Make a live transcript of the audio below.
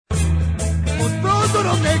pod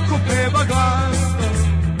prozorom neko peva glasno,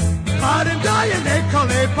 barem da je neka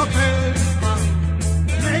lepa pesma,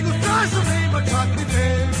 nego strašno nema čak ni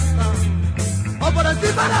teksta. Opara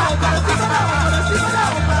zibara, opara zibara, opara zibara,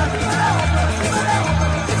 opara zibara, opara zibara,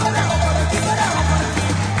 opara zibara, opara zibara, opara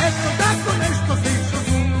zibara. Eto tako nešto slično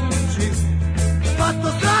zvuči, pa to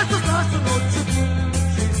strašno, strašno noću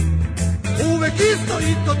zvuči. Uvek isto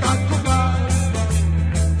i to tako glasno,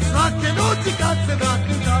 svake noći kad se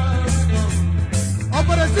vratim Dasko.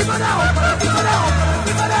 Opara zibara, opara zibara, opara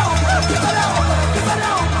zibara, opara zibara, opara zibara, opara zibara, opara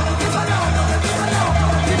zibara, opara zibara.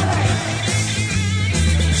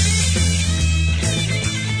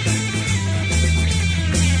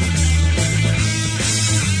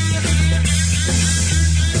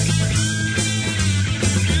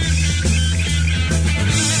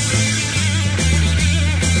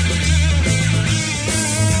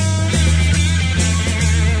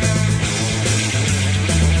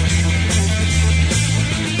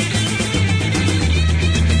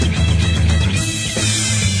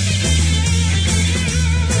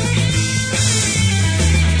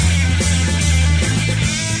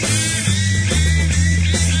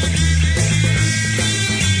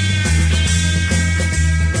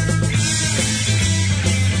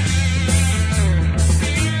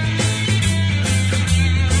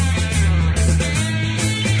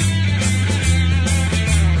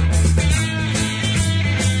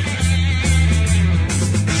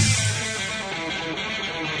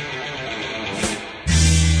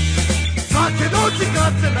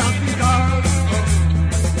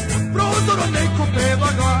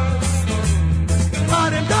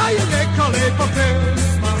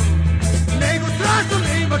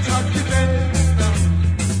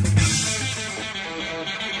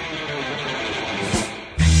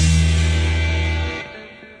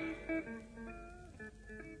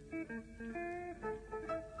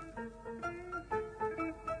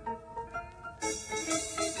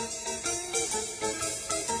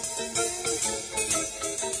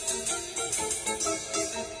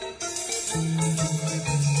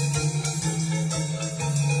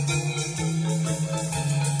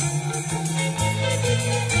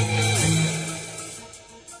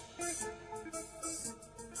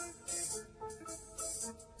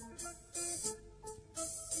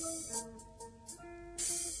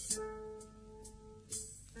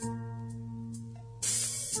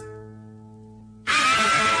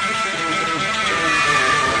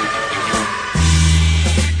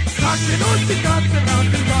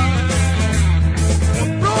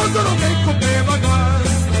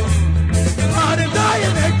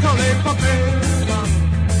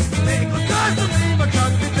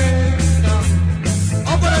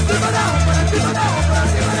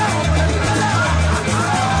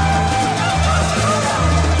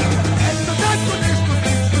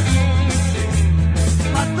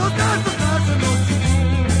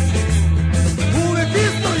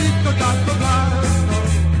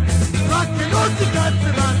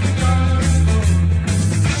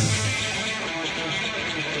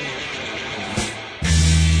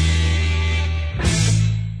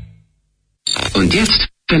 Und jetzt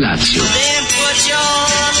Felatio. Then put your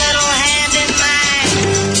little hand in mine.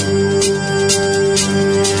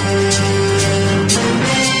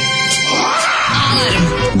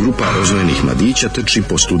 Grupa rozvojenih mladića trči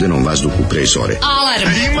po studenom vazduhu pre zore. Alarm.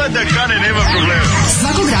 Ima da kane, nema problema.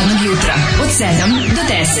 Svakog radnog jutra od 7 do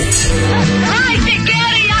 10. Hajde,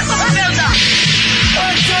 Geri, jako se velda.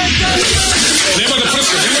 Nema da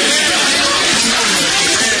prska, nema da prska.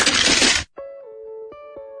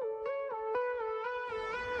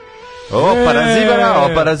 Opa,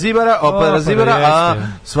 a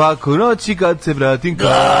svaku noći kad se vratim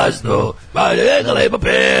kasno, pa neka lepa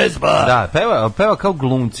pesma. Da, peva kao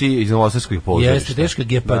glumci iz novosadskih pozorišta. Jeste, teška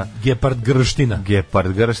Gepard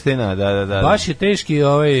Grština. Da. Baš je teški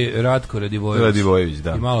Ratko Radivojević,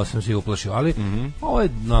 da. I malo sam se uplašio, ali ovo je,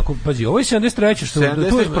 pazi, ovo je 73. što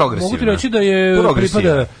 73 progresivno. Mogu ti reći da je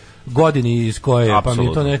pripada godini iz koje, pa mi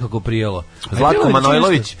je to nekako prijelo. Zlatko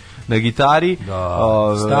Manojlović na gitari,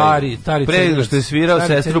 stari pre nego što je svirao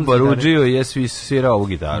sestru Barudžiju je svirao ovu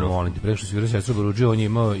gitaru. Molim te, pre što je svirao sestru Barudžiju, on je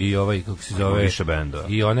imao i ovaj, kako se zove, više benda.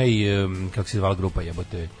 I onaj, kako se zvala grupa,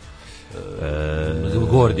 jebote,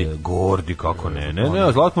 Gordi, kako ne,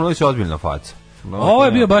 Zlatko Manojlović je ozbiljna faca. Ovo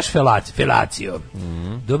je bio baš felacio.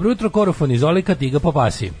 Dobro jutro, korofon iz Olika, Tiga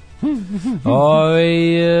Popasi.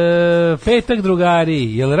 Petak,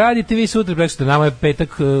 drugari, jel radite vi sutra? Prekšite, nama je petak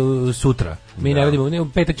sutra. Mi ne radimo,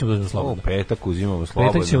 petak ćemo da uzmemo slobodan. Petak uzimamo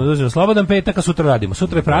slobodan. Petak ćemo da uzmemo slobodan, petak, a sutra radimo.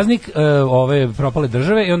 Sutra je praznik ove propale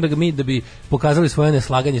države i onda mi da bi pokazali svoje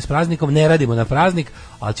neslaganje s praznikom, ne radimo na praznik,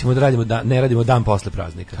 ali ćemo da radimo ne radimo dan posle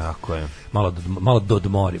praznika. Tako je. Malo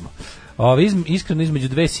dodmorimo. Iskreno između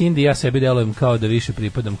dve Cindy ja sebi delujem kao da više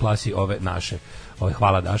pripadam klasi ove naše.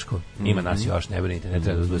 Hvala Daško, ima nas još, ne brinite, ne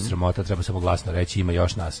treba da bude sramota, treba samo glasno reći, ima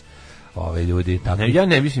još nas. Ljudi tako. Ja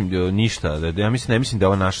ne mislim ništa, ne mislim da je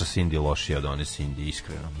ova naša Cindy lošija od one Cindy,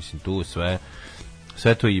 iskreno. Mislim tu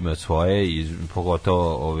sve to ima svoje i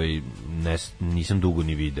pogotovo nisam dugo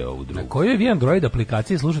ni video u drugu. Na kojoj vi Android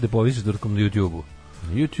aplikaciji slušate povijest na YouTube-u?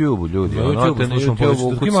 YouTube ljudi, na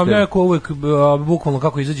YouTube imam neko uvek bukvalno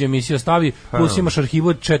kako izađe emisija stavi, plus imaš arhivu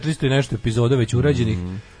od 400 i nešto epizoda već urađenih.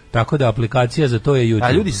 Tako da aplikacija za to je YouTube.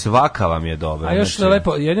 A ljudi, svaka vam je dobra. A još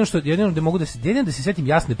lepo, jedino da se setim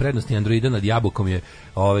jasne prednosti Androida nad jabukom je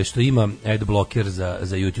što ima ad blocker za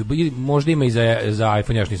YouTube. I možda ima i za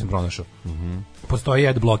iPhone, ja još nisam pronašao. Postoji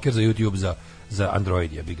ad blocker za YouTube za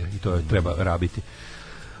Android, jebi ga, i to treba rabiti.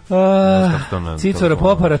 Cicora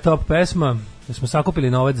Popara, top pesma. Smo sakupili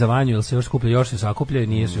novac za Vanju, ili se još skuplja, još se sakuplja,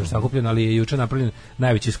 nije se još sakupljen, ali je juče napravljen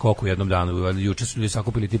najveći skok u jednom danu. Juče su ljudi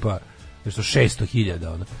sakupili tipa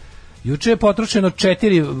 600.000. Juče je potrošeno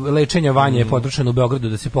 4 lečenja Vanje je potrošeno u Beogradu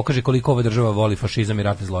da se pokaže koliko ova država voli fašizam i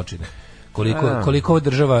ratne zločine. Koliko ova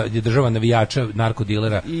država je država navijača,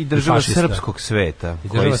 narkodilera i država srpskog sveta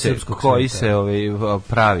koji se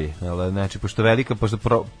pravi. Znači, pošto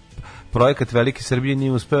projekat Velike Srbije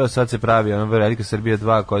nije uspeo, sad se pravi Velika Srbija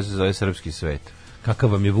 2 koja se zove Srpski svet.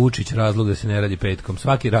 Kakav vam je Vučić razlog da se ne radi petkom?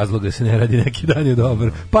 Svaki razlog da se ne radi neki dan je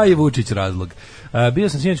dobar. Pa i Vučić razlog. Bio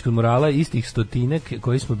sam sinoć kod murala istih stotinek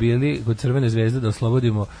koji smo bili kod Crvene zvezde da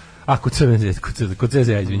oslobodimo, kod Crvene zvezde, kod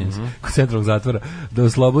CZA, izvinjam se, kod centralnog zatvora, da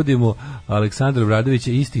oslobodimo Aleksandra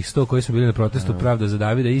Obradovića, istih 100 koji smo bili na protestu Pravda za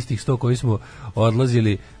Davida, istih 100 koji smo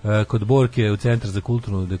odlazili kod Borke u centar za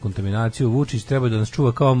kulturnu dekontaminaciju. Vučić treba da nas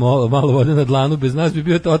čuva kao malo vode na dlanu, bez nas bi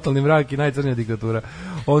bio totalni mrak i najcrnija diktatura.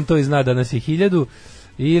 On to i zna da nas je 1000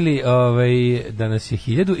 ili da nas je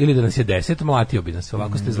 1000 ili da nas je 10, mlatio bi nas.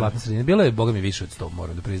 Ovako ste zlatna sredina. Bilo je, boga mi, više od 100,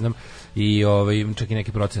 moram da priznam. I čak i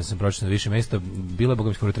neki procent sam pročitao na više mesta. Bilo je, boga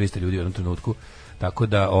mi, skoro 300 ljudi u jednom trenutku. Tako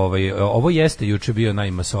da ovo jeste juče bio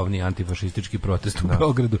najmasovniji antifašistički protest u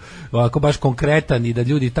Beogradu. Ovako baš konkretan i da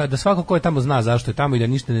ljudi da svako ko je tamo zna zašto je tamo i da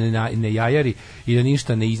ništa ne jajari i da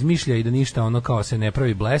ništa ne izmišlja i da ništa kao se ne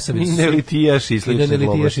pravi blesavic. I ne litijaš i slično.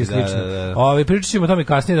 Pričat ćemo o tome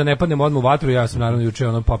kasnije da ne padnemo odmah u vatru. Ja sam naravno juče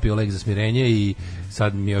popio lek za smirenje i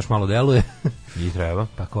sad mi još malo deluje. I treba.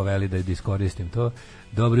 Tako veli da iskoristim to.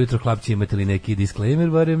 Dobro jutro, hlapci, imate li neki disclaimer,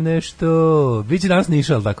 barem nešto? Biće danas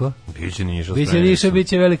Niša, ali tako? Biće Niša,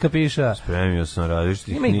 biće velika piša. Spremio sam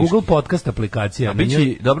različitih Ima i Google podcast aplikacija. A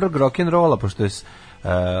biće dobrog rock'n'rolla, pošto je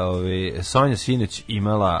Sonja sinoć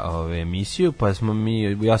imala emisiju, pa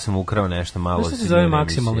ja sam ukrao nešto malo. Što se zove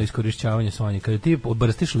maksimalno iskorišćavanje Sonje? Kada ti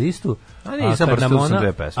obrstiš listu,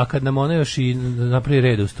 a kad nam ona još i napravi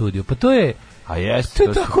red u studiju. Pa to je... to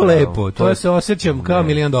je tako lepo, to se osjećam kao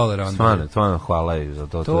 $1.000.000. Stvarno, hvala i za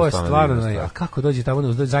to. To je stvarno, a kako dođe tamo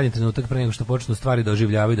u zadnji trenutak pre nego što počnu stvari da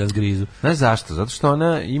oživljavaju, da zgrizu. Znaš zašto? Zato što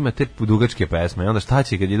ona ima te dugačke pesme i onda šta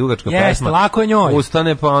će kad je dugačka pesma? Jeste, lako je njoj.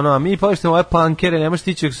 Ustane pa a mi poštemo ove pankere, nemaš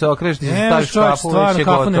tići se okreš, ti se staviš kapu, već je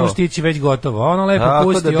gotovo. Nemaš tići već gotovo. Ona lepo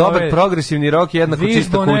pusti ove... Dobar progresivni rock je jednako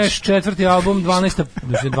čista kuća. Viš četvrti album,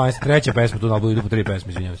 23. pesma, tu na albumu idu po 3 pesme,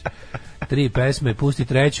 izvinjavam se. 3 pesme, pusti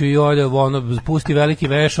treću i ode, pusti veliki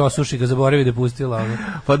veš, osuši ga, zaboravi da je pustila.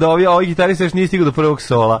 Pa da ovi gitarista još nije stigao do prvog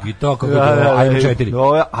sola. I to kako ajmo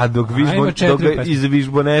 4. A dok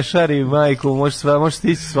izvižbonešari, majko, možeš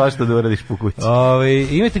stići svašta da uradiš po kući.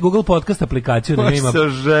 Imate Google podcast aplikaciju. Možeš se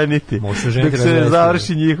oženiti. Dok se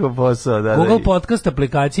završi njihov posao. Google podcast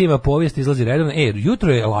aplikacija ima povijest, izlazi redovno.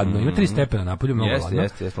 Jutro je ladno, ima 3 stepena napolju, mnogo ladno.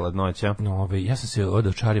 Jeste, ladnoća. Ja sam se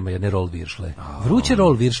odao čarima jedne roll viršle. Vruće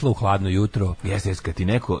roll viršle u hladno jutro. Jeste, kad ti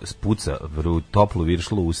neko spuca toplu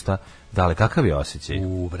viršlu usta, dale, kakav je osjećaj?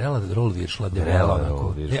 Vrela da roll viršla, debela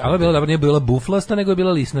onako. Ali je bila dobro, nije bila buflasta, nego je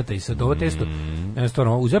bila lisnata i sad ovo testo,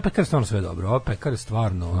 stvarno, uz pekar je stvarno sve dobro, ovo pekar je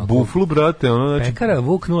stvarno... Buflu, brate, znači... Pekara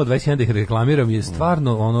Vuk 021 da ih reklamiram je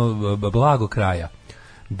stvarno blago kraja,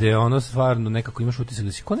 gde stvarno nekako imaš utisak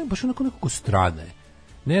da si baš nekako strane.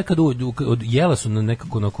 Nekad od jela su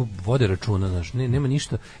nekako vode računa, znaš, nema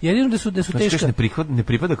ništa. Jedino da su teška. Ne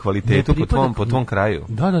pripada kvalitetu po tvom kraju.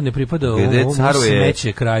 Da, ne pripada ovom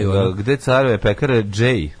smeće kraju. Gde caruje pekara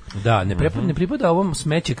J, Da, ne pripada ovom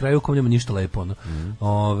smeće kraju u kojem nema ništa lepo. Ono.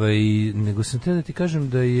 Nego sam te da ti kažem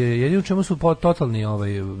da je jedino čemu su totalni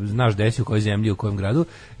naš desi u kojoj zemlji, u kojem gradu,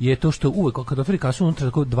 je to što uvek, kad otvori kasu, unutra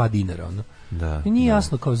tako 2 dinara. Ono. Da, i nije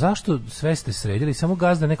jasno kao zašto sve ste sredili, samo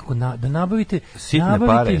gazda nekako da nabavite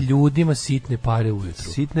pare. Ljudima sitne pare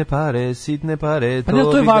ujutru. Sitne pare. Pa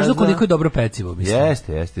to je važno koliko je dobro pecivo, mislim.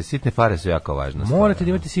 Jeste, sitne pare su jako važne. Morate da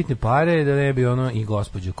imate sitne pare da ne bi i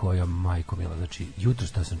gospođa koja, majko mila, znači jutro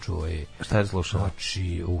šta sam čuo šta je slušao?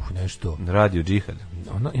 Znači, nešto. Radio Džihad.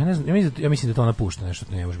 Ja ne znam, ja mislim da to ona pušta nešto,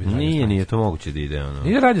 to ne može biti. Nije to moguće da ide ono.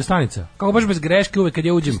 Ide radio stanica. Kako baš bez greške uvek kad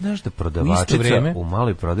ja uđem. Znaš da prodavačica u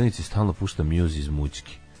maloj prodavnici stalno pušta Muse iz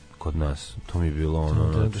Mućki kod nas. To mi je bilo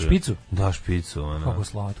ono... Špicu? Da, špicu. Ono. Kako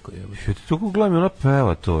slatko je. Ja ti tako gledam, ona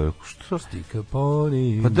peva to. Što? Stika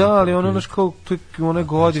poni. Pa da, ali ono naš kao one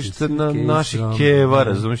godište na naših keva,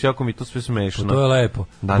 razumiješ, jako mi to sve smešno. To je lepo.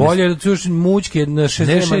 Bolje da čuš Mućke na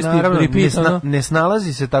 66. repeat. Ne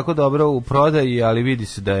snalazi se tako dobro u prodaji, ali vidi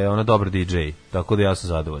se da je ona dobar DJ. Tako da ja sam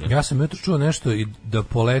zadovoljan. Ja sam jutro čuo nešto i da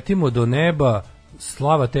poletimo do neba.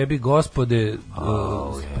 Slava tebi, Gospode,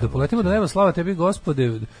 da poletimo do neba, slava tebi,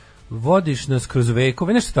 Gospode, vodiš nas kroz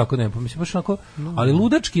vekove, nešto tako, ne, mislim, baš onako, ali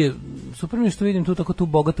ludački je, super mi što vidim tu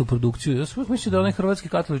bogatu produkciju, ja sam mislim da onaj hrvatski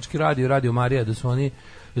katolički radio Marija, da su oni,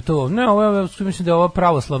 je to, mislim da je ova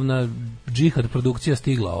pravoslavna džihad produkcija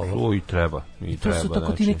stigla ovo. I treba. To su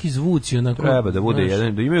tako ti neki zvuci, onako. Treba da bude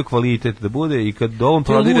jedan, da imaju kvalitet, da bude i kad ovom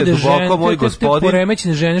prodire duboko moj gospodin. Te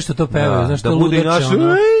poremećene žene što to pevaju, znaš, to ludače,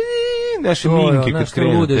 naše minke kad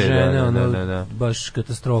krenu lude žene, baš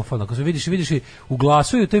katastrofa. Ako se vidiš i u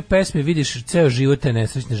glasu i u toj pesmi vidiš ceo život te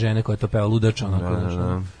nesrećne žene koja to peva, ludača,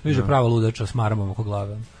 onako. Vidiš prava ludača s maramom oko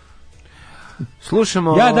glave.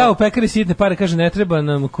 Slušamo... Ja u pekari sitne pare, kaže, ne treba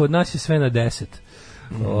nam, kod nas je sve na 10.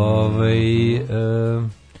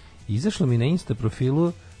 Izašlo mi na Insta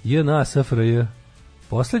profilu JNA SFRJ.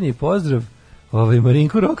 Poslednji pozdrav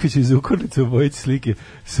Marinku Rokviću iz Ukornice u bojici slike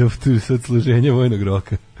sa odsluženja vojnog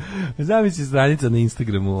roka. Zamisli stranica na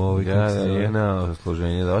Instagramu. Jedno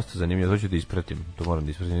odsluženje, dosta zanimljivo, to ću da ispratim. To moram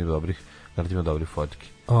da ispratim da ima dobri fotke.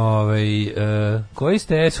 Koji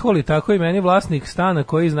ste esholi, tako i meni vlasnik stana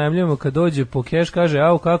koji iznajmljujemo kad dođe po keš, kaže,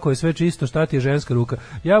 au kako je sve čisto, šta ti je ženska ruka.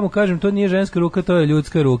 Ja mu kažem, to nije ženska ruka, to je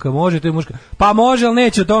ljudska ruka. Može, to je muška. Pa može, ali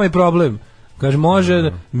neće, o tome je problem. Kaže,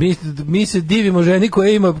 može, mi se divimo ženi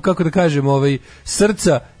koja ima, kako da kažem,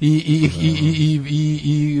 srca i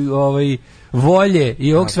volje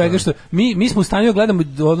i ovog svega što mi smo u stanju gledamo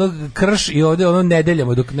onog krš i ovde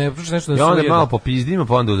nedeljamo dok ne nešto da onda malo popizdimo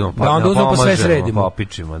pa onda uzmemo pa sve sredimo,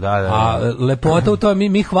 popičimo, a lepota u tome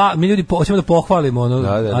mi ljudi hoćemo da pohvalimo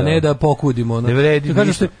a ne da pokudimo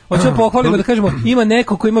kažem što hoćemo pohvalimo da kažemo ima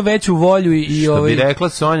neko ko ima veću volju i što bi rekla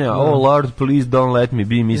Sonja, oh Lord please don't let me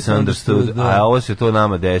be misunderstood, a ovo se to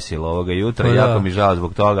nama desilo ovoga jutra i jako mi žao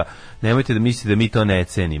zbog toga. Nemojte da mislite da mi to ne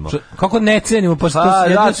cenimo. Kako ne cenimo? Pa što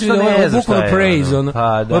je bukvalno praise,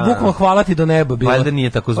 bukvalno hvala ti do neba bilo. Valjda nije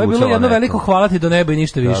tako zvučalo. Ovo je bilo jedno veliko hvala ti do neba i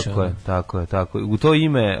ništa više. Tako je. U to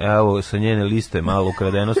ime, evo, sa njene liste malo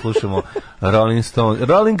ukradeno slušamo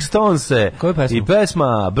Rolling Stonese i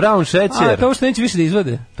pesma Brown Šećer. To što neće više da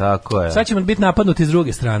izvode. Tako je. Sad ćemo biti napadnuti s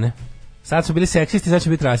druge strane. Sad su bili seksisti, sad će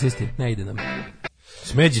biti rasisti. Ne ide nam.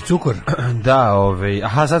 Smeđi cukor. Da,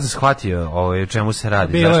 sad sam shvatio čemu se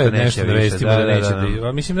radi. Bilo je nešto da vestima da neće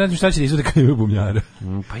da. Mislim, ne znam šta će da izvode kad imaju bubnjara.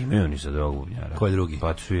 Pa imaju oni za drugog bubnjara. Ko je drugi?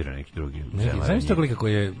 Pa svira neki drugi. Znam isto klika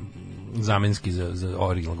koji je zamenski za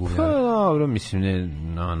original bubnjara. Pa dobro, mislim,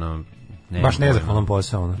 ne baš nezahvalan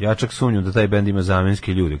posao. Ja čak sumnjam da taj bend ima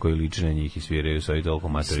zamenski ljudi koji liče na njih i sviraju sa i toliko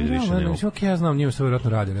matori da više nema. Ja znam, njima se vjerojatno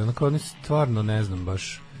radili. Onako, oni stvarno ne znam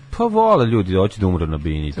baš. Pa vole ljudi, hoće da umru na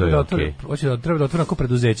bini, to je okej. Treba da otvore neko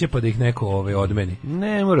preduzeće pa da ih neko odmeni.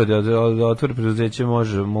 Ne mora da otvore preduzeće,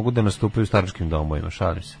 mogu da nastupaju u staračkim domovima,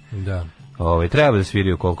 šalim se. Da. Treba da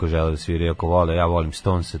sviraju koliko žele da sviraju, ako vole, ja volim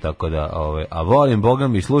Stonese, tako da, a volim, boga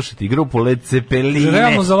mi, slušati grupu Led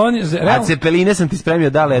Zeppeline. A Zeppeline sam ti spremio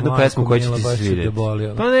dala jednu pesmu koju će ti svirati.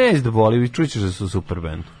 Pa neće da boli, čućeš da su super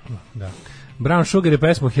band. Da. Brown Sugar je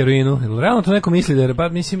pesma o heroinu. Realno to neko misli da je, pa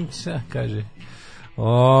mislim, kaže...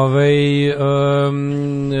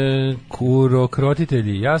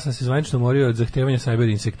 Kurokrotitelji, ja sam se zvanično morio od zahtevanja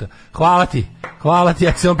cyber insekta. Hvala ti,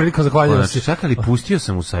 ja se ovom prilikom zahvaljujem. Čekali, pustio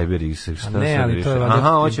sam u cyber insekt. Ne, ali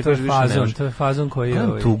to je fazon koji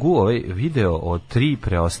je... Tugu video o 3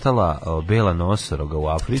 preostala bela nosoroga u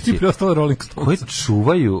Africi. 3 preostala Rolling Stones.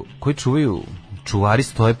 Koji čuvaju, čuvari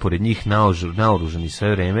stoje pored njih naoružani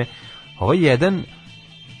sve vreme. Ovo je jedan...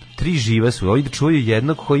 3 živa su, ovdje čuju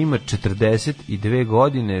jednog koji ima 42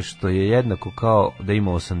 godine, što je jednako kao da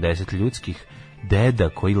ima 80 ljudskih, deda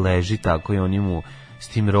koji leži tako i oni mu s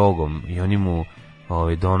tim rogom i oni mu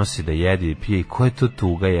donosi da jede i pije i ko je to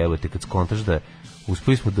tuga je, evo te kad skontaš da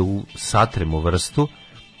uspeli smo da satremo vrstu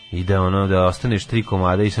i da ostaneš 3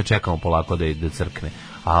 komada i sad čekamo polako da crkne.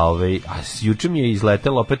 A juče mi je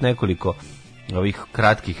izletelo opet nekoliko ovih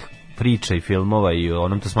kratkih priča i filmova i o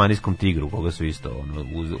onom tasmanijskom tigru, koga su isto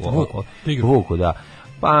vuku, da.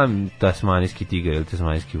 Pa tasmanijski tigar ili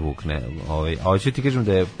tasmanijski vuk, ne. A hoću ti kažem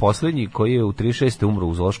da je poslednji koji je u 36. umro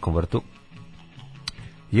u zoološkom vrtu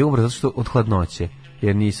je umro zato što od hladnoće,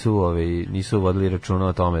 jer nisu vodili računa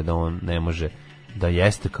o tome da on ne može da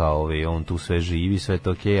jeste kao on tu sve živi, sve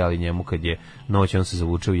to okej, ali njemu kad je noć on se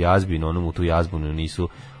zavuče u jazbinu, onom u tu jazbinu nisu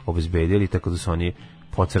obezbedili, tako da su oni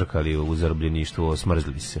pocrkali u zarobljeništvu,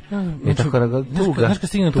 smrzli se. Tako da tuga. Znaš, kad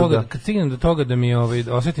stignem do toga da mi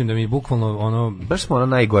osjetim da mi bukvalno ono... Baš smo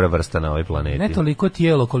najgora vrsta na ovoj planeti. Ne toliko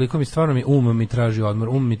tijelo, koliko mi stvarno mi traži odmor,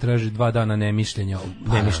 mi traži 2 dana nemišljenja,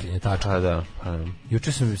 tačka. Da.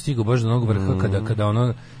 Juče sam stigao baš do onog vrha kada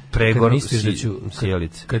ono... Pregor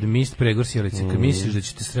sjelice. Kad misliš da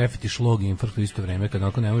će te srefiti šlog i infarkt u isto vreme, kad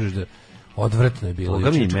onako ne možeš da... Odvratno je bilo.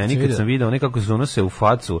 Meni kad sam video nekako se unose u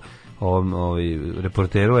facu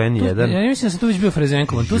reporteru N1. Ja mislim da sam tu već bio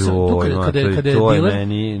frezenkovan.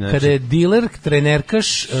 Kada je diler,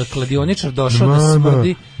 trenerkaš, kladioničar došao da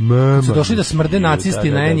smrdi, kad su došli da smrde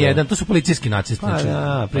nacisti na N1, to su policijski nacisti.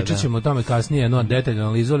 Pričat ćemo o tome kasnije, detaljno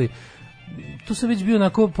analizovali. Tu sam već bio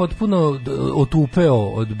onako potpuno otupeo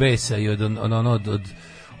od besa i od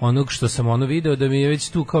onog što sam video, da mi je već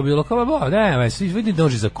tu kao bilo kao, svi vidi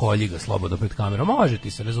dođi za kolji ga slobodno pred kamerom, može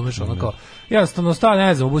ti se, razumeš, ono kao, jednostavno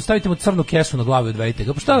ne znam, stavite mu crnu kesu na glavu i odvedite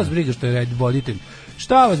ga, pa šta vas briga što je voditelj,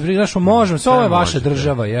 šta vas briga, što možemo, sve ovo je vaša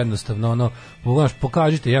država, jednostavno,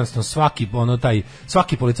 pokažite, jednostavno,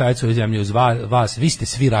 svaki policajac u ovoj zemlji uz vas, vi ste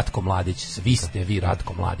svi Ratko Mladić,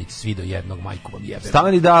 svi do jednog, majku vam jebe.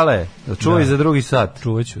 Stani dale, čuvaj za drugi sat.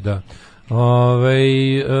 Čuvaću, da.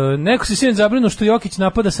 Neko se svijem zabrinuo što Jokić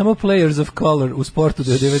napada samo players of color u sportu,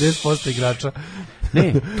 da je 90% igrača.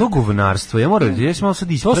 Ne, to govnarstvo, ja sam malo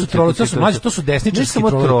sad ispratiti. To su desničarski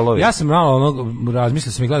trolovi. Ja sam malo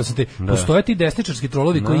razmislio sam i gledao sam te, postoje ti desničarski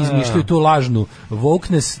trolovi koji izmišljaju tu lažnu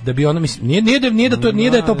wokeness, da bi ono, mislim,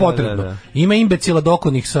 nije da je to potrebno. Ima imbecila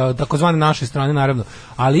dokonih sa takozvane naše strane, naravno,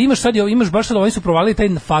 ali imaš baš sad, oni su provalili taj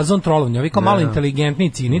fazon trolovanja, ovi kao malo inteligentni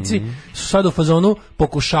cinici su sad u fazonu,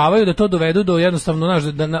 pokušavaju da to dovedu do jednostavno,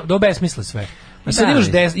 da obesmisle sve. I sad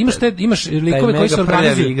imaš likove koji se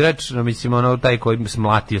organizuju. Igrač, mislim, taj koji se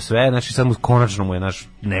mlatio sve, znači sad konačno mu je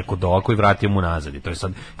neko doko i vratio mu nazad. I to je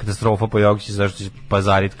sad katastrofa po Jokiću, zašto će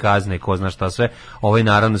pazarit kazne, ko zna šta sve.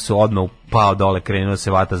 Naravno se odmah pao dole, krenuo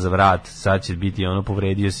se vata za vrat, sad će biti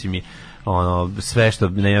povredio si mi sve što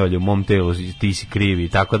ne valja u mom telu, ti si krivi i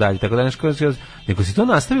tako dalje, nego si to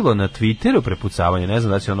nastavilo na Twitteru prepucavanje, ne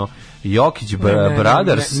znam da će Jokić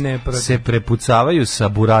Brothers se prepucavaju sa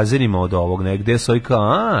burazerima od ovog negde, su ovi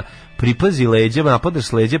kao, pripazi leđa, napadaš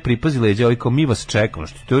s leđa, pripazi leđa, ovi kao mi vas čekamo,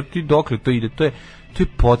 što ti dokle to ide, to je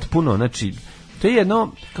potpuno, znači, to je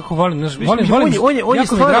jedno, kako volim,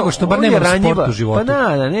 jako mi je drago što bar nema sport u životu.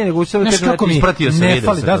 Pa ne, nego se ispratio sam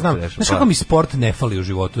video. Znaš kako mi sport ne fali u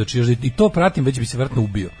životu, znači i to pratim, već bi se vjerojatno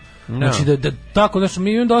ubio. Znači da tako, znači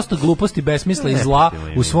mi imamo dosta gluposti, besmisla i zla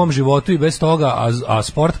u svom životu i bez toga, a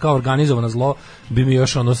sport kao organizovano zlo bi mi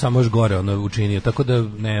još samo još gore učinio, tako da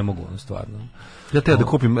ne mogu stvarno. Ja teo da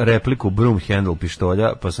kupim repliku broom handle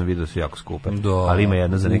pištolja, pa sam vidio da su jako skupe. Ali ima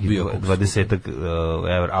jedna za neki 20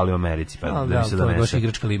 €, ali u Americi, pa da mi se donese. To je baš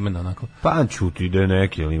igračka limena, onako. Pa čuti da je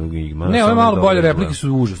neki, ali ima. Ne, ove malo bolje replike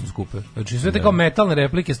su užasno skupe. Znači sve te kao metalne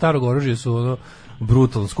replike starog oružja su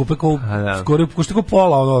brutalno skupe, skoro kao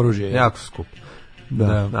pola oružje. Jako su skupe.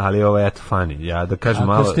 Da, ali ovo je eto funny. Ja da kažem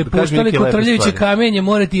malo. Ako ste puštali kotrljajuće kamenje,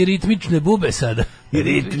 morate i ritmične bube sada.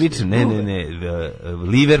 Ritmične, ne,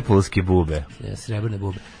 liverpoolske bube. Srebrne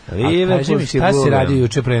bube. Kaži mi, šta si radio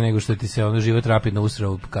juče pre nego što ti se život rapidno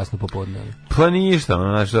usrao kasno popodne? Pa ništa,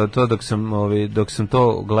 znači to dok sam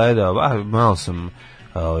to gledao, malo sam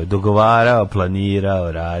dogovarao,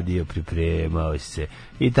 planirao, radio, pripremao se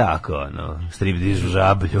i tako, strip dižu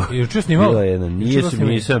žablju. Juče snimao?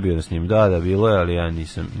 Nisam bio s njim, da, bilo je, ali ja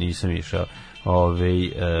nisam išao.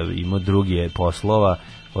 Imao drugi poslova,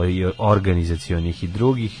 organizacionih i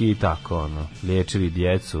drugih i tako, liječili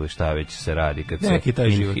djecu, šta već se radi kad se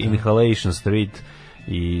inhalation street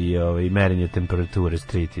i merenje temperature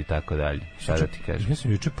street i tako dalje. Šta da ti kažem? Ja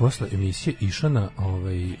sam juče posle emisije išao na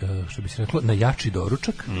što bi se reklo, na jači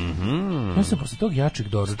doručak. Ja sam posle tog jačeg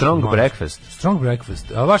doručka. Strong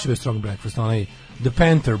breakfast. A vaš je bio strong breakfast, onaj The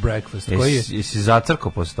Panther breakfast. Jesi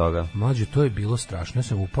zacrkao posle toga? Mlađe, to je bilo strašno. Ja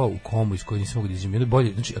sam upao u komu iz koje nisam mogu da izim.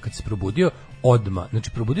 Bolje, znači, a kad se probudio odmah,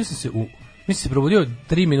 znači probudio sam se u Mislim se probudio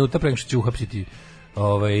 3 minuta pre nego što će uhapsiti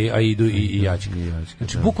Aidu i Jačka.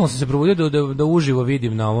 Znači, bukvalno sam se probudio da uživo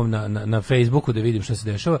vidim na ovom na Facebooku, da vidim šta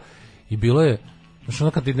se dešava i bilo je, znači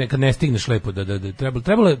ono kad ne stigneš lepo da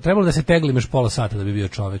trebalo da se tegli još pola sata da bi bio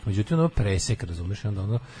čovek, međutim ono presek, razumeš, onda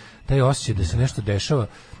ono taj osjećaj da se nešto dešava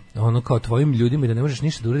ono kao tvojim ljudima i da ne možeš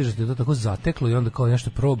ništa da uradiš, da je to tako zateklo i onda kao nešto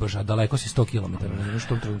probaš, a daleko si 100 km, znači u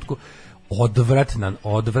tom trenutku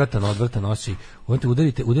odvratan osjećaj.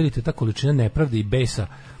 Udarite ta količina nepravde i besa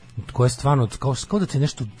koja je stvarno kao da te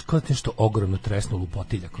nešto ogromno tresno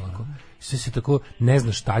lupotiljak onako. Sve se tako ne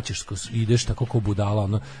znaš šta ćeš, ideš tako kao budala,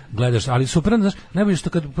 ono, gledaš, ali super, znaš, najbolje što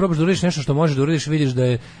kad probaš da uradiš nešto što možeš da uradiš, vidiš da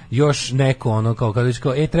je još neko, ono, kao kada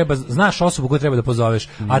kao, treba, znaš osobu koju treba da pozoveš,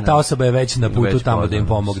 a ta osoba je već na putu tamo da im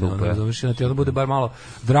pomogne, ono, razumiješ, i onda bude bar malo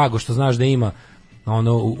drago što znaš da ima,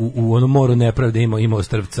 ono, u ono moru nepravde ima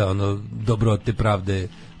ostrvca, ono, dobrote, pravde,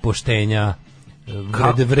 poštenja,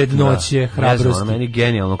 vrednoće, hrabrosti. Ne znam, meni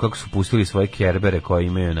genijalno kako su pustili svoje kerbere koje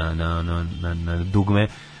imaju na dugme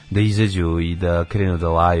da izađu i da krenu da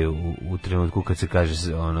laju u trenutku kad se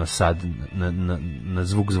kaže ono sad na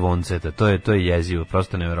zvuk zvonceta. To je jezivo,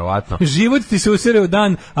 prosto neverovatno. Život ti se usere u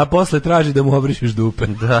dan, a posle traži da mu obrišeš dupe.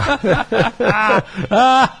 Da.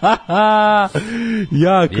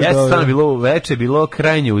 Jako dobro. Veče bilo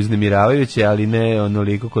krajnje uznemiravajuće, ali ne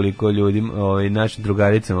onoliko koliko ljudi, našim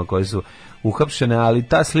drugaricama koje su uhapšene, ali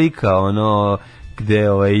ta slika ono gde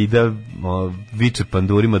Ida viče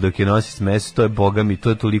pandurima dok je nosi smeso, to je bogami, to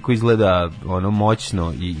je toliko izgleda ono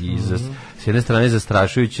moćno i s jedne strane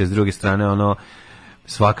zastrašujuće, s druge strane ono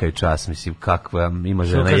svaka je čast, mislim, kakva ima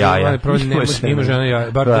žena jaja. Ima žena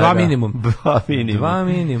jaja, bar dva minimum.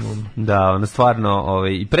 Da, ono stvarno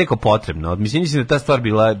i preko potrebno. Mislim da ta stvar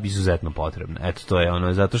bila izuzetno potrebna. Eto, to je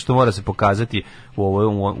ono, zato što mora se pokazati u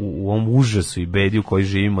ovom užasu i bedi u kojoj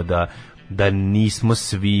živimo da nismo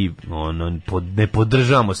svi, ne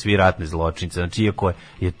podržavamo svi ratne zločince, znači iako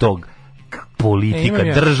je to politika,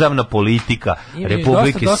 državna politika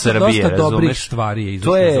Republike Srbije, dosta dobrih stvari je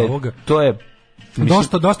izašlo iz ovoga. To je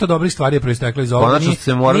dosta dobrih stvari je proisteklo iz ovoga.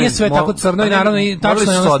 Nije sve tako crno i naravno i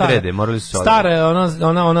tačno je morali su se stara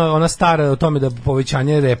ona stara o tome da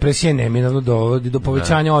povećanje represije neminovno dovodi do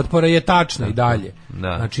povećanja otpora je tačna i dalje.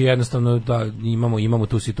 Znači jednostavno da imamo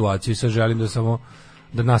tu situaciju i sad želim da samo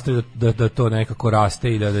da nastavi da to nekako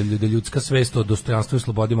raste i da ljudska svest o dostojanstvu i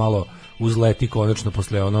slobodi malo uzleti konačno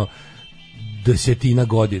posle ono 10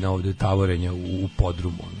 godina ovde tavorenja u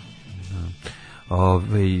podrumu.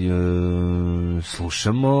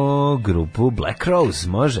 Slušamo grupu Black Rose,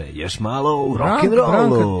 može, još malo u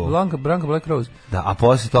rock'n'rollu. Branka Black Rose. Da, a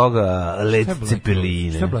posle toga Led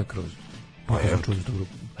Zeppelin. Šta je Black Rose? Pa ja čuo za tu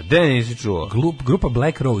grupu. Gde nisi čuo? Grupa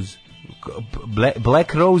Black Rose.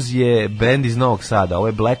 Black Rose je band iz Novog Sada, ovo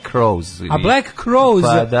je Black Rose. A Black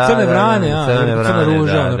Rose, crne vrane, crna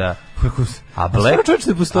ruža. Da. A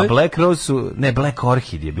Black Rose su, ne, Black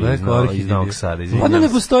Orchid je bio iz Novog Sada. Onda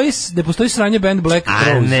ne postoji sranje band Black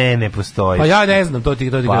Rose. Ne postoji. Pa ja ne znam, to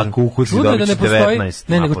ti kažem. Pa Kukuć Dobić 19.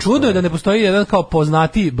 Ne, nego čudo je da ne postoji jedan kao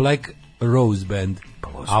poznati Black Rose band.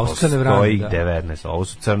 A ovo su crne vrane. Postoji 19, ovo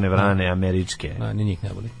su crne vrane američke. Ni njih ne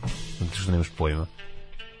boli. Zato što nemaš pojma.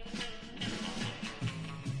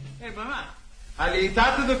 Ali i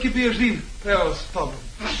tata dok je bio živ, pevao s tobom.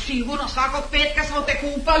 Sigurno, svakog petka smo te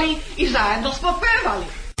kupali i zajedno smo pevali.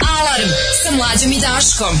 Alarm sa Mlađom i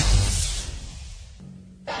Daškom.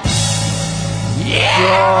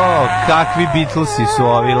 Kakvi Beatlesi su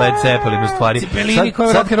ovi Led Zeppelin u stvari. Cepelini koji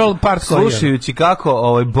je rock and roll part koji. Slušajući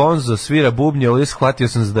kako Bonzo svira bubnje, ovdje shvatio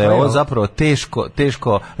sam da je ovo zapravo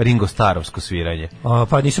teško Ringo Starovsko sviranje.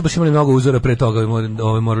 Pa nisu baš imali mnogo uzora pre toga,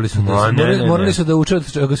 morali su da uče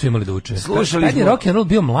od čega su imali da uče. Tad je rock and roll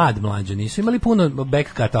bio mlađe, nisu imali puno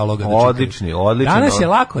back kataloga. Odlični. Danas je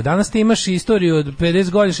lako, danas ti imaš istoriju od 50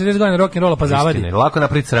 godina, 60 godina rock and rolla pa zavadi. Lako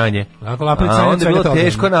napraviti sranje. Onda je bilo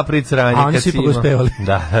teško napraviti sranje. Uspevali.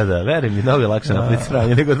 Da, verujem mi, mnogo je lakše napraviti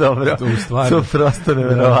sranje nego dobro. To je prosto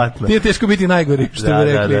neverovatno. Nije teško biti najgori, što bi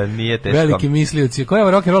rekli. Da, nije teško. Veliki mislioci. Koji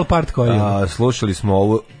je rock and roll part koji je? Slušali smo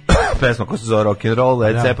ovu pesmu koja se zove rock and roll,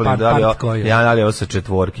 Led Zeppelin, ja ovo sa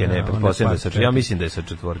četvorke, ne, pretpostavljam da je ja mislim da je sa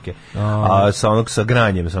četvorke. Sa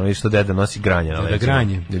granjem, sa onim što deda nosi granje na leđima.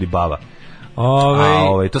 Ili baba.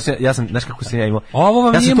 To se ja sam, znaš kako sam ja imao. Ovo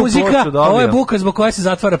vam nije muzika, ovo je buka zbog koje se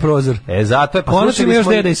zatvara prozor. Zato je, pa slušali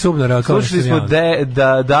smo Deda i Subnora. Slušali smo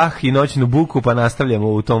Dah i noćnu buku, pa nastavljamo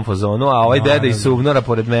u tom fazonu, a ovaj Deda i Subnora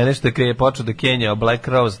pored mene što je počeo da kenja Black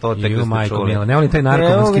Rose, to tek da ste čuli. Ne, on je taj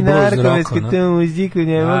narkomanski blues rock.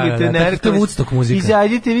 To je Woodstock muzika.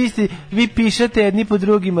 Izađite, vi pišete jedni po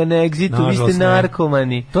drugima na Exitu, vi ste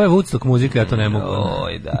narkomani. To je Woodstock muzika, ja to ne mogu.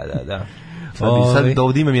 Da. Sad da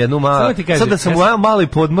ovdje imam jednu malu, sad da sam u maloj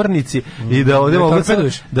podmornici i da ovdje mogu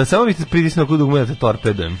da samo mi pritisnu ako dugme da te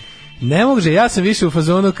torpedujem. Ne može, ja sam više u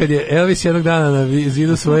fazonu kad je Elvis jednog dana na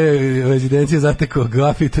zidu svoje rezidencije zatekao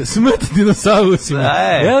grafit smrt dinosaurusima.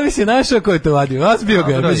 Elvis je našao ko je to vadio, razbio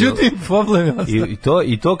ga, međutim problem je ostao.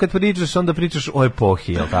 I to kad pričaš, onda pričaš o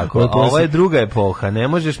epohi, jel tako? Ovo je druga epoha, ne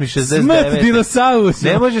možeš mi 69... Smrt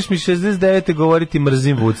dinosaurusima! Ne možeš mi 69. govoriti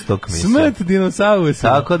mrzim Woodstock, mislim. Smrt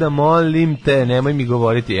dinosaurusima! Tako da molim te, nemoj mi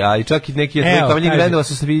govoriti, a i čak i neki je tvoj kamanjeg vendova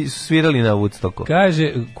su svirali na Woodstocku.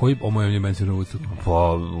 Kaže, koji omojavlje menci na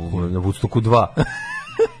Woodstocku? Na Woodstocku 2.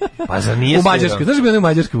 Pa za nije u Mađarskoj, znaš bio onaj u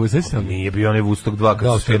Mađarskoj Woodstock? Nije bio onaj Woodstock 2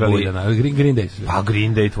 kad su svirali. Green Day. Pa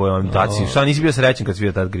Green Day tvoj, šta nisi bio srećen kad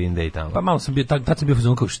svirao tad Green Day tamo? Pa malo sam bio, tad sam bio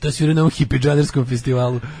fazon kao šta svirao na ovom hipidžanerskom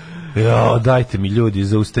festivalu. Jo, dajte mi ljudi,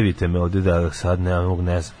 zaustavite me ovdje da sad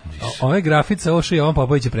ne znam više. Ovaj grafit sa Oša Jovan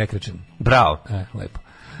Popović je prekrečen. Bravo. Lepo.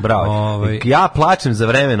 Bravo. Ja plačem za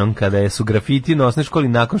vremenom kada su grafiti na osnovnoj školi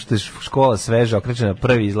nakon što je škola sveža okrećena,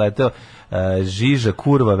 prvi izleteo Žiža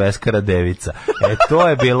kurva Veskara devica. To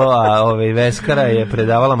je bilo, a Veskara je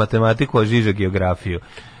predavala matematiku, a Žiža geografiju.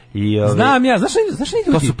 Znam ja, znaš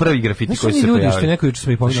to su prvi grafiti koji se pojavili. Što neko juče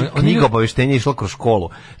smo ih pominjali. Knjiga obaveštenja je išla kroz školu.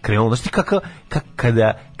 Krenulo, znaš ti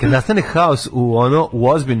kada nastane haos u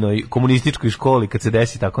ozbiljnoj komunističkoj školi, kad se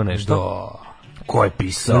desi tako nešto. Ko je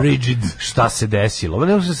pisao? Rigid. Šta se desilo?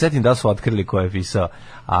 Ne možem se setim da su otkrili ko je pisao.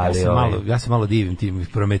 Ali ja se malo divim tim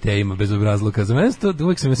Prometejima bez obrazluka. Za mene to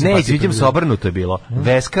uvijek sam ne, vidim se obrnuto je bilo.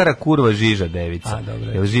 Veskara kurva Žiža devica.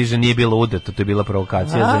 Jer Žiža nije bilo udeto, to je bila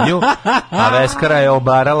provokacija za nju. A Veskara je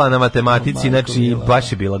obarala na matematici, znači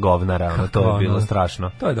baš je bila govnara. To je bilo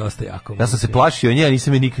strašno. To je dosta jako. Ja sam se plašio nje, a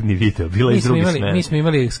nisam je nikad ni video. Bila i drugi smene. Mi smo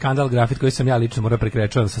imali skandal grafit koji sam ja lično morao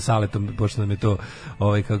prekrečavam sa Saletom, pošto nam je to,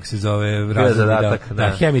 kako se zove, zadatak.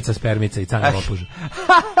 Da, hemica, spermica i Cane lopuža.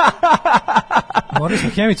 Morali smo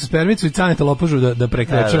hemicu, spermicu i Caneta lopužu da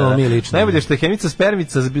prekrečamo mi lično. Najbolje što je hemica,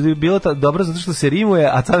 spermica bilo dobro zato što se rimuje,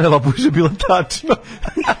 a Cane lopuža bilo tačno.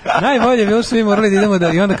 Najbolje je bilo što mi morali da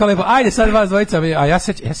idemo i onda kao lepo, ajde sad vas dvojica, a ja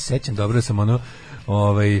se sećam dobro da sam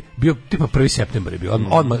bio tipa 1. septembar je bio,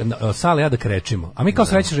 odmah sale ja da krećemo, a mi kao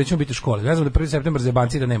srećeš da ćemo biti u školi, ne znam da 1. septembar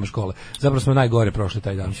zebanci da nema škole, zapravo smo najgore prošli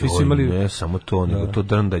taj dan. Ne samo to, nego to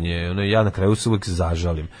drndanje, ja na kraju se uvijek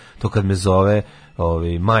zažalim, to kad me zove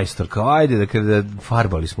majstor, kao ajde da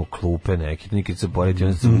farbali smo klupe neki, nikad se poredi,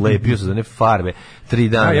 on se lepio se za ne farbe 3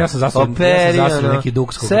 dana. Ja sam zasao neki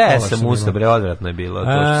dukskog kola. Sve sam usta, bre, odvratno je bilo.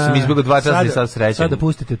 To što sam izbjegao 2 časa i sad srećan. Sad da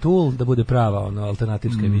pustite Tool, da bude prava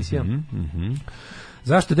alternativska emisija.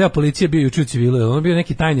 Zašto deo policije bio juče u civilu? Ono bio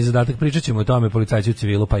neki tajni zadatak, pričat ćemo o tome policajci u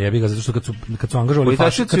civilu, pa jebi ga, zato što kad su angažovali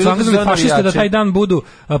fašiste da taj dan budu,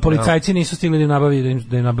 policajci nisu stigli da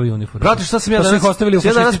im nabavi uniformu. Brate, šta sam ja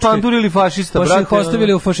danas pandurili fašista, brate? Pa su ih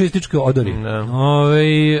ostavili u fašističkoj odori.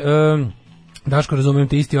 Daško, razumijem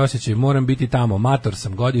te isti osjećaj, moram biti tamo, mator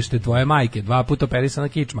sam, godište tvoje majke, 2 puta operisana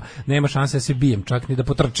kičma, nema šanse da se bijem, čak ni da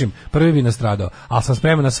potrčim, prvi bi nastradao, ali sam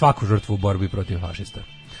spreman na svaku žrtvu u borbi protiv fašista.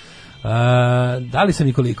 Da li sam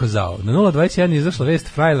i koliko zao? Na 021 je izašla vest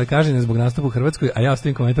Frajle kažnjen zbog nastupa u Hrvatskoj, a ja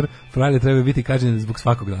ostavim komentar Frajle treba biti kažnjen zbog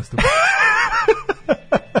svakog nastupa.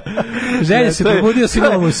 Želje se probudio s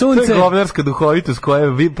imalo mu sunce. To je govnarska duhovitost koja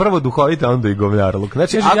je prvo duhovita, onda i govnarluk.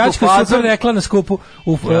 Znači, Đačka super rekla na skupu,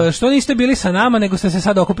 što niste bili sa nama, nego ste se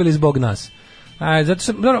sad okupili zbog nas. Zato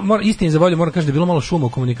sam istini za volju moram kažem da je bilo malo šuma u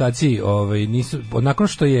komunikaciji, nisu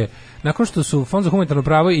nakon što su Fond za humanitarno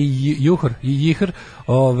pravo i Juhor i Jihr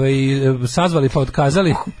sazvali pa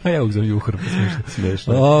otkazali, ja uzmem Juhor,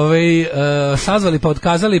 smešno. Sazvali pa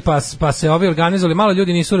otkazali pa se ovi organizovali, malo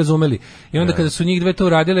ljudi nisu razumeli. I onda kada su njih dve to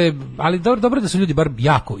uradile, ali dobro da su ljudi bar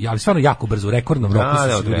jako, ali stvarno jako brzo, u rekordnom roku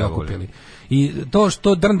su se ljudi okupili. I to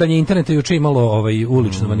što drndanje interneta juče imalo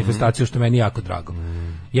uličnu manifestaciju, što meni jako drago.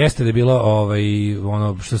 Jeste da je bilo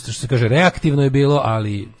ono što se kaže reaktivno je bilo,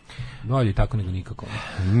 ali bolje tako nego nikako.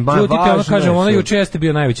 Čutite, ono kažem, ono juče jeste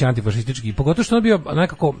bio najveći antifašistički, pogotovo što ono bio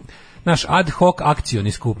nekako naš ad hoc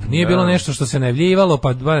akcioni skup. Nije bilo nešto što se najavljivalo,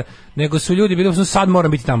 nego su ljudi bili, sad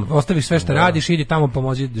moram biti tamo, ostaviš sve što radiš, idi tamo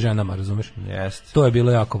pomozi ženama, razumeš? To je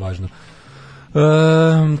bilo jako važno.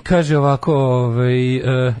 Kaže ovako,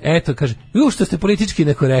 eto, kaže, što ste politički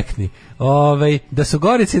nekorektni, da su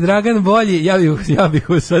Gorica i Dragan bolji, ja bih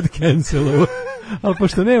u sad cancelovao, ali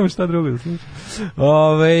pošto nema šta drugo da sluša.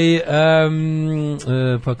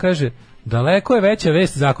 Pa kaže, daleko je veća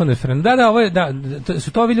vest zakon referenduma.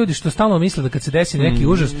 Su to ovi ljudi što stalno misle da kad se desi neki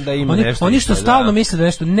užas, oni što stalno misle da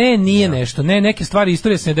nešto, nije nešto, neke stvari,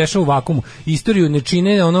 istorija se ne dešava u vakumu, istoriju ne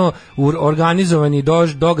čine organizovani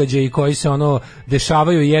događaji koji se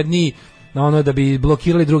dešavaju jedni da bi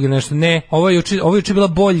blokirali drugi nešto. Ne, ovo je juče bila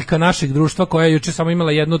boljka našeg društva koja je juče samo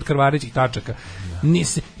imala jednu od krvarećih tačaka.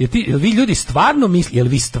 Jel vi ljudi stvarno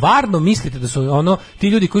mislite da su ti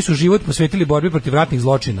ljudi koji su život posvetili borbi protiv ratnih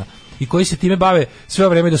zločina i koji se time bave sve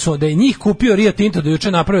vreme da je njih kupio Rio Tinto da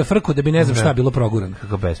juče naprave frku da bi ne znam šta bilo progurano.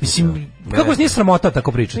 Mislim, kako vas nije sramota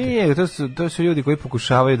tako pričati? Nije, to su ljudi koji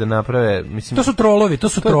pokušavaju da naprave, mislim, to su trolovi.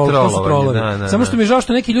 Da. Samo što mi je žao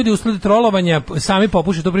što neki ljudi usled trolovanja sami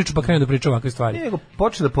popuše tu priču pa krenu da pričaju ovakve stvari. Nego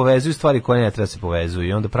počnu da povezuju stvari koje ne treba se povezuju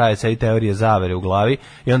i onda prave sve teorije zavere u glavi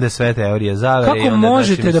i onda je sve teorije zavere. Kako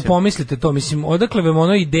možete da pomislite to? Mislim, odakle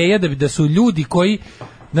vam ideja da su ljudi koji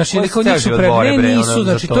znači neko njih su nisu,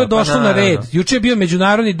 znači to je došlo na red. Juče je bio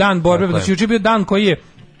međunarodni dan borbe, znači juče je bio dan koji je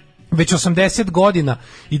već 80 godina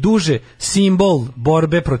i duže simbol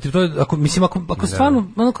borbe protiv, to je, ako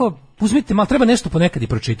stvarno, kao, uzmite, malo treba nešto ponekad i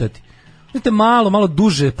pročitati. Uzmite malo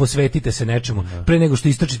duže posvetite se nečemu, pre nego što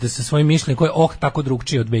istračite sa svojim mišljenjem koje je tako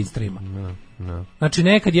drugčije od mainstreama. Znači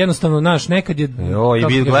nekad jednostavno, nekad je... I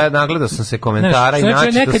vi nagledao sam se komentara i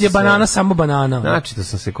znači nekad je banana samo banana. Znači da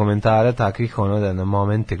sam se komentara takvih da na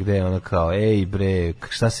momente gde kao, ej bre,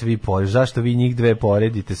 šta se vi poredite, zašto vi njih dve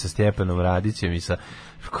poredite sa Stjepanom Radićem i sa...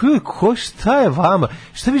 šta je vama?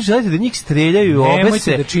 Šta vi želite da njih streljaju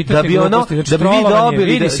obese da bi da bi vi dobili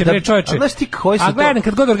vidi se bre čoveče. Znaš ti koji su to? A gledam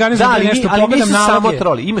kad god organizujem nešto pogledam samo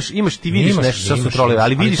troli. Imaš ti vidiš nešto što su trolovi,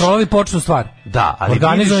 ali vidiš trolovi počnu stvar. Da, ali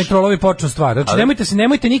organizovani trolovi počnu stvar. Znači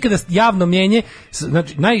nemojte nikada javno mnjenje,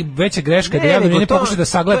 znači najveća greška je da javno mnjenje pokušate da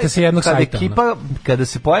sagledate sa jednog sajta. Kada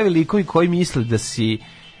se pojavi likovi koji misle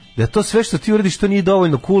da to sve što ti uradiš to nije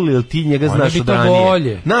dovoljno cool, ili ti njega znaš od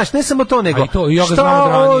ranije. Znaš, ne samo to, nego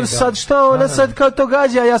sad kao to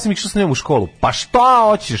gađa, ja sam išao s njom u školu. Pa šta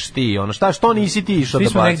hoćeš ti, što nisi ti išao da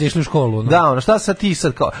baciš? Svi smo negdje išli u školu. Da, šta sad ti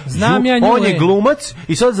sad kao, znam ja on je glumac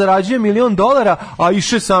i sad zarađuje $1.000.000, a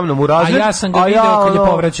išao sa mnom u razred. A ja sam ga video kad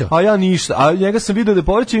je povraćao. A ja ništa, a njega sam video da je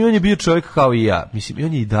povraćao i on je bio čovjek kao i ja. Mislim, i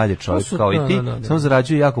on je i dalje čovjek kao i ti, samo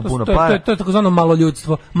zarađuje jako puno para. To je takozvano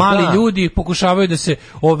maloljudstvo. Mali ljudi pokušavaju da se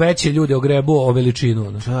veće ljude ogrebu o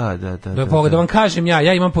veličinu. Da vam kažem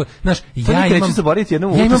ja imam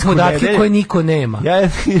podatke koje niko nema. Ja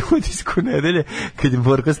imam utisku nedelje kad je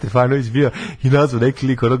Borko Stefanović bio i nazvao neki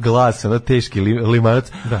lik glas, teški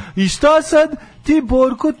limanac. I šta sad? Ti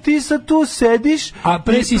Borko, ti sad tu sediš, a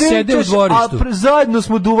pre si sede u dvorištu. A zajedno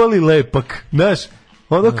smo duvali lepak, znaš.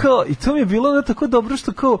 Kao, i to mi je bilo tako dobro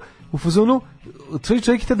što kao u fazonu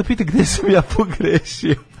čovjek htio da pita gde sam ja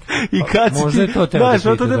pogrešio. I kad možda je to tebe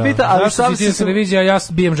da pita, ali sam si televizija, ja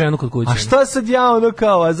bijem ženu kod kuće. A šta sad ja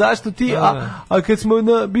kao, a zašto ti, a kad smo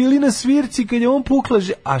bili na svirci, kad je on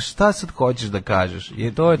puklaže, a šta sad hoćeš da kažeš?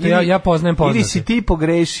 Ja poznajem poznate. Ili si ti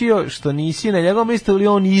pogrešio što nisi na njegovom mjestu ili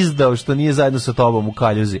on izdao što nije zajedno sa tobom u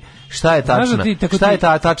kaljuzi? Šta je tačno? Šta je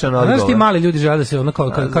tačan odgovor? Znaš ti mali ljudi žele da se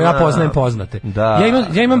kao ja poznajem poznate.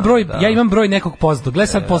 Ja imam broj nekog poznatog.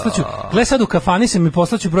 Gle sad u kafani se mi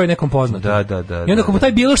poslaću broj nekom poznatom. Da. I onda ako mu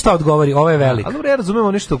taj bilo šta odgovori, ovo je velik. Ali ja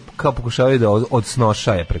razumemo nešto kao pokušavaju da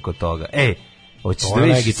odsnošaje preko toga. Hoćeš da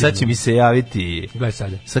vidiš, sad će mi se javiti. Gledaj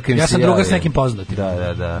sad. Ja sam druga s nekim poznatim.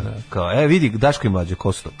 Da. Kao, vidi, Daško i Mladja,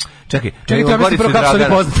 ko su to? Čekaj, to ja mislim prvo kako su oni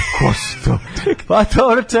poznati. Ko su to? Pa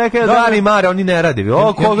dobro, čekaj, Dani Mare, oni ne radi.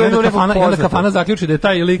 Onda kafana zaključi da je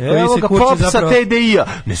taj lik koji se kurči zapravo... Pop sa TDI-a.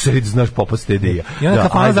 Ne se vidi, znaš popa sa TDI-a. I onda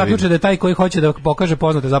kafana zaključi da je taj koji hoće da pokaže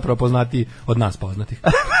poznate zapravo poznati od nas poznatih.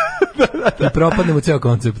 I propadnemo u ceo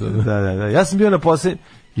koncept. Da. Ja sam bio na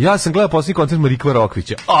Ja sam gledao posljednji koncert Marikva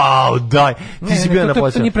Rokvića. Daj, ti si bio na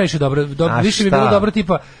posljednji. To nije previše dobro. Više bi bilo dobro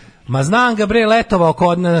tipa, ma znam ga bre, letovao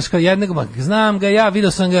kod nas jednog, znam ga ja,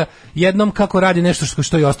 vidio sam ga jednom kako radi nešto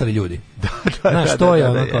što i ostali ljudi. Znaš, to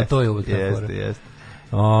je to je uvijek tako. Jeste.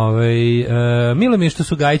 Milo mi je što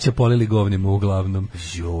su Gajića polili govnima uglavnom.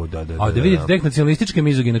 A da vidite tek nacionalističke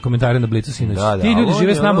mizogine komentare na Blicu sinoć. Ti ljudi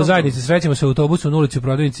žive s nama u zajednici, srećemo se u autobusu, u ulici, u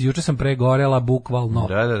prodavnici, juče sam pregorela bukvalno.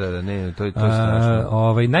 Ne, to je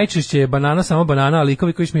strašno. Najčešće je banana samo banana, a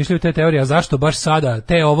likovi koji smišljaju te teorije, a zašto baš sada,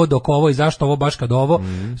 te ovo dok ovo i zašto ovo baš kad ovo,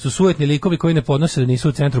 su sujetni likovi koji ne podnose da nisu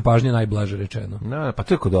u centru pažnje, najblaže rečeno. Pa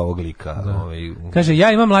to je kod ovog lika. Kaže,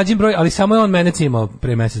 ja imam mlađi broj, ali samo je on mene cimao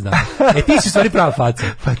pre mjesec dana. Ti si stvari prava faca.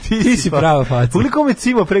 Pa ti si prava faca. Koliko me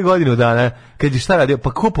cimo pre godinu dana, kad je šta radio,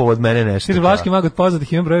 pa kupovao od mene nešto. Kaže, Vlaški mag od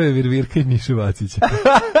poznatih imam brojeve Virvirka i Miše Vacića.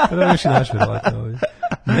 Praviš i naš verovatno ovdje.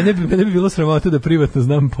 Mene bi bilo sramota da privatno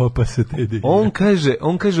znam popa sa TDI.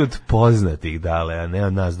 On kaže od poznatih, dale, a ne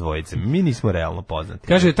od nas dvojice. Mi nismo realno poznati.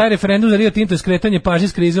 Kaže, taj referendum za Rio Tinto je skretanje pažnje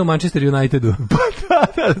s krize u Manchester Unitedu. Pa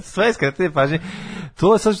da, sve skretanje pažnje.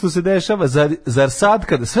 To sad što se dešava, zar sad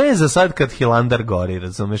kad, sve je za sad kad Hilandar gori,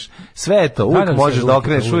 razumeš? Sve je to, uvijek možeš da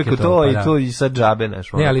okreneš uvijek u to i to i sad džabe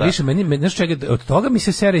naš. Ne, ali više, znaš čega, od toga mi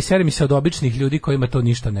se sere mi se od običnih ljudi kojima to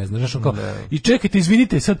ništa ne zna. Znaš, kao, i čekajte,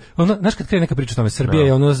 izvinite, sad, znaš kad krene neka priča o tome, Srbija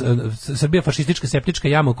je Srbija fašistička septička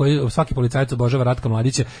jama u kojoj svaki policajac obožava Ratka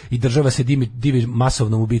Mladića i država se divi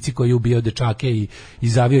masovnom ubici koji je ubijao dečake i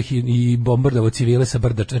zavio ih i bombardovao civile sa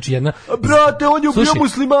brda. Znači jedna... Brate, on je ubio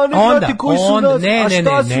muslimane, brate, koji su nas, a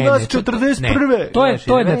šta su nas 41.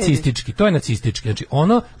 To je nacistički, to je nacistički. Znači,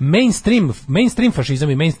 ono, mainstream fašizam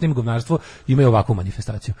i mainstream govnarstvo imaju ovakvu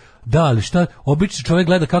manifestaciju. Da, ali šta, obični čovjek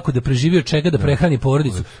gleda kako da preživi od čega da prehrani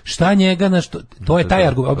porodicu. Šta njega, to je taj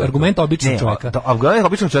argument običnog čovjeka. Argument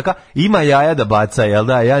običnog čovjeka ima jaja da baca, jel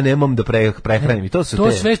da, ja nemam da prehranim. I to su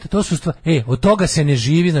to su stvari. Od toga se ne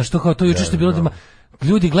živi, znaš, to kao to juče što je bilo da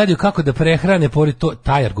ljudi gledaju kako da prehrane porodicu,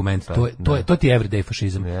 taj argument, to ti je everyday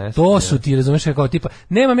fašizam. To su ti, razumeš, kao tipa,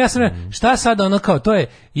 nemam ja sam, šta sad ono kao, to je,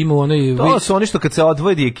 ima u onoj... To su oni što kad se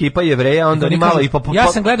odvoji ekipa Jevreja, onda oni malo i ja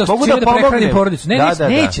sam gledao što će da prehranim porodicu.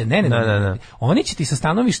 Neće. Oni će ti sa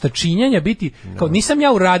stanovišta činjenja biti, kao nisam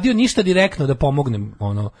ja uradio ništa direktno da pomognem,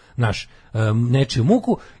 nečiju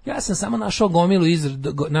muku, ja sam samo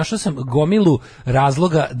našao sam gomilu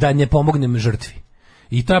razloga da ne pomognem žrtvi.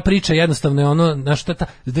 I ta priča jednostavno je ono,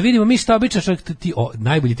 da vidimo mi šta običan čovjek,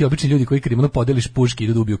 najbolji ti obični ljudi koji kriminalno podeliš puške i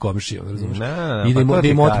idu da ubiju komšiju, razumiješ? I da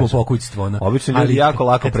im otmu pokućstvo. Obični ljudi jako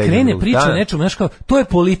lako pređu. Krene priča o nečemu, znaš kao, to je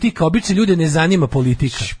politika, obični ljude ne zanima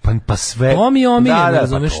politika. Pa sve.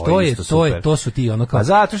 Razumiješ, to su ti ono kao.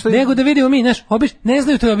 Nego da vidimo mi, znaš, ne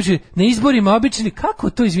znaju to obični, na izborima obični, kako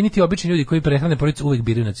to izviniti obični ljudi koji prehrane porodicu uvijek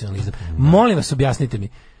biraju nacionalizam. Molim vas, objasnite mi.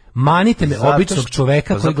 Manite me običnog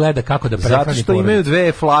čoveka koji gleda kako da prehrani porodicu. Zato što imaju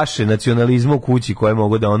 2 flaše nacionalizma u kući koje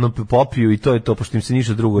mogu da ono popiju i to je to, pošto im se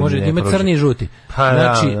ništa drugo ne pruža. Može da ima crni i žuti.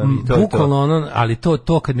 Znači, bukvalno ono, ali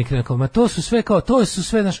to kad mi krene kao, to su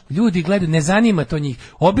sve, naš, ljudi gledaju, ne zanima to njih.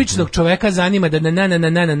 Običnog čoveka zanima da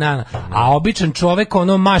na, a običan čovek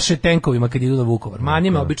ono maše tenkovima kad idu na Vukovar.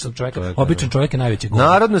 Manima običnog čoveka, običan čovek je najveći govor.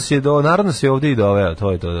 Narod nas je ovdje i doveo,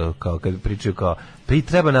 to je to, kao kad pričaju kao,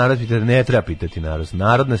 treba narod pitati, ne treba pitati narod.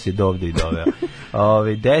 Narod nas je dovde i doveo.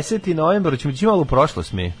 10. novembar, ćemo malo u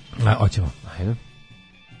prošlost mi. Hoćemo. Ajde.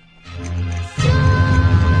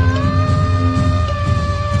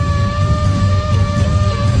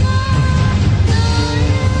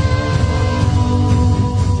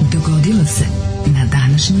 Dogodilo se na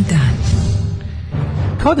današnji dan.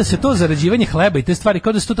 Kao da se to zarađivanje hleba i te stvari,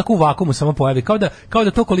 kao da se to tako u vakumu samo pojavi, kao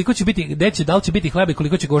da to koliko će biti, da li će biti hleba i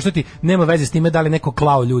koliko će koštati, nema veze s time da li neko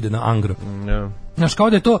klao ljude na Angro. Znaš, kao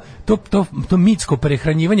da je to mitsko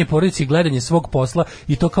prehranjivanje porodice i gledanje svog posla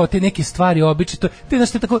i to kao te neke stvari običaje,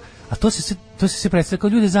 znaš, tako, a to se sve predstavlja, kao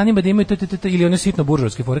ljude zanima da imaju to, ili one sitno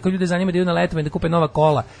buržovske fore, kao ljude zanima da idu na letovanje, da kupe nova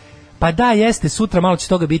kola. Pa da, jeste, sutra malo će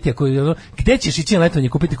toga biti, gde ćeš ići na letovanje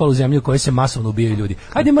kupiti kolu u zemlju u kojoj se masovno ubijaju ljudi?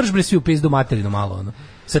 Ajde mrš bre svi u pizdu materinu malo,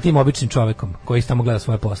 sa tim običnim čovekom koji tamo gleda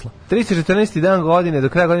svoje posla. 314. dan godine, do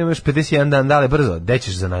kraja godine imaš 51 dan, dale brzo. Gde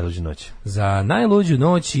ćeš za najluđu noć? Za najluđu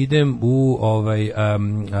noć idem u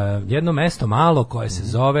jedno mesto malo koje se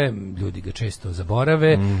zove, ljudi ga često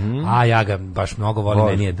zaborave, a ja ga baš mnogo volim,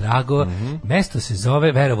 meni je drago. Mesto se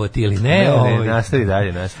zove, verovo ti ili ne. Nastavi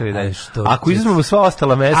dalje. Ako izuzmemo sva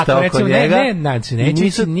ostala mesta oko njega... Znači, neću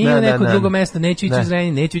ići ni u neko drugo mesto, neću ići u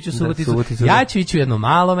Zrenjanin, neću ići u Suboticu. Ja ću ići u jedno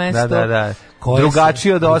malo mesto.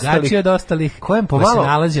 Drugačije od ostalih. Kojem pomalo se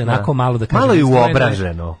nalazi onako malo da kažem. Malo je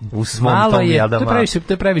uobraženo u svom tom, jel da malo.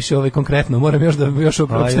 To je previše konkretno, moram još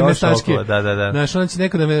opročiti mestaške. Da. Znaš, onda će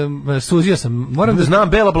neko da me suzio sam. Moram da znam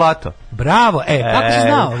Belo blato. Bravo, kako si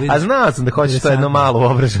znao? A znao sam da hoćeš to jedno malo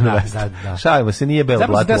uobraženo mesto. Šalimo se, nije Belo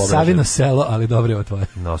blato uobraženo. Zapravo da Savino selo, ali dobro je ovo tvoje.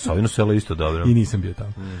 No, Savino selo isto dobro. I nisam bio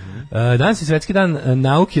tamo. Danas je svetski dan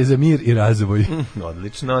nauke za mir i razvoj.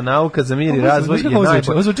 Odlično, nauka za mir i razvoj je najbolje.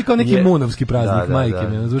 Ovo zvuči kao neki munovski praznik, majke.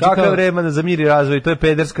 Kakve vreme za mir i razvoj, to je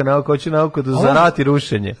pederska nauka, hoće nauka za rat i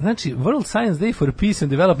rušenje. Znači, World Science Day for Peace and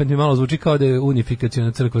Development mi malo zvuči kao da je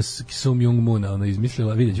unifikaciona crkva Sum Jung Moona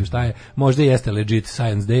izmislila, vidjet ću šta je, možda jeste legit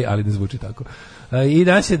Science Day, ali ne zvuči tako. I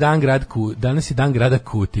danas je dan grada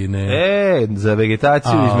Kutine. Za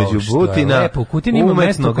vegetaciju između Kutina,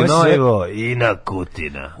 umetno gnojivo i na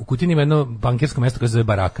Kutina. U Kutini ima jedno bankersko mesto koje se zove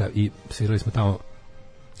Baraka i svirali smo tamo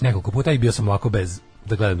nekoliko puta i bio sam ovako bez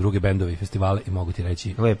da gledam druge bendove i festivale i mogu ti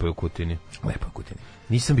reći... Lepo je u Kutini. Lepo je u Kutini.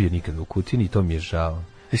 Nisam bio nikad u Kutini i to mi je žao.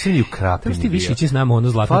 Nisam ni u Krapini bio. Ti više će znamo ono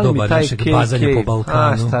zlatno doba našeg bazanja po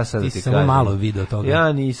Balkanu. Šta sad ti ti samo malo video toga.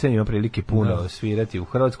 Ja nisam imao prilike puno svirati u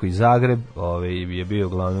Hrvatskoj i Zagreb, je bio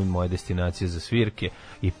uglavnom moja destinacija za svirke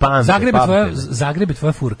i Zagreb je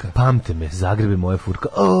tvoja furka. Pamte me, Zagreb je moja furka.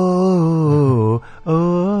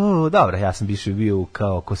 Dobro, ja sam više bio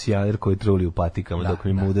kao kosijaner koji truli u patikama dok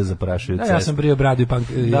mi muda zaprašuju cestu. Ja sam brio bradu i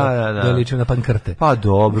da ličim na pankrte. Pa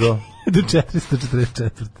dobro. Do 444.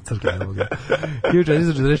 Crkva ne mogu.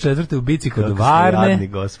 1444. u bici kod Varne. Jadni,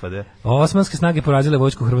 gospode. Osmanske snage porazile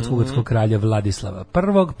vojsku hrvatsko-ugarskog kralja Vladislava I,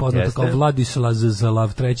 poznato kao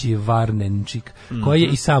Vladislav III Varnenčik, koji je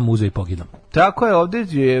i sam uzeo i poginuo. Tako je, ovdje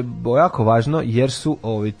je jako važno jer su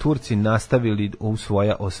Turci nastavili u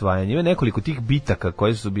svoja osvajanja. Ima nekoliko tih bitaka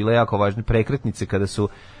koje su bile jako važne, prekretnice kada su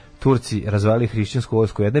Turci razvalili hrišćansku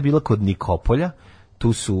vojsku. Jedna je bila kod Nikopolja,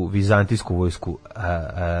 tu su vizantijsku vojsku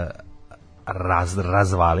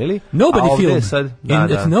razvalili. Nobody field.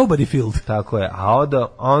 Nobody field. Tako je. A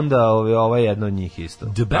onda ovo je jedno od njih isto.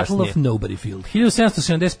 The Battle of Nobody Field.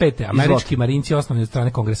 1775. Američki marinci osnovani od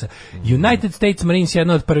strane Kongresa. United States Marines,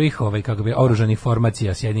 jedna od prvih oružanih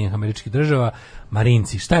formacija Sjedinjenih Američkih Država.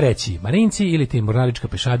 Marinci, šta reći? Marinci ili ti mornarička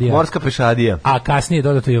pešadija? Morska pešadija. A kasnije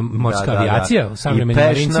dodato je morska avijacija.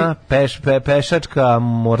 I pešačka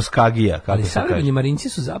morskagija. Ali savremeni marinci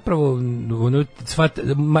su zapravo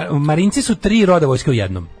marinci su 3 roda vojske u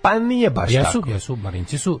jednom. Pa nije baš tako. Jesu,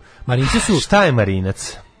 marinci su. Šta je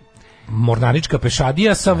marinac? Mornarička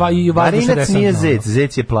pešadija sa i Marinac nije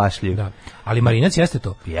zec je plašljiv. Da. Ali marinac jeste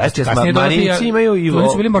to. Jeste, marinci imaju i oni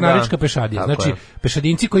su bili mornarička pešadija. Znači,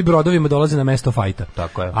 pešadinci koji brodovima dolaze na mesto fajta.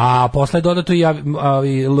 Tako je. A posle je dodato i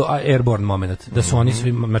airborne moment. Da su oni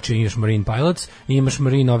svi, znači imaš marine pilots i imaš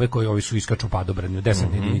marine ove koji ovi su iskaču padobrani,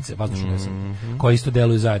 desantne jedinice, vazdušne desantne, koji isto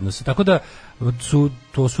deluju zajedno. Tako da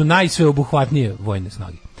to su najsveobuhvatnije vojne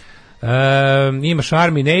snage. Imaš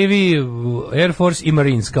Army, Navy, Air Force i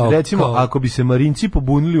Marines kao. Recimo, ako bi se Marinci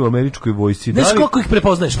pobunili u američkoj vojsci, znaš koliko ih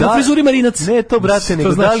prepoznaješ? Po frizuri Marinac. Ne to, brate,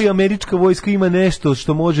 nego da li američka vojska ima nešto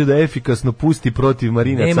što može da efikasno pusti protiv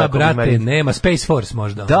Marinaca? Nema, brate, nema. Space Force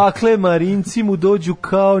možda. Dakle, Marinci mu dođu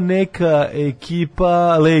kao neka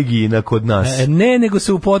ekipa legijina kod nas. Ne, nego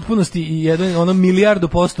se u potpunosti milijardu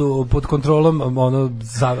 % pod kontrolom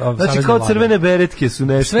znači kao crvene beretke su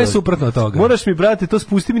nešto. Sve suprotno od toga. Moraš mi, brate, to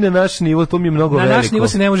spusti mi na naš nivo, to mi je mnogo veliko. Na naš nivo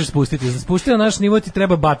se ne možeš spustiti. Za spustiti na naš nivo ti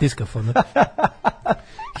treba batiskaf.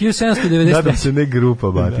 1793. Nadam se ne grupa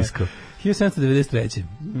batiskaf. 1793.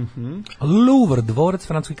 Louvre, dvorac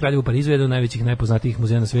francuskog kralja u Parizu, jedan od najvećih, najpoznatijih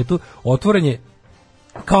muzeja na svetu, otvoren je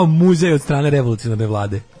kao muzej od strane revolucionarne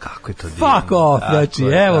vlade. Kako je to divno. Fuck off, znači,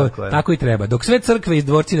 evo, tako i treba. Dok sve crkve i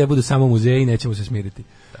dvorci ne budu samo muzeji, nećemo se smiriti.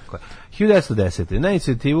 Tako je. 1910. Na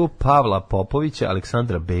inicijativu Pavla Popovića,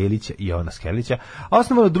 Aleksandra Belića i Jovana Skeljića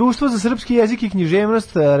osnovano Društvo za srpski jezik i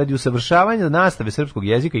književnost radi usavršavanja nastave srpskog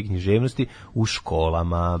jezika i književnosti u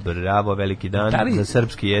školama. Bravo, veliki dan za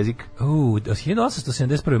srpski jezik.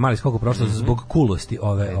 1871. mali skoko prošlo zbog kulosti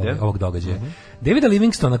ovog događaja. Davida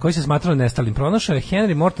Livingstona, koji se smatrao nestalim, pronašao je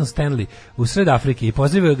Henry Morton Stanley u sred Afrike i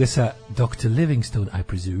pozdravio ga sa Dr. Livingstone, I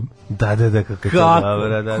presume. Da, kako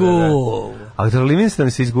cool. A Dr.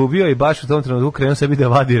 Livingstone se izgubio i baš u tom trenutku krenuo sebi da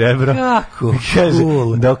vadi rebra. Kako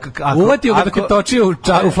cool. Uvatio ga dok je točio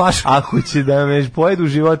u flašu. Ako će da me pojedu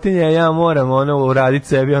životinje, ja moram uraditi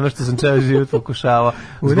sebi ono što sam ceo život pokušavao.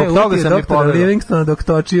 Zbog toga sam mi pogledao. Dr. Livingstone dok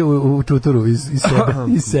toči u čuturu iz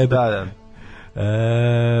sebe. Da.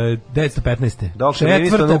 1915. Dr.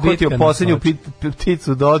 Livingstone uhvatio posljednju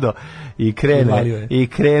pticu Dodo i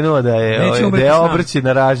krenuo da je obrći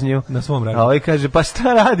na ražnju. Na svom ražnju. A ovaj kaže, pa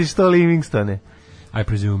šta radiš to, Livingstone? I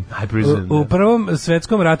presume. U Prvom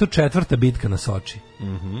svetskom ratu 4. bitka na Soči.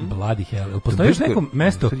 Bloody hell. Postoji još neko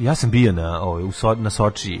mesto? Ja sam bio na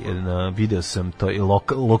Soči, video sam to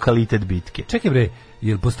lokalitet bitke. Čekaj bre,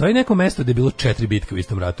 jel postoji neko mesto gde je bilo 4 bitke u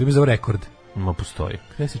istom ratu? Ima za rekord. Ma postoji.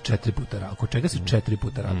 Gde se 4 puta rata? Oko čega se 4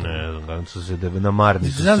 puta rata? Ne znam, su se na Marni.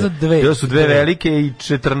 Znam za dve. Bilo su dve velike i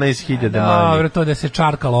 14.000 manji. Dobro, to da se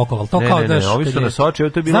čarkalo okolo. To kao ne, ovi su na Soči.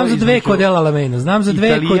 Znam za dve kod El Alameina. Znam za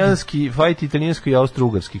dve kod... Fajt italijansko i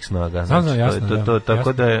austro-ugarskih snaga. Znam, jasno.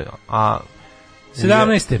 Tako da je...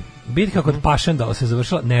 17. Bitka kod Pašendala se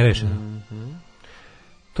završila nerešena.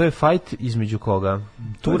 To je fajt između koga?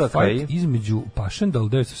 Turaka i... To je fajt između Pašendal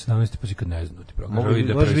 1917. Pa si kad ne znam ti program.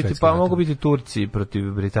 Mogu biti Turci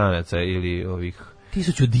protiv Britanaca ili ovih...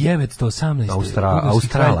 1918.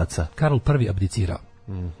 Australaca. Karl I abdicirao.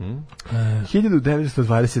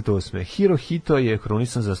 1928. Hirohito je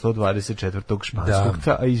krunisan za 124. španskog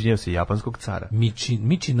cara, izvinjam se, japanskog cara.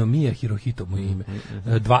 Michinomiya Hirohito mu ime.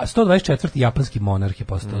 124. japanski monarh je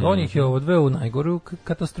postao. On ih je odveo u najgoru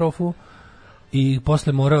katastrofu i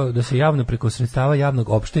posle morao da se javno preko sredstava javnog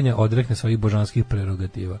opštenja odrekne svojih božanskih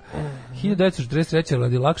prerogativa. 1943.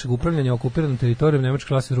 radi lakšeg upravljanja okupiranom teritorijom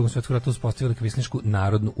nemačke vlasti u Drugom svetskom ratu uspostavili kvislinšku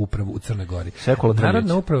narodnu upravu u Crnoj Gori. Sekula Drljević.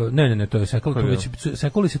 Narodna uprava, ne, to je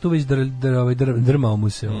Sekuli se tu već drmao mu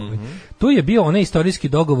se. Tu je bio onaj istorijski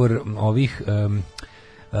dogovor ovih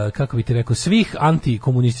kako bi ti rekao, svih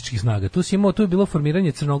antikomunističkih snaga. Tu je bilo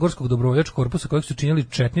formiranje Crnogorskog dobrovoljačkog korpusa kojeg su činili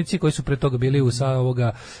četnici, koji su pre toga bili u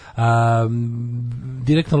ovoga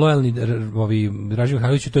direktno lojalni Draži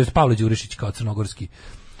Mihajloviću, to je Pavle Đurišić kao crnogorski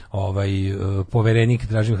poverenik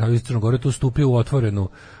Draži Mihajlović Crnogore, tu stupio u otvorenu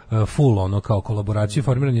full kao kolaboraciju,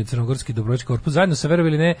 formiranje Crnogorski dobrovoljački korpus zajedno sa,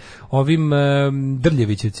 verovali ne, ovim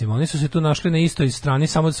Drljevićevcima. Oni su se tu našli na istoj strani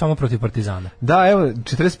samo protiv partizana. Da, evo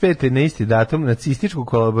 45. na isti datum nacističku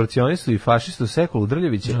kolaboracionistu i fašistu Sekulu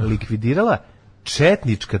Drljevića likvidirala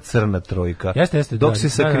četnička crna trojka. Jeste, dok se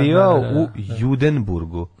sakrivao u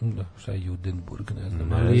Judenburgu. Da, šta je Judenburg, ne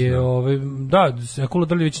znam. Ali je Sekula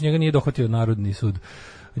Drljević njega nije dohvatio Narodni sud.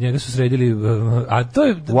 Njega su sredili, a to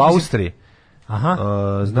je u Austriji. Aha.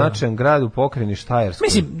 Značajan grad u pokrajini Štajerskoj.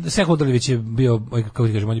 Mislim, Sekula Drljević je bio, kako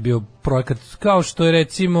ti kažem, on je bio projekat kao što je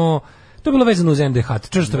recimo, to je bilo vezano uz NDH,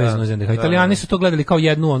 čvrsto vezano uz NDH. Italijani su to gledali kao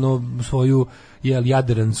jednu svoju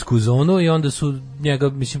jadransku zonu i onda su njega,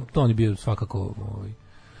 mislim, to on je bio svakako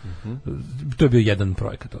to je bio jedan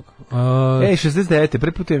projekat toga. 69.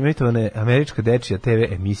 prvi put je emitovana američka dečija TV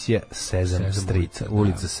emisija Sesame Street,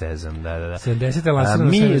 ulica Sezam, da. 70.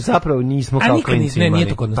 lansirano. Mi zapravo nismo kao klinci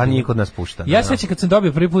imali, pa nije kod nas puštano. Ja sećam kad sam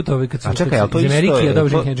dobio prvi put kad sam iz Amerike, ja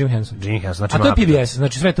dobio Jim Henson. A to je PBS,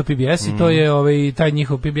 znači sve to PBS i to je taj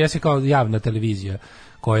njihov PBS je kao javna televizija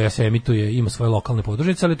koja se emituje, ima svoje lokalne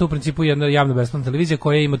podružnice, ali to u principu jedna javna besplatna televizija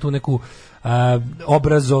koja ima tu neku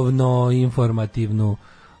obrazovno informativnu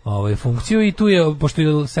funkciju i tu je, pošto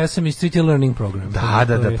je Sesame Street je learning program. Da,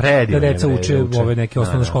 predivno. Da deca uče ove neke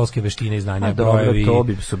osnovnoškolske veštine i znanja, brojevi, to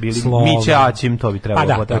bi su bili Miće Aćim, to bi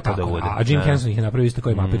trebalo tako da bude. A Jim Henson ih je napravio isto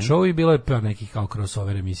koji Muppet Show i bilo je par nekih kao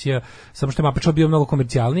crossover emisija, samo što je Muppet Show bio mnogo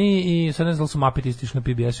komercijalniji i sad ne znam da su Muppet istišli na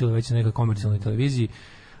PBS ili već na nekoj komercijalnoj televiziji,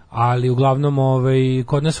 ali uglavnom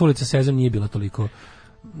kod nas ulica Sezam nije bila toliko.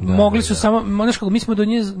 Mogli su samo, mi smo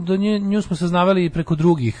nju smo saznavali preko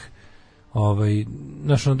drugih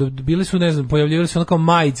bili su, ne znam, pojavljivali su kao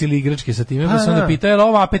majice ili igračke sa time, pa se onda pitao, je li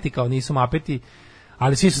ovo Mapeti, kao nisu Mapeti,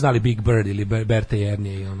 ali svi su znali Big Bird ili Berta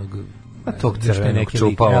Jernije i onog tog crvenog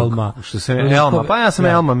čupavog, Elma. Što se Elma, pa ja sam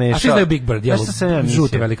Elma mešao. A svi znaju Big Bird,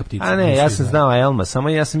 žuta velika ptica. A ne, ja sam znao Elma, samo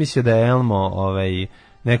ja sam mislio da je Elmo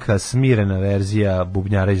neka smirena verzija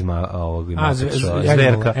bubnjara iz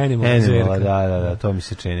Zverka. Animala, da, to mi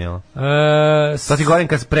se činilo. To ti govorim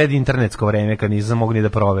kad pred internetsko vreme, kad nisam mogu ni da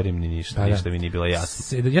proverim ni ništa mi nije bilo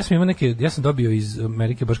jasno. Ja sam dobio iz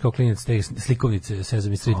Amerike baš kao klinac te slikovnice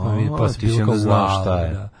Sesame Street, pa mi ti si onda znao šta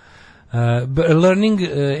je. Learning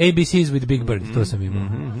ABCs with Big Bird, to sam imao.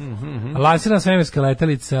 Lansirana svemirska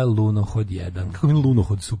letelica Lunohod 1. Kako mi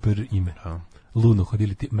Lunohod super ime. Lunohod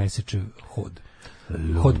ili Mesečev hod.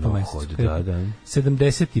 Hod po mesecu.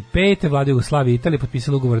 75. vlada Jugoslavije i Italije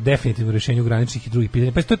potpisala ugovor o definitivnom rješenju graničnih i drugih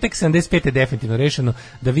pitanja. Pa to je tek 75. definitivno rešeno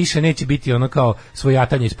da više neće biti ono kao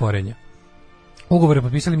svojatanje i sporenja. Ugovor je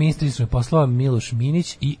potpisali ministri inostranih poslova Miloš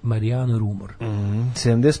Minić i Marijano Rumor.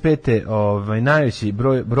 75. Najveći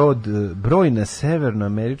broj na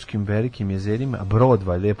severnoameričkim velikim jezerima, a brod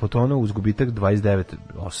valjda je potonuo uz gubitak 29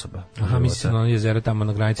 osoba. Aha, mislim na jezera tamo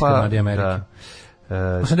na granici Kanade i Amerike. Da.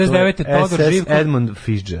 89. Todor Živko Edmund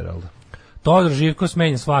Fitzgerald. Todor Živko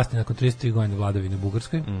smenjen s vlasti nakon 33 godine vladavine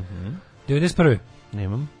Bugarskoj. 91.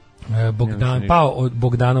 Nemam.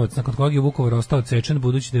 Bogdanovac, nakon kojeg je Vukovar ostao odsečen,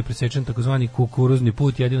 budući da je presečen takozvani kukuruzni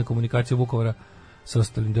put, jedina komunikacija Vukovara sa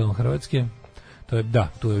ostalim delom Hrvatske.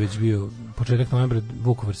 Tu je već bio početak novembra,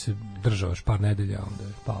 Vukovar se držao još par nedelja, onda je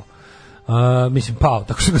pao. Pao,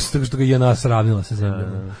 tako što ga je nas ravnila sa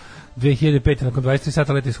zemljom. 2005. nakon 23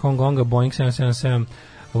 sata leta iz Hong Konga, Boeing 777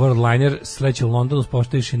 Worldliner sleće u Londonu,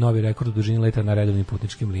 uspostaviši novi rekord u dužini leta na redovnim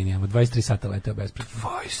putničkim linijama. 23 sata leteo besprekidno.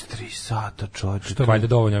 23 sata, čovječe. Što je valjda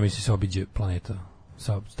dovoljno, misli se obiđe planeta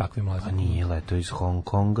sa takvim letom. A nije leto iz Hong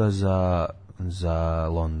Konga za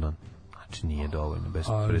London. Znači nije dovoljno, bez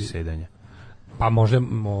presedanja. Pa možda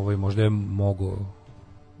je mogo.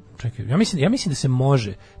 Čekaj, ja mislim da se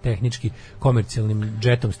može tehnički komercijalnim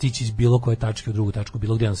džetom stići iz bilo koje tačke u drugu tačku,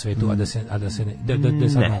 bilo gdje na svetu, a da je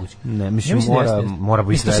sad moguće. Ne, mislim mora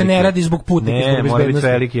biti veliki. Se ne radi zbog putnika, zbog bezbednosti. Mora biti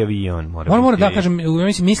veliki avion. Mora da kažem,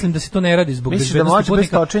 mislim da se to ne radi zbog bezbednosti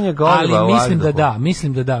putnika, ali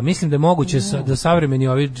mislim da je moguće da savremeni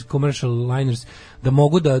ovi commercial liners da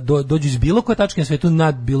mogu da dođu iz bilo koje tačke na svetu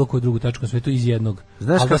nad bilo koju drugu tačku na svetu iz jednog.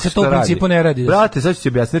 Znaš, ali da se to u principu ne radi. Brate, sad ću ti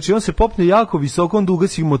objasniti. Znači on se popne jako visoko, on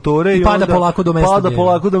ugasi motore i pada polako do mesta. Pada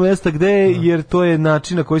polako do mesta gde jer to je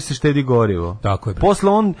način na koji se štedi gorivo. Tako je. Posle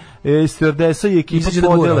on stewardesa i ekipa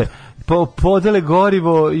podele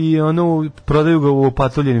gorivo i prodaju ga u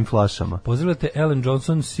patuljenim flašama. Pozdravljate Ellen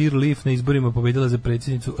Johnson, Sirleaf na izborima pobedila za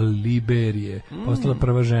predsjednicu Liberije. Postala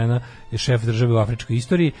prva žena, je šef države u afričkoj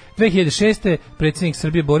istoriji. 2006. predsjednik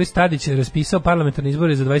Srbije Boris Tadić je raspisao parlamentarne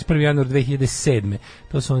izbore za 21. januar 2007.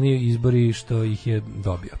 To su oni izbori što ih je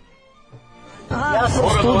dobio. Ja sam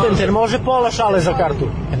student jer može pola šale za kartu.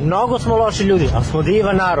 Mnogo smo loši ljudi, ali smo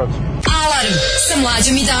divan narod. Alarm sa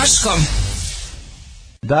Mlađom i Daškom.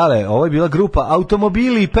 Dale, ovo je bila grupa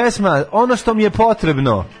Automobili i pesma Ono što mi je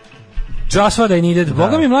potrebno. Just what I needed.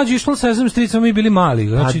 Boga mi Mlađi išlo sa Sesame Street, mi bili mali.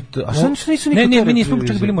 Znači, a što nisu nikad ne, mi nismo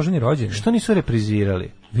čak bili možda ni rođeni. Što nisu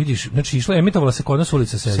reprizirali? Vidiš, znači išla, emitovala se kod nas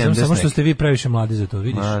ulica Sesame, samo što ste vi previše mladi za to,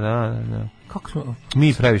 vidiš? Da. Kako smo?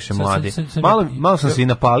 Mi previše mladi. Malo sam se i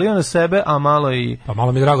napalio na sebe, a malo i... Pa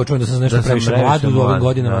malo mi je drago čujem da sam nešto previše mladi u ovim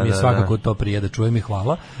godinama, mi je svakako to prije da čujem i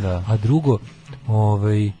hvala. A drugo,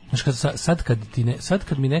 znaš, sad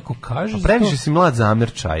kad mi neko kaže... A previše si mlad za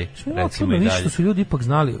Amerčaj, recimo i dalje. Što su ljudi ipak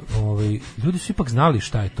znali, ljudi su ipak znali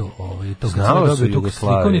šta je to. Znalo su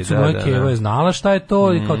Jugoslavije, moja Keva je znala šta je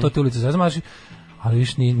to i kao to te ulice Sesame, ali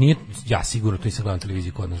viš nije, ja sigurno to nisam gledam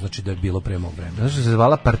televiziju kod nas, znači da je bilo pre mog vremena. Znaš što se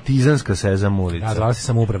zvala Partizanska Sezam ulica? Ja, zvala se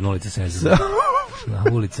Samoupravna ulica Sezam.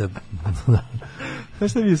 Ulica...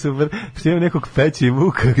 Znaš što mi je super? Što imam nekog Peće i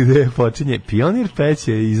Vuka gde počinje Pionir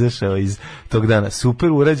Peće je izašao iz tog dana.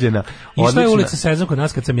 Super urađena. I što je ulica Sezam kod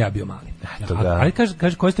nas kad sam ja bio mali? Ali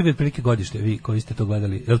kaži koji ste vi otprilike godište, vi koji ste to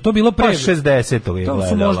gledali? Je li to bilo pre? Pa 60-og je gledalo. To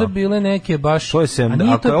su možda bile neke baš... To je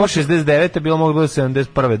ako je ovo 69. bilo moglo biti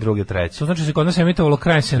 71. druge, treće. To znači se kod nas je emitovalo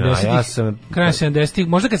krajem 70-ih. Krajem 70-ih.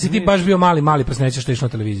 Možda kad si ti baš bio mali pa se nećeš što išlo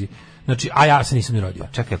na televiziji. Znači, a ja se nisam ni rodio.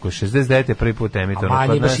 Čekaj, ako je 69. je prvi put emitovano. A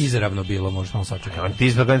manje baš izravno bilo, možda samo sačekaj.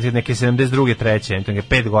 Ti smo gledali neke 72. treće, emitovano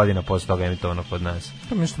 5 godina posle toga emitovano kod nas.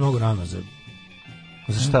 To je nešto mnogo rano za...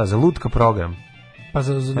 Za šta? Za lutka program? Pa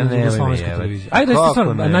za jugoslovensku televiziju. Ajde,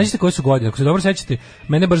 stvarno, nađite koje su godine. Ako se dobro sećate,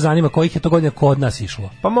 mene baš zanima kojih je to godina kod nas išlo.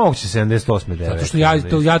 Pa moguće 78. 9. Zato što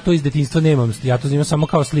ja to iz detinjstva nemam. Ja to imam samo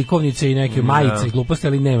kao slikovnice i neke majice i gluposti,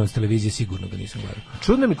 ali nemam s televizije, sigurno ga nisam gledao.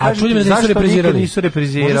 Čudno mi kažete, zašto nikad nisu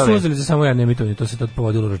reprizirali? Možda su uzeli za samo jedno emitovanje, to se tad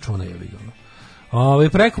povodilo računa, je vidio.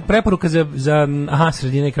 Preporuka za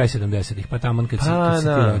sredina i kraj 70-ih, pa taman kad si ti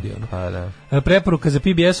rodio. Preporuka za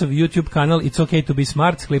PBS-ov YouTube kanal It's Okay to be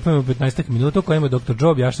smart s klipom u 15 minuta u kojima Dr.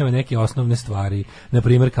 Joe objašnjava neke osnovne stvari, na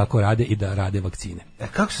primjer kako rade i da rade vakcine.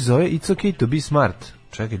 Kako se zove It's Okay to be smart?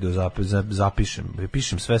 Čekaj da zapišem.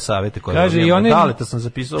 Pišem sve savete koje Daleta sam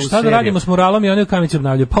zapisao u seriju. Šta da radimo s moralom i oni u Kamici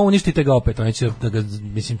obnavljaju? Pa uništite ga opet. Oni će da ga,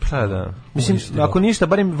 mislim... Mislim, ako ništa,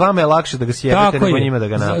 barim vama je lakše da ga sjebete nego njima da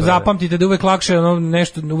ga naprave. Zapamtite da uvek lakše,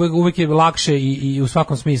 nešto, uvek je lakše i u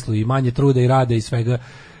svakom smislu. I manje truda i rada i svega.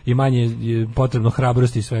 I manje je potrebno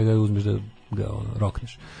hrabrosti i svega uzmeš da ga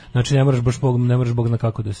rokneš. Znači ne moraš Bog na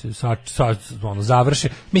kako da se završe.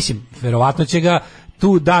 Mislim, verovatno će ga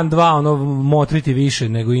tu dan dva motriti više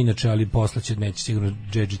nego inače, ali posle neće sigurno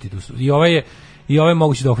džedžiti tu. I ovaj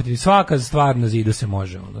moguće dohvatiti. Svaka stvar na zidu se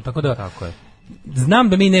može. Tako da je. Znam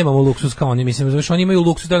da mi nemamo luksuz kao oni, mislim, znači oni imaju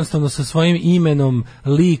luksuz jednostavno sa svojim imenom,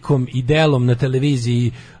 likom i delom na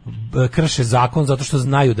televiziji krše zakon zato što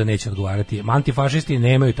znaju da neće odgovarati. Antifašisti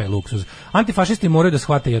nemaju taj luksuz. Antifašisti moraju da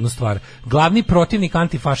shvate jednu stvar. Glavni protivnik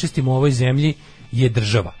antifašistima u ovoj zemlji je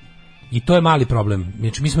država. I to je mali problem.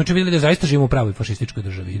 Mi smo vidjeli da zaista živimo u pravoj fašističkoj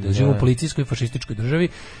državi, da živimo u policijskoj fašističkoj državi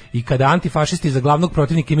i kada antifašisti za glavnog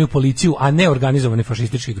protivnika imaju policiju, a ne organizovane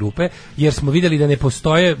fašističke grupe, jer smo vidjeli da ne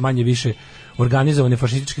postoje manje više organizovane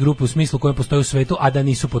fašističke grupe u smislu koje postoje u svetu, a da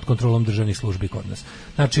nisu pod kontrolom državnih službi kod nas.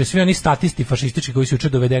 Znači, svi oni statisti fašistički koji su juče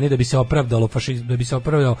dovedeni da bi se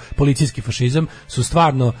opravdao policijski fašizam, su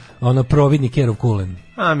stvarno providni Kerov Kulen.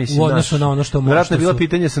 U odnosu na ono što vjerojatno je bilo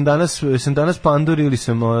pitanje, sam danas pandur ili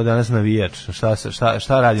sam danas navijač?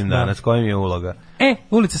 Šta radim danas? Koja mi je uloga?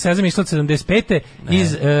 Ulica Sezam išla od 75.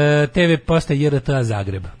 iz TV postaje JRTA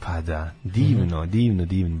Zagreb. Pa da, divno,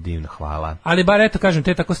 hvala. Ali bar eto kažem,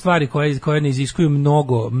 te tako stvari koje ne iziskuju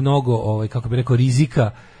mnogo kako bi rekao,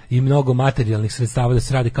 rizika i mnogo materijalnih sredstava da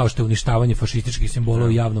se radi, kao što je uništavanje fašističkih simbola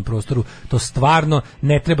u javnom prostoru, to stvarno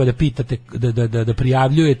ne treba da pitate, da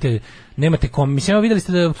prijavljujete, nemate mislim, vidjeli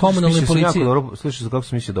ste da komunalnoj policiji... Slušaj, kako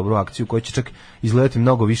sam mislio dobru akciju, koja će čak izgledati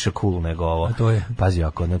mnogo više cool nego ovo. A to je? Pazi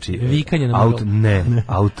ako, znači... Vikanje na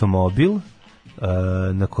automobil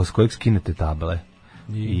s kojeg skinete table.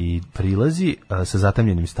 i prilazi sa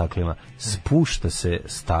zatamljenim staklima. Spušta se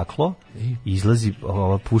staklo, izlazi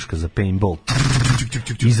ova puška za paintball.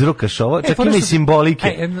 Izrokaš ovo, čak ima i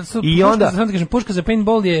simbolike. I onda puška za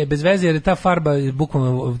paintball je bez veze jer je ta farba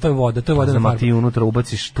bukvalno to je voda na farbu. Ti unutra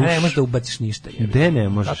ubaciš tuš. Ne možeš da ubaciš ništa. Gde ne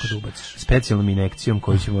možeš? Kako da ubaciš? Specijalnom injekcijom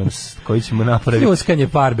koju ćemo napraviti. Ljuskanje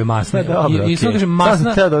farbe masne. I sve kažem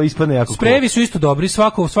masna. Da ispadne jako. Sprejevi su isto dobri,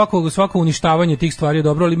 svako uništavanje tih stvari je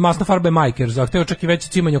dobro, ali masna farba je majker. Zahteva čak i veće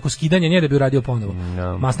cimanje oko skidanja, nije da bi uradio ponovo.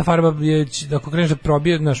 Masna farba je, ako kreneš da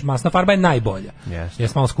probije, masna farba je najbolja.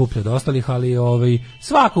 Jeste malo skuplja od ostalih, ali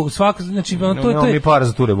svako, znači to je mi para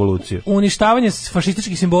za tu revoluciju. Uništavanje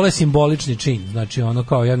fašističkih simbola je simbolični čin. Znači ono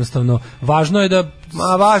kao jednostavno važno je da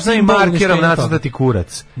važno je i markerom nacrtati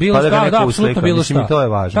kurac. Bilo da apsolutno bilo šta. To je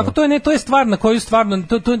važno. Tako to je stvar na koju stvarno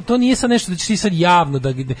to nije sad nešto da ćeš ti sad javno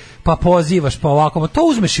da pa pozivaš pa ovako, to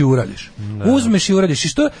uzmeš i uradiš. Uzmeš i uradiš. I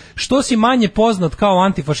što si manje poznat kao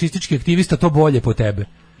antifašistički aktivista, to bolje po tebe.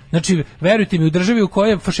 Znači, verujte mi, u državi u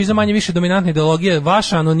kojoj je fašizam manje više dominantna ideologija,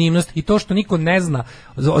 vaša anonimnost i to što niko ne zna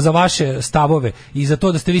za vaše stavove i za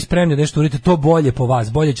to da ste vi spremni da nešto uradite, to bolje po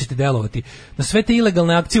vas, bolje ćete delovati. Na sve te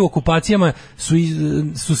ilegalne akcije u okupacijama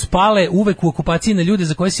su spale uvek u okupaciji na ljude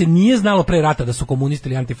za koje se nije znalo pre rata da su komunisti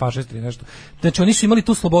ili antifašisti ili nešto. Znači, oni su imali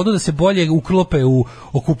tu slobodu da se bolje uklope u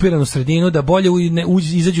okupiranu sredinu, da bolje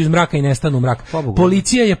izađu iz mraka i nestanu u mrak.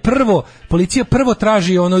 Policija prvo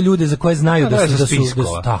traži ono ljude za koje znaju da su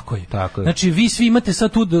Tako je. Znači vi svi imate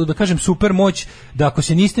sad tu da kažem super moć da ako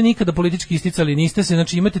se niste nikada politički isticali, niste se,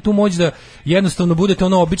 znači imate tu moć da jednostavno budete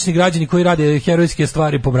ono obični građani koji rade herojske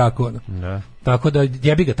stvari po mraku. Ne. Tako da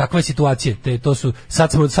jebi ga, takva je situacija. To su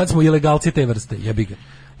sad smo ilegalci te vrste, jebi ga.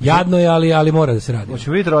 Jadno je, ali mora da se radi.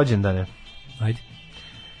 Hoćemo vidjeti rođendane. Ajde.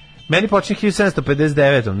 Meni počne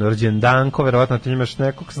 1759. rođendanko, verovatno ti imaš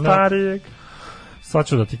nekog starijeg. Sad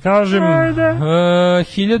ću da ti kažem.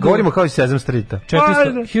 Govorimo kao iz Sesame Streeta.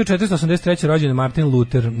 1483. rođen Martin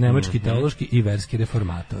Luther, nemački teološki i verski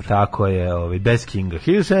reformator. Tako je, bez Kinga.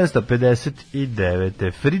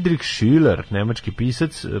 1759. Friedrich Schiller, nemački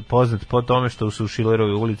pisac, poznat po tome što se u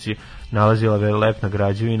Schillerovoj ulici nalazila velepna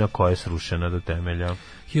građevina koja je srušena do temelja.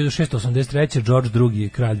 1683. George II,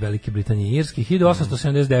 kralj Velike Britanije i Irske.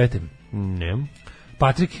 1879. Ne.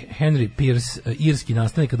 Patrick Henry Pierce, irski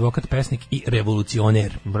nastavnik, advokat, pesnik i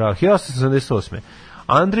revolucioner. Bravo. 1888.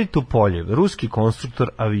 Andrej Tupoljev, ruski konstruktor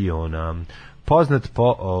aviona. Poznat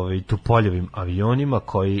po Tupoljevim avionima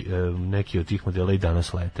koji neki od tih modela i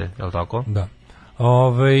danas lete, je li tako? Da.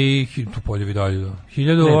 Tupoljevi dalje, da.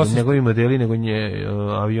 1800... Ne njegovi modeli, nego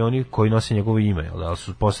avioni koji nose njegovo ime, jel da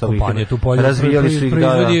su postavili, razvijali su ih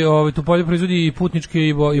Tupoljev proizvodi i putničke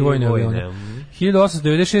i vojne avione.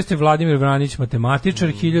 1896. Vladimir Vranić, matematičar,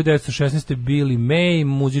 1916. Billy May,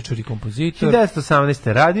 muzičar i kompozitor.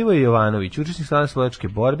 1918. Radivoje Jovanović, učesnik Slovensko-slovačke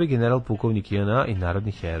borbe, general pukovnik JNA i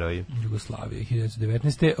narodni heroj. Jugoslavije,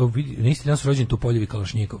 1919. Na isti dan su rođeni Tupoljev i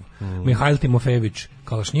Kalašnjikov. Mihajl Timofejević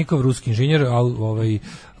Kalašnjikov, ruski inženjer,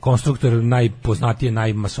 konstruktor najpoznatije,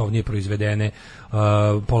 najmasovnije proizvedene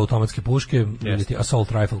poluautomatske puške, ili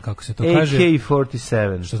assault rifle, kako se to kaže.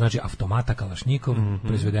 AK-47. Što znači automata Kalašnjikov,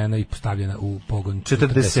 proizvedena i postavljena u pogon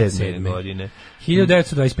 47. godine.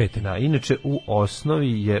 1925. Da, inače u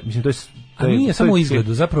osnovi je, mislim, to je nije samo u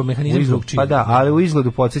izgledu, zapravo mehanizam drugčiji. Pa da, ali u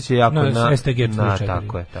izgledu podsjeća jako na STG 44.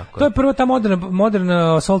 Tako je. To je prva ta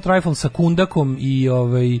moderna assault rifle sa kundakom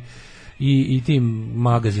i tim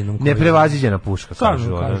magazinom. Neprevaziđena puška,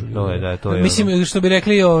 kažu. To je mislim, što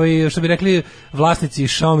bi rekli vlasnici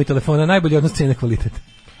Xiaomi telefona, najbolji odnos cene kvalitet.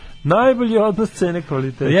 Najbolji odnos cene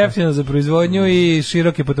kvaliteta. Jeftino za proizvodnju i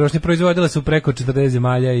široke potrošnje. Proizvodile su preko 40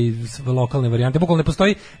 zemalja i lokalne varijante. Bukvalno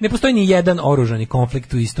ne postoji ni jedan oružani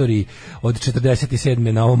konflikt u istoriji od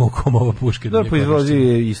 47. na ovom okom ova puška. Da,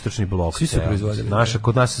 proizvodi istočni blok. Svi su proizvodili.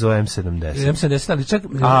 Kod nas se zove M70. M70, ali čak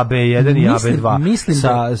AB1 i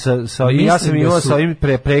AB2. Ja sam imao sa ovim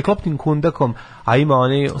preklopnim kundakom, a ima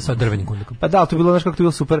oni sa drvenim kundakom. Pa da, to je bilo nešto kako to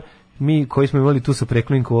bilo super. Mi koji smo imali tu sa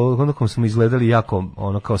preklopnim kundakom smo izgledali jako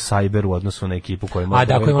kao sajber u odnosu na ekipu koja ima. A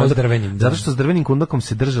da, koja ima s drvenim. Zato što s drvenim kundakom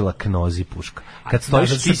se držala knozi puška. Kad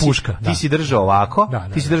stojiš ti si držao ovako,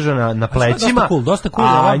 ti si držao na plećima. Dosta cool,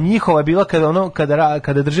 a njihova je bila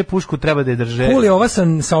kada drže pušku treba da je drže. Cool je ova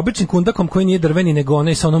sa običnim kundakom koji nije drveni nego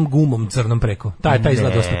onaj sa onom gumom crnom preko. Taj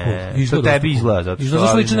izgleda dosta cool. Što tebi izgleda zato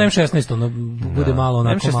što liči na M16, ono bude malo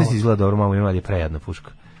onako malo. M16 izgleda dobro, malo ima je prejedna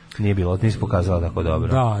puška. Nije bilo, nisi pokazala tako dobro.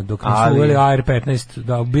 Da, dok nisu uveli AR-15.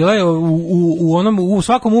 Da, bila je u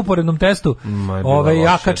svakom uporednom testu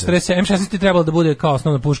AK-47, M16 trebalo da bude kao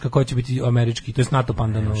osnovna puška koja će biti američki, to je NATO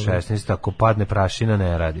pandan. M16, ako padne prašina,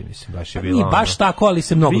 ne radi, mislim, baš je bilo. Nije baš tako, ali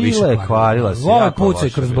se mnogo više kvarila. Kvarila se. Ovo pucaj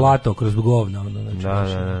kroz blato, kroz govna. Da.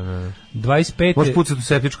 25. Možeš pucati u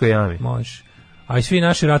septičkoj jami. Možeš. A i svi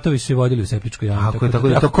naši ratovi su se vodili u septičkoj jami. Tako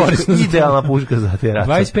je to korisno. Idealna puška za te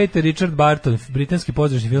ratove. 25. Richard Barton, britanski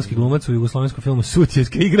pozdrašni filmski glumac u jugoslovenskom filmu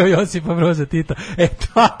Sutjeska, igrao Josipa Broza Tita.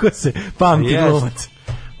 Tako se pamti glumac.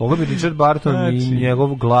 Ovo bi Richard Barton i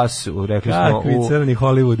njegov glas, rekli smo, kakvi crni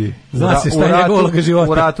Hollywoodi. Zna se šta je njegov uloga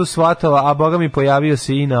života. U ratu svatova, a boga mi pojavio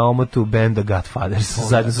se i na omotu benda Godfathers,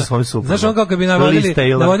 zajedno sa svojim suprugom. Znaš on kako bi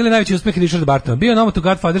navodili najveći uspeh Richard Barton. Bio na omotu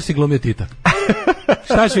Godfathers i glumio Tita.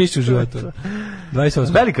 Šta će više u životu?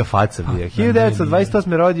 28. Velika faca bio.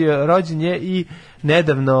 1928. rođen je i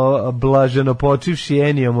nedavno blaženo počivši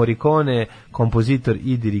Ennio Morricone, kompozitor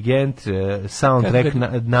i dirigent, soundtrack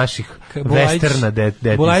naših westerna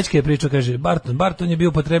detinjstva. Bulajička je pričao, kaže, Barton je bio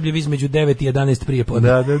upotrebljiv između 9 i 11 prije podne.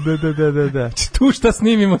 Da. Tu šta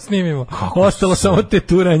snimimo. Ostalo samo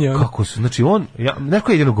teturanje. Kako su, znači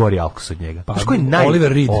neko je jedino gori alkos od njega. Znaš ko je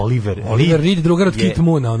Oliver Reed, drugar od Kit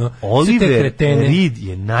Moona. Oliver Reed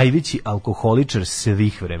je najveći alkoholičar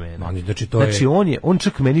svih vremena. Znači on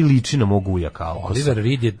čak meni liči na mog ujaka alkosa. Oliver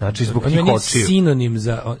Reed je, znači zbog tih očiju. Sinonim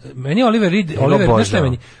za, meni Oliver Reed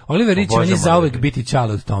će meni zauvek biti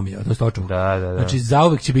Ćale od Tomija, odnosno očuva. Da. Znači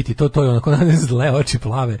zauvek će biti to je onako zle oči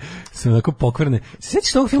plave, su onako pokvarne.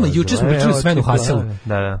 Sjećaš tog filma, juče smo pričali o Svenu Haselu.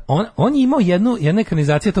 Da. On je imao jedna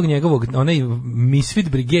ekranizacija tog njegovog, onaj Misfit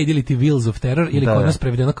Brigade ili ti Wheels of Terror, ili kod nas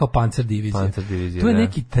prevedeno kao Panzer divizija. To je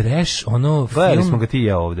neki trash, film. Gledali smo ga ti i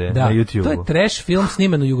ja ovde, na YouTube-u. To je trash film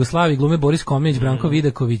sniman u Jugoslaviji, glume Boris Komjenić, Branko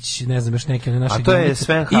Vidaković, ne znam još neke naši. To je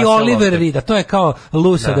Sven Hassel. I Oliver Reed, to je kao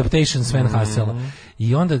loose adaptation Sven Hassela.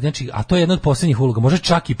 I onda, znači, a to je jedna od posljednjih uloga, može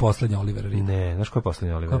čak i posljednja Oliver Reed. Ne, znaš ko je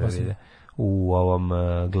posljednja Oliver Reed? U ovom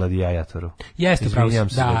Gladijajatoru. Jeste,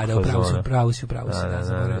 pravo si.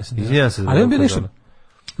 Izvinjam se. Ali on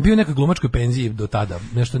bio u nekoj glumačkoj penziji do tada.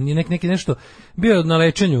 Nešto bio na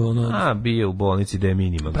lečenju, bio u bolnici da je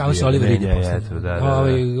minimum. Pravo se Oliver Reed posle.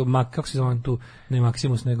 Da. Kako se zove tu? Ne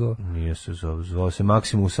Maximus, nego nije se zvao se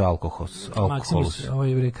Maximus Alkoholus.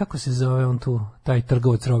 Kako se zove on tu? Taj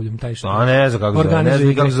trgovac robljem, taj što. A ne znam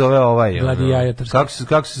kako se zove ovaj. Gladijator.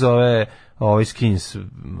 Kako se zove ovaj Skins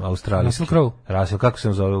australijski? Russell Crowe. Kako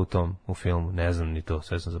se zove u filmu? Ne znam ni to,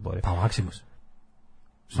 sve sam zaboravio. Pa Maximus.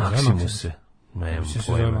 Maximus se.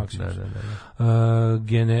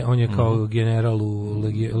 On je kao general u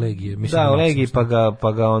Legije. U Legiji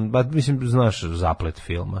pa ga on, mislim, znaš zaplet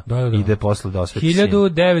filma. Da. Ide posle da osveti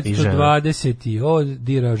 1920.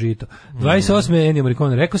 Dirao žito. 28. Ennio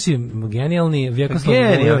Morricone. Rekao si, genijalni Vjekoslav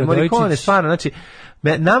Morricone, stvarno, znači,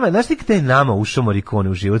 znaš ti kada je nama ušao Morricone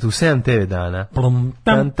u život? U 7 TV dana. Plum,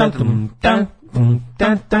 tam, tam, tam, tam.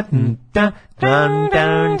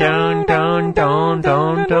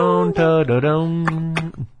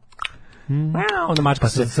 Onda mačka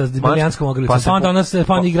sa milijanskom ogrlicom,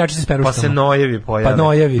 pa onda igrači se s peruškama. Pa se nojevi pojave.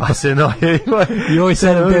 I ovoj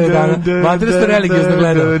 7 TV dana. Vadrasto religiozno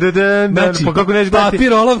gledao. Znači,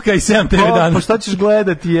 papir, olovka i 7 TV dana. Pa šta ćeš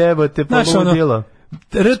gledati, jebote, pa ludilo.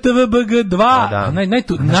 RTVBG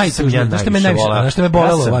 2, najtužnije, znaš što me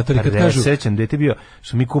bolelo vatori kad kažu. Sećam da je bio,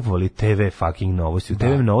 što mi kupovali TV fucking novosti, u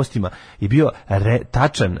TV novostima je bio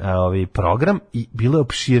tačan program i bilo je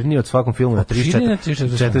opširnije od svakom filmu na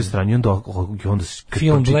 34 strani, onda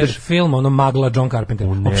film, ono Magla, John Carpenter,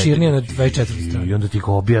 opširnije na 24 strani. I onda ti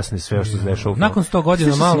ga objasni sve što se dešava u filmu. Nakon 100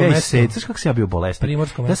 godina malo mesto. Znaš kako sam ja bio bolestan?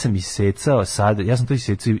 Ja sam isecao sad, ja sam to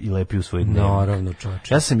isecao i lepio u svoj dnevnik. Naravno,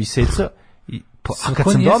 čoveče. Ja sam isecao a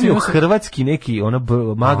kad sam dobio hrvatski neki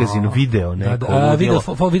magazin video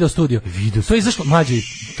video studio. To je izašlo mlađi,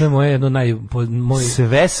 to je moje jedno moj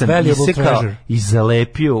sve sam isekao i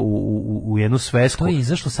zalepio u jednu svesku. To je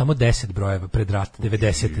izašlo samo 10 brojeva pred rat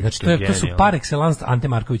 90. Znači to su par excellence Ante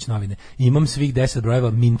Marković novine. Imam svih 10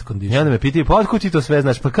 brojeva mint condition. I onda me pitaju, pa otkud ti to sve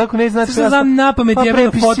znaš? Pa kako ne znaš? Ja znam napamet,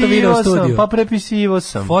 je foto video studio. Pa prepisivao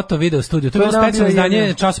sam. Foto video studio. To je bilo specijalno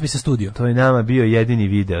izdanje časopisa Studio. To je nama bio jedini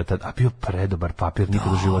video tad, a bio predobar papir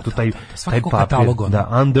nikad u životu, taj papir,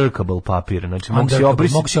 undurkable papir, znači mogu si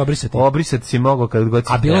obrisati si mogo kad god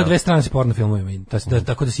si. A bilo je 2 strane s porno filmovima,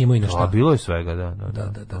 tako da si imao i nešto. A bilo je svega, da.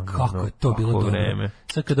 Kako je to bilo dobro.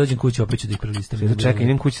 Sad kad dođem kući opet ću da ih prelistam. Čekaj,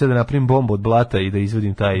 idem kući sad da napravim bombu od blata i da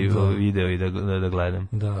izvodim taj video i da gledam.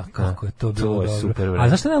 Da, kako je to bilo dobro. A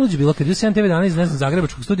znaš šta najluđe bilo? Kad je 7 TV dana iz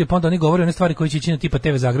Zagrebačkog studija, pa onda oni govore one stvari koje će ići na tipa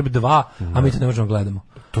TV Zagreb 2, a mi to ne možemo gledamo.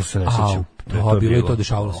 To se ne sjećam. To bilo i to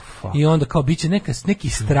dešavalo se. I onda kao biće neki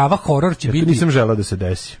strava horor će biti. Nisam želeo da se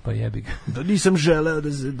desi. Pa jebi ga. Da nisam želeo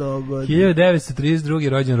da se dogodi. 1932.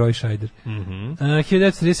 rođen Roy Scheider.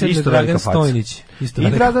 1937. Dragan Stojnić. I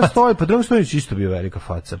Dragan Stojnić, pa Dragan Stojnić isto bio velika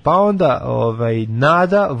faca. Pa onda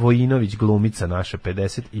Nada Vojinović, glumica naše,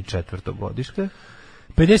 54. godište.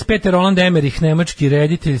 55. Roland Emmerich, nemački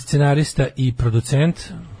reditelj, scenarista i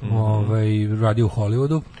producent, radio u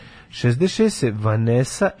Hollywoodu. 66.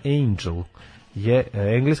 Vanessa Angel je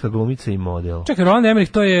engleska glumica i model. Čekaj, Roland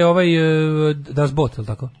Emmerich, to je Das Boot, je li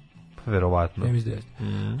tako? Pa, verovatno.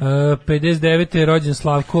 59. je rođen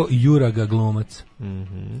Slavko Juraga, glumac.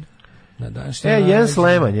 Jens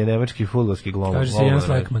Lehmann je nemački fudbalski glumac. Kaže se Jens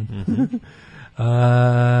Lehmann.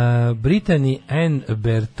 Brittany Ann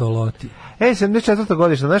Bertolotti. 74.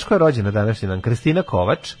 godišnja, znaš ko je rođena današnji dan? Kristina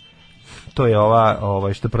Kovač. To je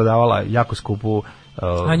ova što je prodavala jako skupu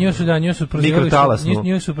nju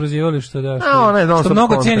su prozivali što što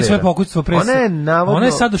mnogo cijeni svoje pokućstvo pre. Ona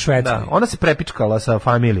je sad u Švedskoj. Da, ona se prepičkala sa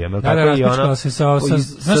familijom, tako i ona se sa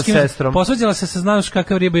sestrom. Posvađala se sa znaš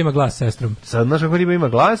kakav riba ima glas sestrom. Znaš kakav riba ima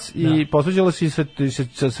glas i posvađala se i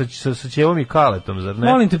sa ćevom i Kaletom, zar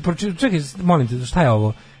ne? Molim te, šta je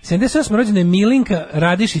ovo? 78. rođena je Milinka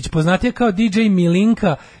Radišić, poznatija kao DJ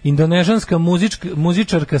Milinka, indonežanska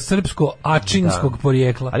muzičarka srpsko-ačinskog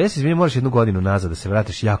porijekla. Ali ja se izvinim, moraš jednu godinu nazad da se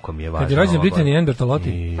vratiš, jako mi je važno. Kad je rođena Brittany Ann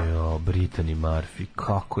Bertolotti. Brittany Murphy,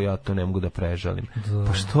 kako ja to ne mogu da prežalim.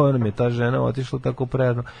 Pa što nam je ta žena otišla tako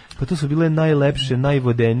predno? Pa to su bile najlepše,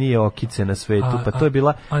 najvodenije okice na svetu. Pa to je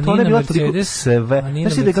bila, to ona je bila toliko sve.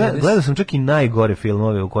 Znači da gledao sam čak i najgore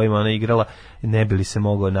filmove u kojima ona igrala, ne bi li se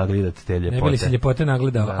mogao nagledati te ljepote. Ne bi li se ljepote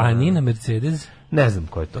nagledao. A Nina Mercedes? Ne znam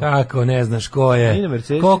ko je to. Kako ne znaš ko je? Nina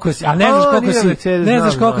Mercedes. Koliko si, a ne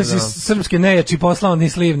znaš koliko si srpske nejači poslao ni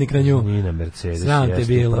slivnik na nju. Nina Mercedes. Znam te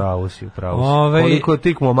bilo. Pravo si. Koliko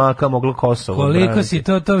tik momaka moglo Kosovo. Koliko si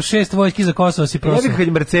to 6 vojski za Kosovo si prosao. Ne bih kad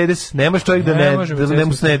je Mercedes, nemaš čovjek da ne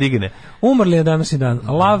mu se ne digne. Umrli je današnji dan.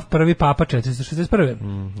 Lav, prvi papa 461.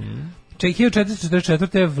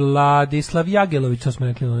 1444. Vladislav Jagelović, to smo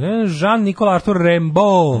rekli, Jean Nicolas Arthur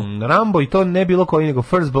Rambo, i to ne bilo koji nego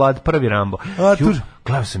First Blood, prvi Rambo.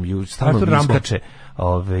 Gledao sam stalno mi iskače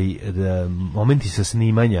momenti sa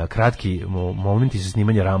snimanja, kratki momenti sa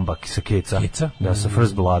snimanja Ramba sa Keca, da, sa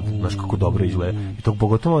First Blood, znaš kako dobro izgleda. I to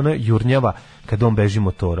pogotovo ona jurnjava kad on beži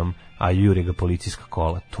motorom, a jure ga policijska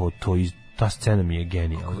kola, ta scena mi je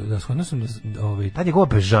genijalna. Ta njegova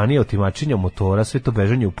bežanija, otimačenja motora, sve to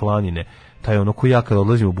bežanje u planine, taj ono ko ja kad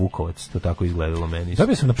odlazim u Bukovac, to tako izgledalo meni.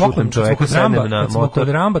 Dobio sam na poklon kod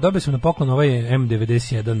Ramba, dobio sam na poklon ovaj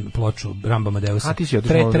M91 ploču Ramba Amadeusa. A ti si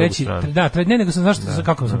otišao na drugu stranu. Da, nego sam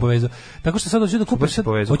kako sam povezao. Tako što sad hoću da kupim.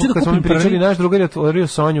 Kad smo mi pričali, naš drugar je otvorio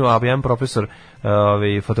Sonju, a jedan profesor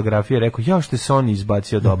fotografije rekao, ja što je Sony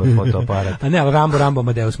izbacio dobar fotoaparat. A ne, ali Rambo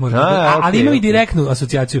Amadeus može. Ali ima i direktnu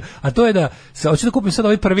asocijaciju, a to je da hoću da kupim sad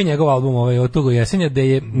ovaj prvi njegov album od tog jesenja, da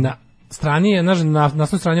je na strani je, na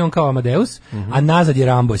naslovnoj strani on kao Amadeus, a nazad je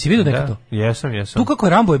Rambo. Si vidio nekako to? Jesam. Tu kako je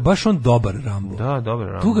Rambo, je baš on dobar Rambo. Da, dobar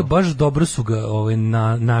Rambo. Tu ga baš dobro su ga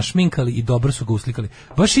našminkali i dobro su ga uslikali.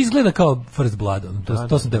 Baš izgleda kao First Blood,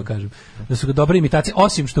 to sam teo kažem. Da su ga dobre imitacije,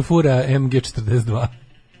 osim što fura MG42.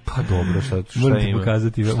 Pa dobro, šta ima?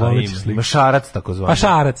 Pokazati, ima šarac takozvani. Pa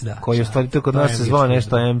šarac, da. Koji je stvari to kod nas se zvao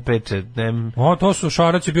nešto MP4. O, to su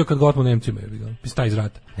šarac je bio kad gotmo Nemcima je bilo. Pista iz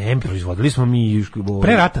rata. Ne, proizvodili smo mi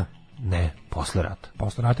pre rata. Ne, posle rata.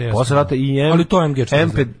 Posle rata je. Posle rata i ali to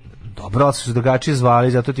MG40. Dobro, ali su se drugačije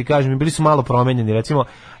zvali, zato ti kažem, bili su malo promenjeni. Recimo,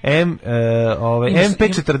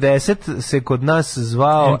 MP40 se kod nas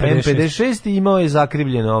zvao M56 i imao je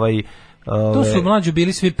zakrivljen to su mlađi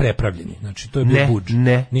bili svi prepravljeni. Znači to je bio budž.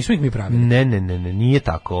 Nismo ih mi pravili. Ne, nije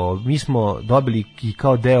tako. Mi smo dobili i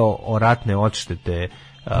kao deo ratne odštete.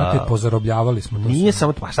 Pozarobljavali smo to. Nije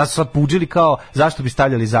samo to, šta su sad puđili kao zašto bi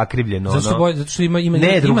stavljali zakrivljeno? Zato što ima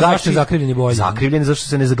zašto zakrivljeni boje. Zakrivljeni zašto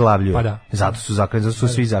se ne zaglavljuju. Pa da. Zato su zakrivljeni, zato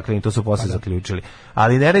su svi zakrivljeni, to su posle zaključili.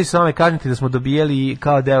 Ali ne radi se o tome, kažete da smo dobijali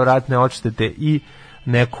kao deo ratne odštete i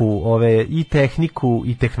neku i tehniku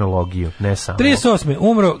i tehnologiju, ne samo. 38.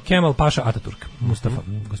 umro Kemal Paša Ataturk, Mustafa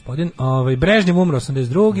gospodin. Brežnjev umro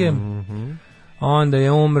 82. Onda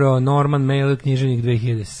je umro Norman Mailer, književnik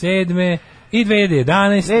 2007. I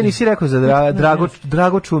 2011. Ne, nisi rekao za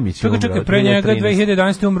Drago Čumić. Čekaj, pre njega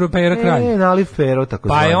 2011. umro Pera Kralj. Nalif Pero, tako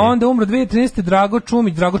zvani. Pa je onda umro 2013. Drago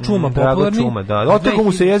Čumić, Drago Čuma, popularni. Drago Čuma, da. Otako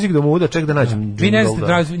mu se jezik do muda, ček da nađem. Vi ne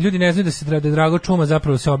znate, ljudi ne znaju da je Drago Čuma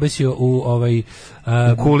zapravo se obesio u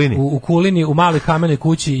Kulini, u maloj kamenoj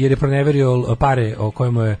kući, jer je proneverio pare o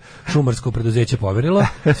kojemu je šumarsko preduzeće poverilo.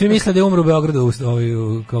 Svi misle da je umro u Beogradu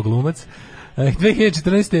kao glumac.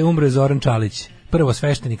 2014. umre Zoran Čalić, prvo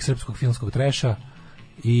sveštenik srpskog filmskog treša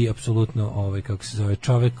i apsolutno kako se zove,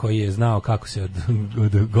 čovek koji je znao kako se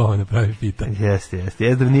od govana pravi pita. Jeste.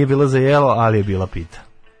 Jezda nije bila za jelo, ali je bila pita.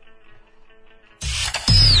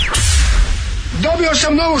 Dobio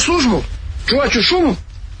sam novu službu. Čuvat ću šumu.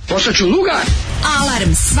 Postaću lugar.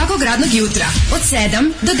 Alarm svakog radnog jutra od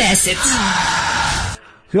 7 do 10.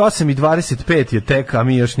 8:25 je tek, a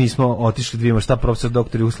mi još nismo otišli da vidimo šta profesor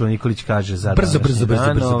doktor Jugoslav Nikolić kaže za brzo.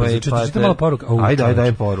 Čita malo poruka.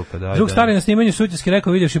 Ajde, poruka. Drug stari na snimanju Sutjeski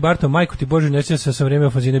rekao, vidjevši Bartov, majku ti Božju, neće se sa vreme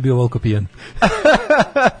ofazine bio volko pijan.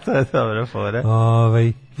 To je dobro, fora.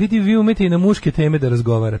 Vidi, vi umete i na muške teme da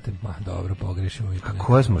razgovarate. Ma, dobro, pogrešimo. A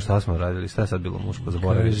koje smo, šta smo radili? Šta je sad bilo muško?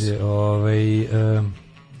 Zaboravili se.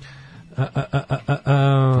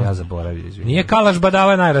 Ja zaboravio, izvijem. Nije Kalaš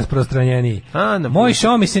badava najrasprostranjeniji. Moj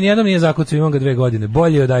Xiaomi se nijednom nije zakucao, imam ga 2 godine.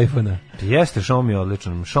 Bolji od iPhona. Jeste, Xiaomi je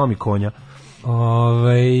odličan. Xiaomi konja.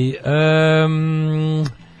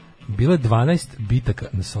 Bilo je 12 bitaka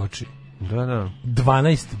na Soči. Da.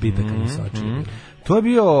 12 bitaka na Soči. To je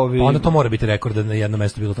bio Pa onda to mora biti rekord da na jednom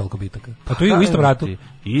mestu bilo toliko bitaka. Pa to je u istom ratu.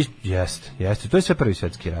 Jeste. To je sve prvi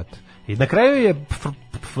svjetski rat. I na kraju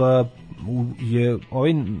je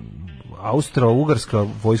Austro-Ugarska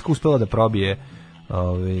vojska uspela da probije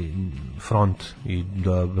front i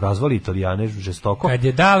da razvali Italijane žestoko. Kad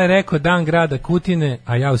je Dale rekao dan grada Kutine,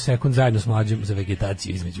 a ja u sekund zajedno s Mlađim za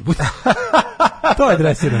vegetaciju između buta. To je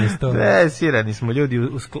dresiranost. Dresirani smo ljudi,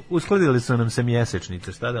 uskladili su nam se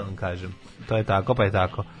mjesečnice, šta da vam kažem. To je tako, pa je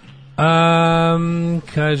tako.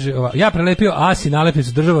 Kaže, ja prelepio Asi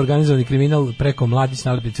nalepnicu, država organizovani kriminal preko Mladić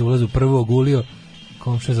nalepnice ulazu prvo ogulio,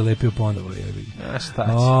 komšija zalepio ponovo. Šta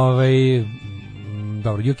će?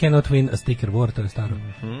 Dobro, you cannot win a sticker war, to je staro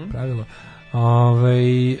pravilo.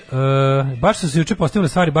 Baš su se juče postavile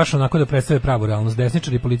stvari baš onako da predstave pravu realnost.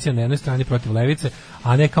 Desničari i policija na jednoj strani protiv levice,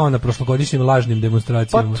 a ne kao na prošlogodišnjim lažnim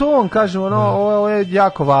demonstracijama. Pa to on kažem, ovo je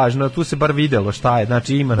jako važno, tu se bar videlo šta je,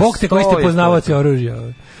 znači ima Bog te koji ste poznavaoci oružja.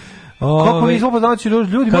 Kako nismo poznavaoci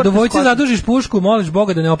ljudi? Kad u vojci zadužiš pušku, moliš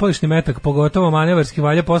Boga da ne opališ ni metak, pogotovo manevarski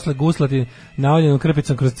valja posle guslati naoljenom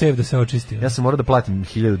krpicom kroz cev da se očisti. Ja sam morao da platim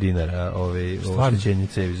 1000 dinara oštećenje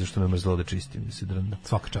cevi, zašto me mrzelo da čistim, da se drnda.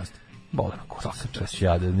 Svaka čast. Bolan,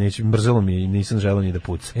 mrzelo mi i nisam želeo ni da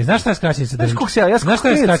puca. Znaš šta je skraćenica drnč? Znaš šta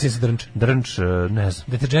je skraćenica drnč? Drnč, ne znam.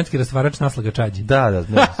 Deterđentski rastvarač naslaga čađi. Da,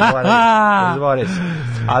 zaboravio sam.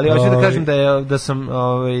 Ali hoću da kažem da sam,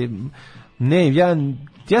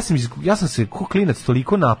 ja sam se ko klinac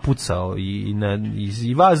toliko napucao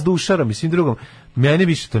i vas dušarom i svim drugom. Mene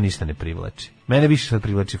više to ništa ne privlači. Mene više sad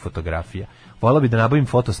privlači fotografija. Volao bi da nabavim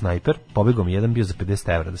fotosnajper, pobegao mi jedan bio za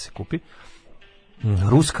 50 evra da se kupi.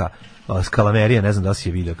 Ruska skalamerija, ne znam da si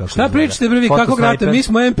je vidio kako. Šta pričate brevi, kako grate? Mi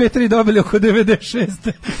smo MP3 dobili oko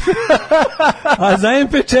 96. A za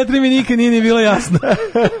MP4 mi nikad nije ni bilo jasno.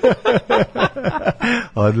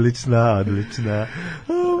 Odlična.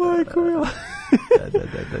 Majko mila.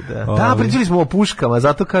 Da, pričali smo o puškama,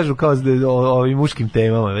 zato kažu kao o ovim muškim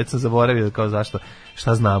temama, već sam zaboravio kao zašto,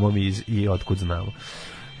 šta znamo mi i otkud znamo.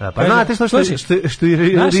 Pa znate što je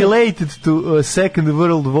related to Second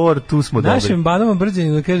World War, tu smo dobri. Našim Banovom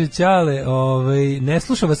Brđaninu kaže Ćale, ne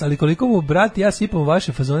sluša vas, ali koliko mu brat ja sipam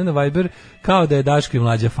vaše fazone na Viber kao da je Daško i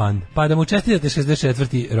Mlađa fan. Pa da mu čestitate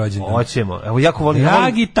 64. rođendan. Hoćemo. Evo jako volim.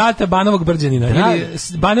 Dragi tata Banovog Brđanina ili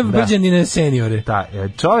Banov Brđanine seniore. Da,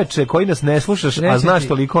 čoveče koji nas ne slušaš, a znaš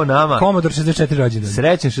toliko o nama. Komodor 64. rođendan.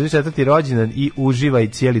 Srećan 64. rođendan i uživaj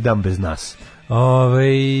cijeli dan bez nas.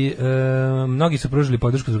 Mnogi su pružili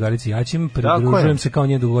podršku drugarici Jaćim, pridružujem se kao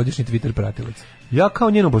njen dugogodišnji Twitter pratilac. Ja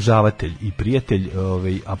kao njen obožavatelj i prijatelj,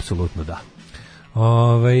 apsolutno da.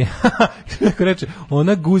 Kako reče,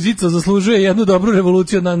 ona guzica zaslužuje jednu dobru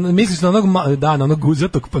revoluciju. Misliš na onog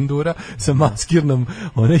guzatog pandura sa maskirnom,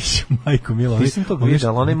 ona iš majko mila. Nisam to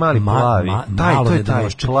gledao, onaj mali plavi. To je taj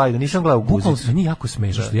plavi, da nisam gledao guzicu. Bukvalno se nije jako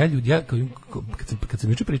smešno, što ja kad sam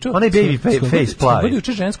juče pričao, onaj baby face plavi. Kad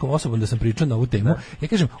juče ženskom osobom da sam pričao na ovu temu, ja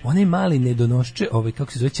kažem, onaj mali nedonošče,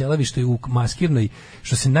 kako se zove ćelavi, što je u maskirnoj,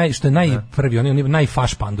 što je najprvi, on je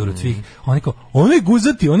najfaš pandur od svih. Onaj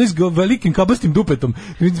guzati, onaj s velikim kabastim dupetom.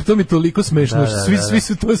 To mi je toliko smešno. Svi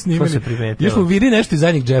su to snimali. Još mu viri nešto iz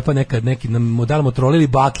zadnjeg džepa, neki model Motorola ili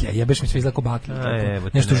baklja. Jebeš mi sve izlako baklja.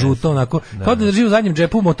 Nešto žuto, onako. Kao da drži u zadnjem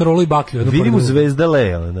džepu Motorola i baklju. Vidim u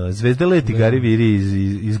Zvezdale tigari viri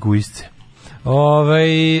iz gujsce.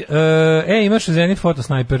 Imaš Zenit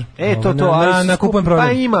fotosnajper. Na kupujem program.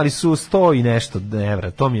 Pa imali su 100 i nešto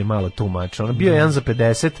evra, to mi je malo too much. Ono bio je jedan za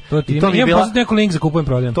 50. To mi je bila neko link za kupujem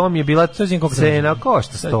program. To mi je bila cena,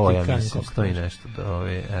 košta 100, ja mislim, 100 i nešto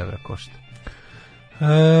evra košta.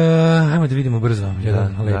 Ajmo da vidimo brzo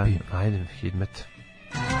jedan lepi. Ajde, Hidmet.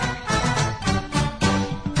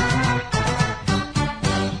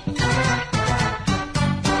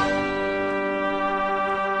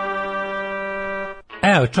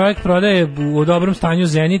 čovjek prodaje u dobrom stanju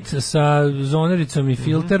Zenit sa zonericom i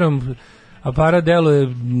filterom, aparat deluje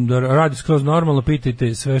da radi skroz normalno,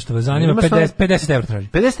 pitajte sve što vas zanima, 50 evra traži.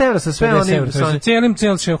 50 evra sa sve onim...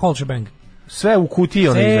 Cijel whole shebang. Sve u kutiji.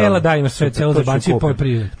 Cijela, da, ima sve, cijelo zabanci i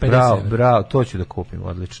poljoprivrede. Bravo, to ću da kupim,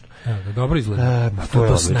 odlično. Dobro izgleda.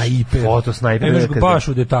 Fotosnajper. Nemaš ga baš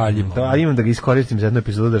u detaljima. Da, imam da ga iskoristim za jednu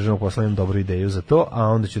epizodu državnog posla, imam dobru ideju za to, a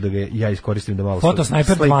onda ću da ga ja iskoristim da malo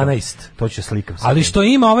Fotosnajper 12. To ću slikam. Ali što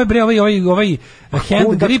ima ovaj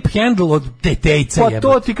grip handle od tetejca. Pa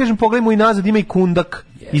to ti kažem, pogledaj i nazad, ima i kundak.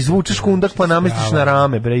 Izvučeš kundak pa namestiš na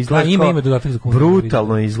rame, bre, izgleda ima dodatak za kundak.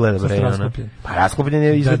 Brutalno izgleda, bre, ono. Pa rasklopljen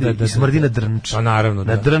je izgleda i smrdi na drnč. Pa naravno,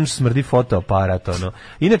 na drnč smrdi fotoaparat, ono.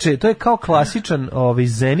 Inače, to je kao klasičan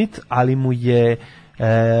Zenit, ali mu je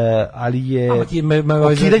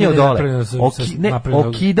okidanje od dole.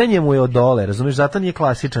 Okidanje mu je od dole, razumiješ, zato nije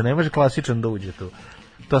klasičan, ne može klasičan da uđe tu.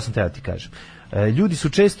 To sam teo ti kažem. Ljudi su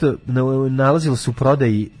često nalazili su u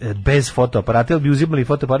prodaji bez fotoaparata, ili bi uzimali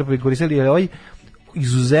fotoaparat pa bi koristili, jer ovaj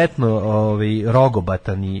izuzetno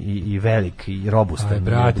rogobatan i velik i robustan. Aj,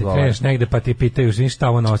 brate, kreneš negde pa ti pitaju šta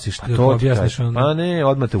ovo nosiš, to objasniš. Pa ne,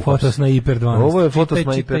 odmah te uhapsi. Fotosnajper 12. Ovo je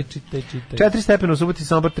fotosnajper. 4 stepena u Subotici,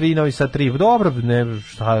 Sombor 3, Novi Sad 3. Dobro, ne,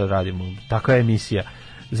 šta radimo, takva je emisija.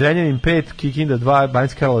 Zrenjanin 5, Kikinda 2,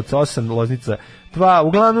 Banjska Karlovac 8, Loznica 2,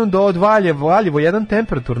 uglavnom do Valjevo 1,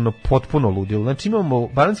 temperaturno potpuno ludilo. Znači imamo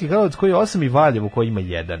Banjski Karlovac koji je 8 i Valjevo koji ima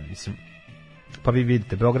 1, mislim. Pa vi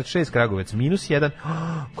vidite, Beograd 6, Kragujevac -1,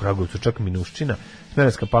 Kragujevcu čak minuščina,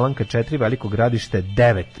 Smederevska Palanka 4, Veliko Gradište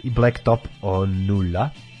 9 i Blacktop 0.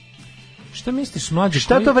 Šta misliš, Mlađe?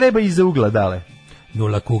 Šta to vreba iza ugla, dale?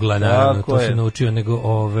 0 kugla, naravno, to se naučio, nego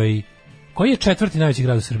koji je četvrti najveći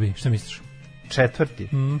grad u Srbiji, šta misliš? Četvrti?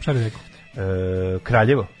 Šta bih rekao?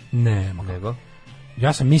 Kraljevo? Ne, nego.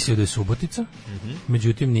 Ja sam mislio da je Subotica,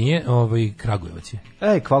 međutim nije, Kragujevac je.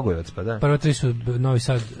 Kragujevac, pa da. Prvo tri su Novi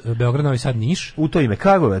Sad, Beograd, Novi Sad, Niš. U to ime,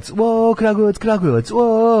 Kragujevac, Kragujevac,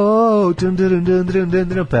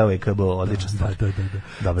 pevaj KBO, odlična stvar.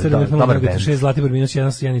 Dobar band. 6, Zlatibor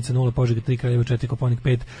 -1, Sjenica 0, Požega 3, Kraljevo 4, Koponik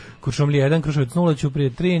 5, Kuršumlija 1, Kruševac 0, Ćuprije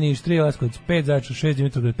 3, Niš 3, Leskovac 5, Zaječar 6,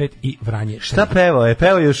 Dimitrovgrad 5 i Vranje 4. Šta pevao je?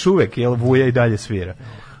 Pevao još uvek, jer Vuja i dalje svira.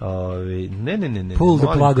 Ne. Pull the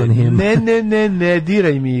plug on him. Ne,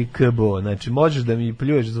 diraj mi KBO. Znači, možeš da mi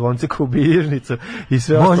pljuješ zvonce kao bilježnicu i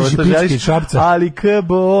sve ostalo što želiš, ali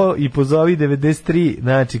KBO i pozovi 93,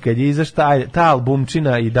 znači, kad je izaš ta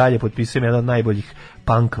albumčina i dalje potpisujem jedan od najboljih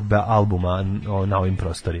punk albuma na ovim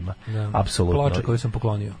prostorima. Apsolutno. Ploča koju sam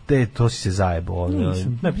poklonio. To si se zajebo.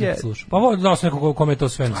 Nisam, ne slušao. Pa ovo dao sam nekog kome je to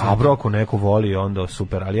sve. A bro, ako neko voli, onda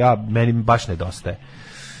super, ali meni baš nedostaje.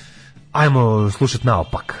 Ajmo slušati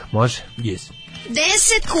naopak, može? Yes.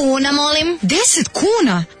 10 kuna, molim. 10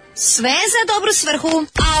 kuna? Sve za dobru svrhu.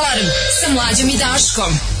 Alarm sa Mlađom i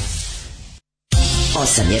Daškom.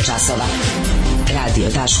 8 je časova. Radio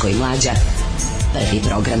Daško i Mlađa. Prvi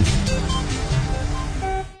program.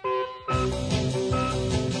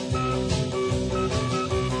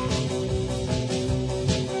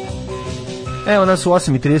 Evo nas u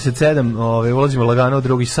 8:37, ulazimo lagano u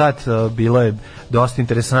drugi sat, bilo je dosta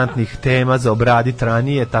interesantnih tema za obraditi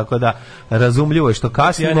ranije, tako da razumljivo je što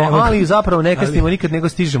kasnimo, ali zapravo ne kasnimo nikad, nego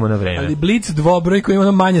stižemo na vreme. Ali Blic dvobroj koji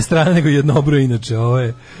ima manje strane nego jednobroj, inače, ovo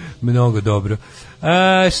je mnogo dobro.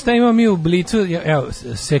 Šta imamo mi u Blicu? Evo,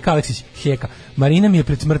 Seka Aleksić, Heka. Marina mi je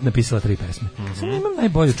pred smrt napisala 3 pesme. Sad imam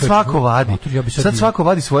najbolju čovječ. Svako vadi. Sad svako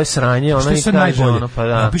vadi svoje sranje. Šta je sad najbolje?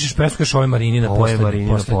 Napišeš pesmu, kažeš ovo je Marinina poslednja. Ovo je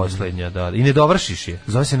Marinina poslednja, da. I ne dovršiš je.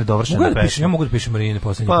 Zove se nedovršena pesma. Ja mogu da pišem Marinina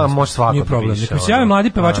poslednja. Pa može svako da piše. Se jave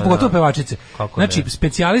mladi pevači, pogotovo pevačice. Znači,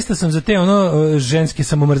 specijalista sam za te ženske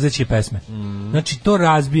samomrzeće pesme. Znači, to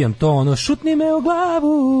razbijam, to šutni me u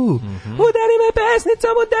glavu, udari me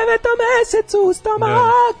pesnicom u 9. mesecu,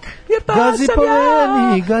 stomak, jer to gazi sam po ja,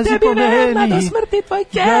 meni, gazi tebi po verna do meni, smrti tvoj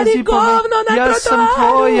keri, govno na trotoaru. Ja sam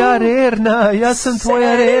tvoja rerna, ja sam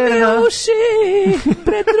tvoja rerna. Sedi mi uši,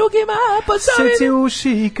 pred drugima,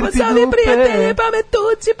 pozovi prijatelje, pa me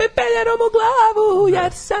tuci pepeljarom u glavu,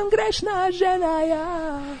 jer sam grešna žena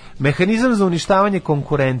ja. Mehanizam za uništavanje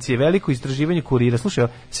konkurencije, veliko istraživanje Kurira. Slušaj,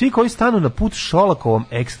 svi koji stanu na put Šolakovom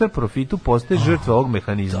ekstra profitu postaje žrtve ovog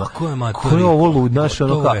mehanizma. Tako je, matori. Ko je ovo lud, naš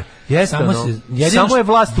ono kao? Samo je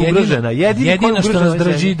vlast ugrožena. Jedino što nas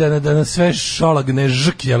drži da nas sve Šolak ne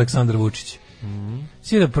žrki Aleksandar Vučić.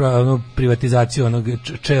 Svi da privatizaciju onog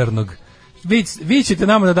černog. Vi ćete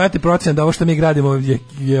nama da dajete procen da ovo što mi gradimo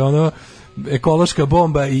je ekološka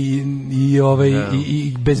bomba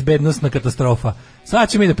i bezbednosna katastrofa. Sad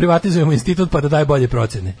ćemo mi da privatizujemo institut pa da daj bolje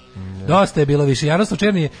procene. Dosta je bilo više. Jaroslav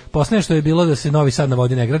Černi, poslednje što je bilo da se Novi Sad na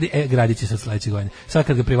vodi ne gradi, gradit će sad sledeće godine. Sad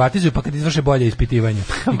kad ga privatizuju, pa kad izvrše bolje ispitivanje.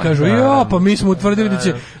 I kažu, pa mi smo utvrdili da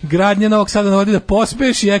će gradnja Novog Sada na vodi da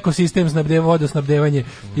pospeši ekosistem vodosnabdevanje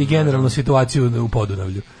i generalnu situaciju u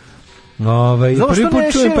Podunavlju. Prvi put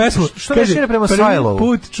čujem pesmu. Prvi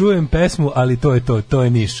put čujem pesmu, ali to je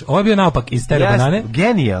Niš. Ovo je bio naopak iz Stereo Banane.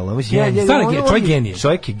 Genijalno. Čovjek genije.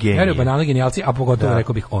 Čovjek je genije. Stereo Banane genijalci, a pogotovo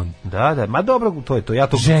rekao bih on. Da, ma dobro, to je to. Ja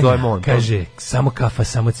to zovem on. Kaže, samo kafa,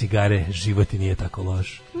 samo cigare, život nije tako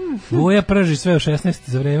loš. Vuja prži sve u 16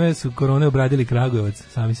 za vreme su korone obradili Kragujevac,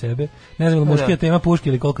 sami sebe. Ne znam, muškija tema puške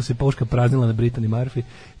ili koliko se puška praznila na Brittany Murphy.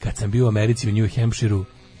 Kad sam bio u Americi u New Hampshireu,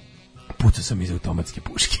 pucao sam iz automatske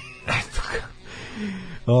puške. Eto ga.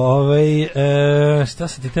 Šta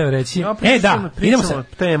se ti tebe reći? Idemo se.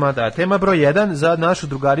 Tema broj 1 za našu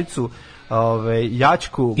drugaricu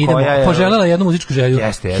Jačku, koja je poželjela jednu muzičku želju.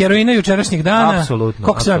 Heroina jučerašnjeg dana. Apsolutno.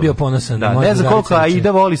 Koliko sam bio ponosan. Ne znam koliko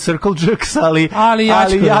Aida voli Circle Jerks, ali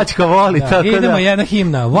Jačka voli. Tako idemo jedna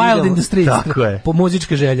himna. Wild in the Streets. Tako je. Po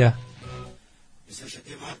muzička želja.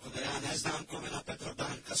 Izražete Marko da ja ne znam kome na Petrodan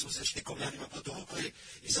kad smo se štikovljanima podukli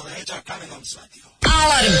i za leđa kamenom shvatio.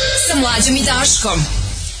 Alarm sa Mlađom i Daškom.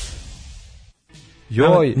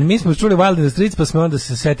 Joj. Mi smo čuli Wild in the Streets, pa smo onda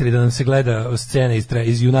se setili da nam se gleda scena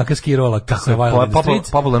iz Junaka Skirola kako je Wild in the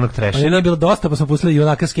Streets. Popularnog treša. Pa nije bilo dosta, pa smo pustili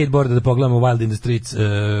Junaka Skateboarda da pogledamo Wild in the Streets,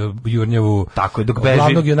 Jurnjevu. Tako je, dok beži.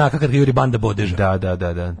 Glavnog junaka kad ga juri banda bodeža.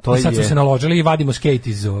 Da. I sad smo se naložili i vadimo skate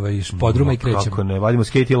iz podruma i krećemo. Kako ne, vadimo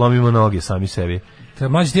skate i lomimo noge sami sebi.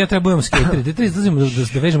 Mlađi, ja trebujemo skateri, da izlazimo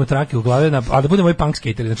da vežemo trake u glave, a da budemo i punk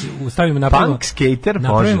skateri, znači stavimo napravimo punk skater,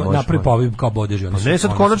 napravimo povi kao bodeži. Ne,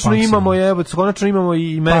 sad konačno imamo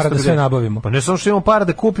i mesto para da sve nabavimo. Pa ne samo što imamo para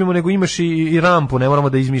da kupimo, nego imaš i rampu, ne moramo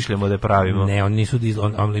da izmišljamo da je pravimo. Ne, oni nisu,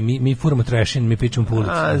 ali mi furamo trashin, mi pričamo po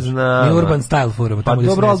ulici. Znam. Mi urban style furamo. Pa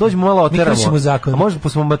dobro, ali dođemo malo oteramo. Mi kršimo zakon. A možda po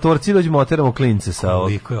smo matorci dođemo oteramo klince sa ovog.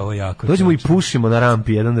 Koliko je ovo jako. Dođemo i pušimo na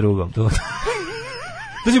rampi jedan drugom.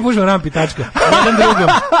 Dođemo pušimo na rampi, tačka. Jedan drugom,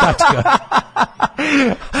 tačka.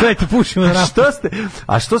 Sve te pušimo na rampi.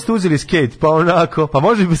 A što ste uzeli skate? Pa onako, pa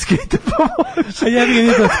može bez skate pomoći. A jebi ga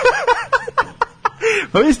nije to.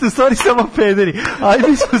 Pa vi ste u stvari samo pederi. Ajde,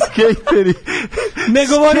 mi smo skateri. Ne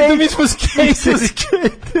govorite, mi smo skateri.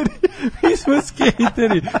 Mi smo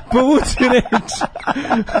skateri. Povuci reč.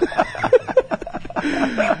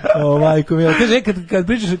 Majko mi, kaže, kad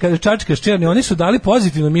pričaš, kada čačkaš Černi, oni su dali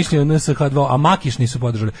pozitivno mišljenje o NSH2, a Makiš nisu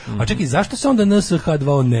podržali. A čekaj, zašto se onda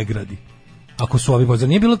NSH2 ne gradi? Ako su ovi zar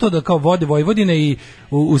nije bilo to da kao vode Vojvodine i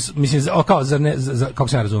mislim kao kako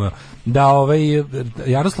se ja razumeo da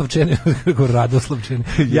Jaroslav Černi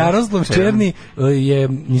Jaroslav Černi je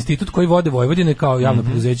institut koji vode Vojvodine kao javno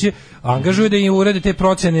preduzeće, angažuje da im urede te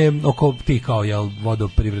procene oko tih kao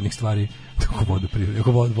vodoprivrednih stvari,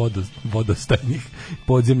 oko vodostajnih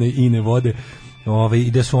podzemne ine vode.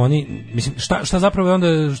 I da su oni, mislim, šta zapravo je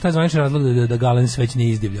onda, šta je zvanični razlog da Galens već nije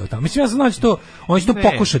izdivljao tamo? Mislim, ja sam znači to, oni će to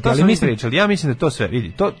pokušati, ali mislim... Ja mislim da to sve,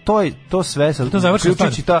 vidi, to sve,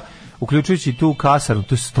 uključujući tu kasarnu,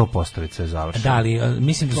 to je 100% već sve završeno. Da, ali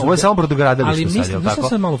mislim da su... Ovo je samo brodogradilište sad, je li tako?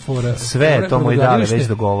 Sad malo fora. Sve to moj dale već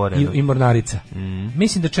dogovoreno. I Mornarica.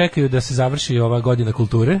 Mislim da čekaju da se završi ova godina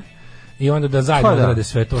kulture, i onda da zajedno odrade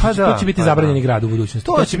sve to. To će biti zabranjeni grad u budućnosti.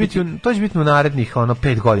 To će biti u narednih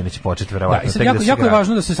 5 godina će početi verovatno. Jako je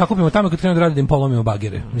važno da se sakupimo tamo kad krenu da rade da im polomimo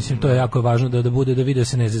bagere. Mislim, to je jako važno da bude da vide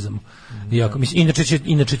se ne zezamo.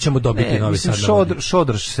 Inače ćemo dobiti Novi Sad.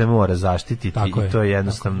 Šodrš se mora zaštititi i to je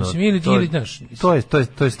jednostavno.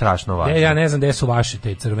 To je strašno važno. Ja ne znam gde su vaše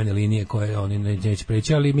te crvene linije koje oni neće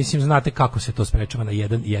preći, ali mislim znate kako se to sprečava na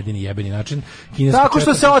jedan jedini jebeni način. Tako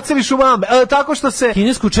što se oceliš u mame, tako što se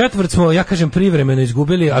kinesku četvrt smo, ja kažem, privremeno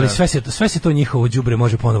izgubili, ali sve se to njihovo đubre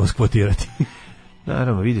može ponovo skvotirati.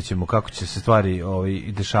 Naravno, vidjet ćemo kako će se stvari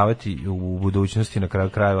dešavati u budućnosti, na kraju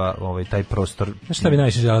krajeva taj prostor. Šta bi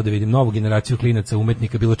najviše želeo da vidim? Novu generaciju klinaca,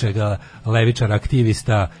 umetnika, bilo čega, levičara,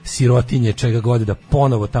 aktivista, sirotinje, čega god, da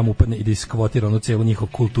ponovo tamo upadne i da iskvotira onu celu njihov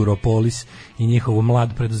kulturopolis i njihovu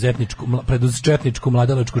preduzetničku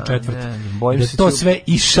mladalačku četvrt. Da to sve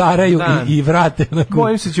išaraju i vrate.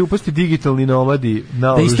 Bojim se će upasti digitalni nomadi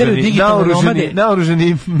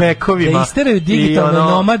naoruženi mekovima. Da isteraju digitalne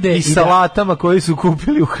nomade i salatama koji su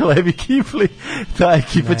kupili u hlebi kifli, ta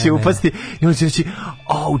ekipa će upasti i on će reći,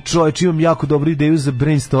 čovječ, imam jako dobru ideju za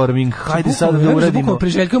brainstorming, hajde sada da uradimo. Bukvalno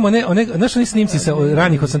priželjkujemo znaš oni snimci sa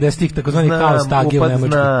ranih 80-ih, takozvani haos tagi u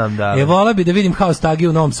Nemačkoj. Vola bi da vidim haos tagi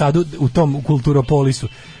u Novom Sadu, u tom kulturopolisu.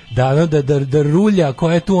 da rulja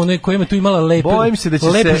koja je tu, ona koja ima tu imala lep život. Bojim se da će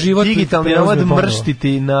se digitalni nomad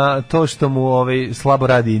mrštiti na to što mu slabo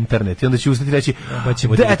radi internet i onda će ustati i reći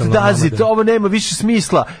that does it, ovo nema više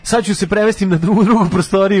smisla, sad ću se prevesti na drugu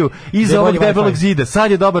prostoriju iza ovog debelog zida,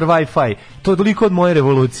 sad je dobar Wi-Fi, to je toliko od moje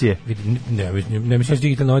revolucije. Ne mislim da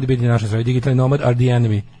digitalni nomad biti naša stvar, digitalni nomad are the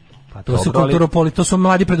enemy. Pa to su kulturopoli, to su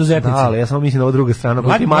mladi preduzetnici. Da, ali ja samo mislim da ova druga strana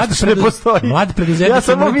koju ti maštaš ne postoji. Mladi preduzetnici. Ja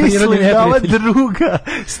samo mislim da ova druga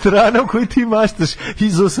strana koju ti maštaš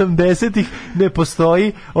iz 80-ih ne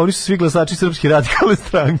postoji. Oni su svi glasači Srpske radikalne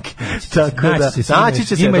stranke. Tako da, naći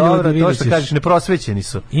će se, dobro, to što kažeš, neprosvećeni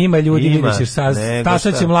su. Ima ljudi, vidjet ćeš,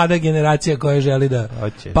 stasat mlada generacija koja želi da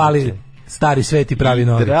pali stari svet i pravi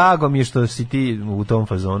novi. Drago mi je što si ti u tom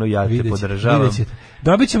fazonu, ja te podržavam.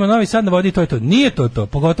 Dobit ćemo Novi Sad na vodi, to je to. Nije to,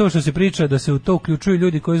 pogotovo što se priča da se u to uključuju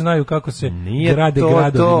ljudi koji znaju kako se grade gradovi.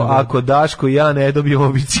 Nije to, ako Daško i ja ne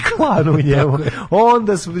dobijemo biciklanu u njemu,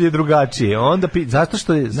 onda je drugačije. Zato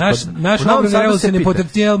što je... Naš ogromni revolucionarni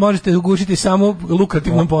potencijal možete ugušiti samo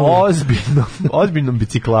lukrativnom ponudom. Ozbiljnom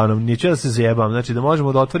biciklanom, neću da se zajebam, znači da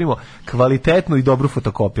možemo da otvorimo kvalitetnu i dobru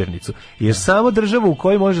fotokopirnicu. Jer samo država u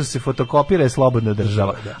kojoj može da se fotokopira je slobodna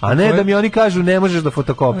država. A ne da mi oni kažu ne možeš da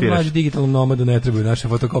fotokopiraš. Mlađi digitalnom nomadu ne trebaju naše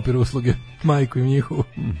fotokopir usluge, majku im njihovu.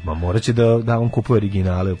 Ma morat će da on kupuje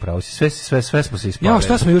originale, upravo si. Sve smo se ispavili. Ja,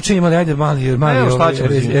 šta smo juče imali, ajde mali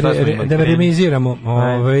da remiziramo.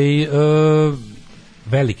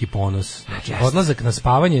 Veliki ponos. Znači, odlazak na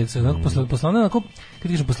spavanje,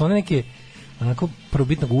 posle neke onako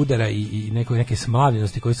probitnog udara i neke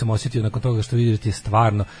smlavljenosti koju sam osjetio nakon toga što vidim da ti je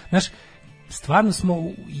stvarno, znaš, stvarno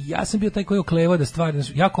ja sam bio taj koji oklevao da stvari,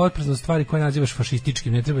 jako oprezno stvari koje nazivaš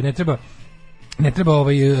fašističkim, ne treba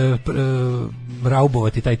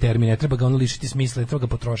raubovati taj termin, ne treba ga lišiti smisla, ne treba ga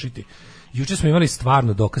potrošiti. Juče smo imali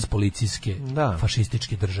stvarno dokaz policijske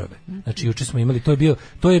fašističke države. Znači juče smo imali,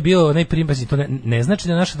 to je bio onaj primpazi, to ne znači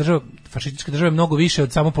da naša država, fašistička država je mnogo više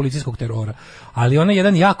od samo policijskog terora, ali ona je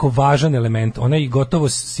jedan jako važan element, onaj gotovo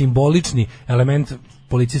simbolični element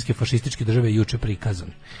policijske fašističke države je juče prikazan.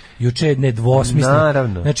 Juče je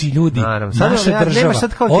nedvosmisleno. Znači ljudi, naša država,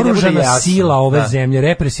 oružana sila ove zemlje,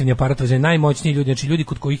 represivni aparat ove zemlje, najmoćniji ljudi, znači ljudi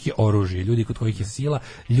kod kojih je oružje, ljudi kod kojih je sila,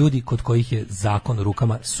 ljudi kod kojih je zakon u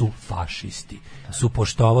rukama su fašisti. Su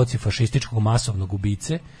poštovaoci fašističkog masovnog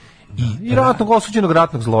ubice i ratnog osuđenog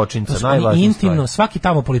ratnog zločinca, najvažnije intimno, svaki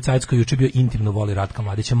tamo policajac koji juče bio intimno voli Ratka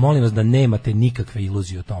Mladića. Molim vas da nemate nikakve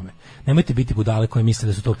iluzije o tome. Nemojte biti budale koje misle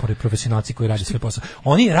da su to profesionalci koji rade svoj posao.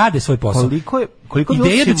 Oni rade svoj posao. Koliko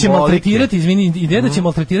ideja da će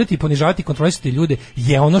maltretirati i ponižavati i kontrolisati ljude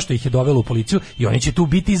je ono što ih je dovelo u policiju i oni će tu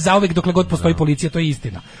biti zauvek dokle god postoji policija, to je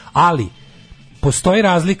istina. Ali postoji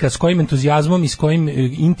razlika s kojim entuzijazmom i s kojim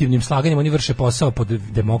intimnim slaganjem oni vrše posao pod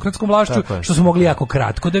demokratskom vlašću, što smo mogli jako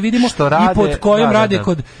kratko da vidimo, i pod kojom rade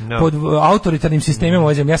pod autoritarnim sistemima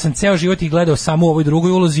ove zemlje. Ja sam ceo život ih gledao samo u ovoj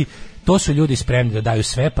drugoj ulozi. To su ljudi spremni da daju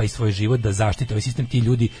sve pa i svoj život da zaštite ovaj sistem. Ti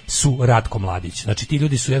ljudi su Ratko Mladić. Znači ti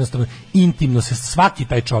ljudi su jednostavno intimno se svaki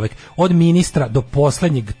taj čovjek, od ministra do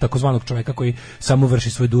poslednjeg takozvanog čovjeka koji samo vrši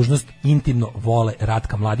svoju dužnost, intimno vole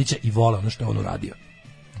Ratka Mladića i vole ono što je on uradio.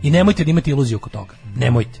 I nemojte da imate iluziju oko toga.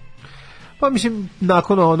 Nemojte. Pa mislim,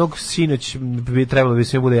 nakon onog sinoć trebalo bi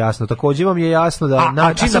sve bude jasno. Također vam je jasno da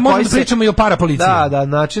način na koji se pričamo i o parapoliciji. Da,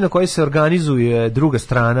 način na koji se organizuje druga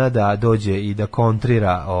strana da dođe i da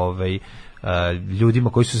kontrira ljudima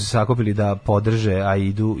koji su se sakupili da podrže, a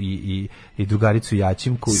idu i drugaricu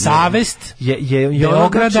Jačimku. Savest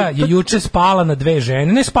Beograda je juče spala na dve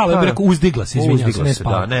žene. Ne spala, bih rekao, uzdigla se, izvinjavam se, ne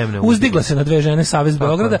spala. Uzdigla se na dve žene Savest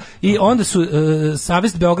Beograda i onda su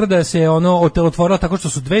Savest Beograda se otelotvorila tako što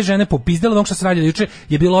su dve žene popizdale. Ono što se radilo juče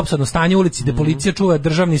je bilo opsadno stanje u ulici gde policija čuva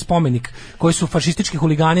državni spomenik koji su fašistički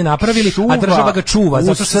huligani napravili, a država ga čuva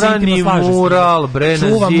zato što se intimno slaže. Mural, bre,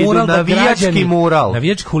 na zidu, navijački mural.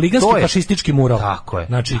 Navijački huliganski fašistički mural. Tako je.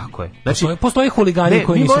 Znači postoje huligani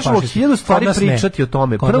koji nisu fašisti. Mi možemo stvari pričati o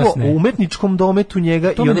tome. Prvo, u umetničkom dometu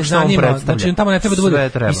njega i ono što on predstavlja. Znači, on tamo ne treba da bude.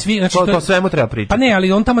 To svemu treba pričati. Pa ne,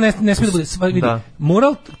 ali on tamo ne smije da bude.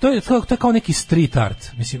 Mural, to je kao neki street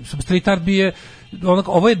art. Mislim, street art bi je,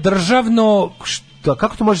 ovo je državno...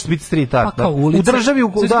 Kako to može biti street art? Pa kao ulica. U državi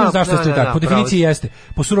zašto je street art? Po definiciji jeste.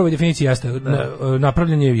 Po surovoj definiciji jeste.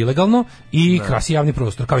 Napravljen je ilegalno i krasi javni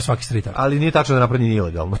prostor, kao i svaki street art. Ali nije tačno da je napravljen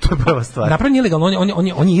ilegalno, to je prva stvar. Napravljen je ilegalno,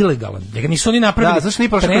 on je ilegalan. Njega nisu oni napravili. Da, zašto nije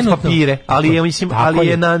prošao kroz papire? Ali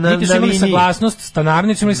je na niti su imali saglasnost, stanari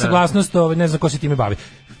nisu imali saglasnost, ne znam ko se time bavi.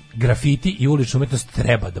 Grafiti i ulična umetnost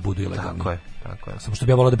treba da budu ilegalni. Tako je. Samo što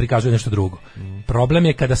bi ja volao da prikazuje nešto drugo. Problem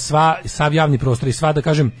je kada sav javni prostor i sva, da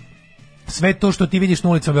kažem, sve to što ti vidiš na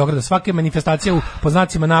ulicama Beograda, svake manifestacije po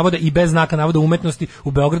znacima navoda i bez znaka navoda umetnosti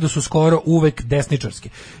u Beogradu su skoro uvek desničarske.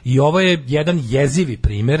 I ovo je jedan jezivi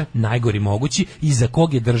primer, najgori mogući, iza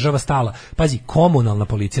kog je država stala. Pazi, komunalna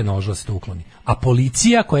policija naložila se to ukloni. A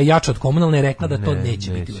policija koja je jača od komunalne je rekla da to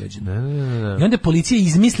neće biti uređeno. I onda je policija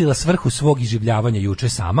izmislila svrhu svog iživljavanja juče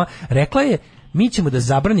sama. Rekla je, mi ćemo da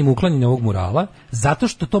zabranimo uklanjanje ovog murala zato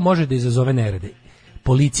što to može da izazove nerede.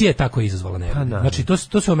 Policija je tako izazvala nerede. Znači,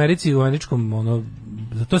 to se u Americi, u američkom,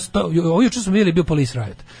 ovo juče smo vidjeli bio police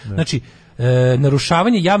riot. Znači,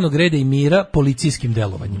 narušavanje javnog reda i mira policijskim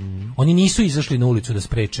delovanjem. Oni nisu izašli na ulicu da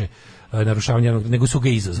spreče narušavanje javnog, nego su ga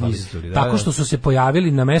izazvali. Tako što su se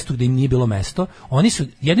pojavili na mestu gde im nije bilo mesto, oni su,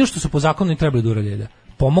 jedino što su po zakonu trebali da urade, da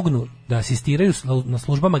pomognu, da asistiraju na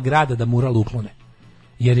službama grada da mural uklone.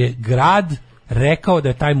 Jer je grad rekao da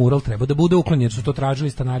je taj mural treba da bude uklonjen, jer su to tražili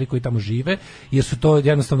stanari koji tamo žive, jer su to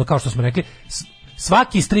jednostavno, kao što smo rekli,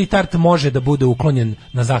 svaki street art može da bude uklonjen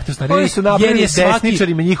na zahtev stanara. Oni su napravili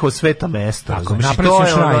desničarima njihovo sveto mesto. Tako,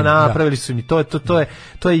 napravili su mi,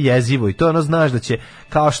 to je jezivo i to ono, znaš da će,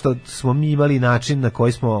 kao što smo mi imali način na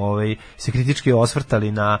koji smo se kritički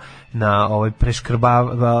osvrtali na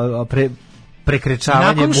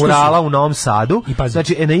prekrečavanje murala u Novom Sadu,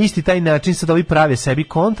 znači na isti taj način sad ovi prave sebi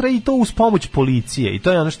kontra i to uz pomoć policije i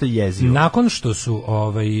to je ono što je jezivo. Nakon što su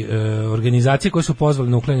organizacije koje su pozvali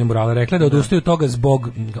na uklanjanje murala rekle da odustaju toga zbog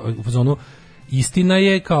istina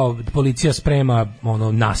je kao policija sprema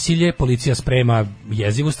nasilje, policija sprema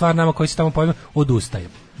jezivu stvar nama koji se tamo pojavljaju, odustaje.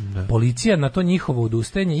 Policija na to njihovo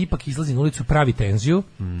odustajanje ipak izlazi na ulicu, pravi tenziju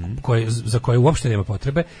za koje uopšte nema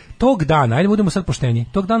potrebe. Tog dana, ajde budemo sad pošteni,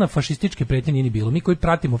 tog dana fašističke pretnje nije ni bilo. Mi koji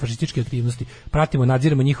pratimo fašističke aktivnosti, pratimo,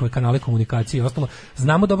 nadziramo njihove kanale komunikacije i ostalo,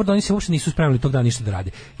 znamo dobro da oni se uopšte nisu spremili tog dana ništa da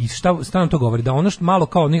rade. I šta nam to govori? Da ono što malo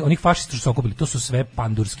kao onih fašista što su okupili, to su sve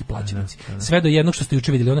pandurski plaćenici. Sve do jednog što ste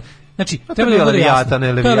juče vidjeli. Znači, to je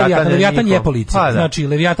Leviatan je policija. Znači,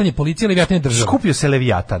 Leviatan je policija, Leviatan je država. Skupio se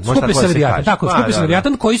Leviatan. Skupio se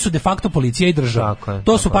Leviatan koji su de facto policija i država.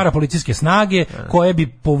 To su parapolicijske snage koje bi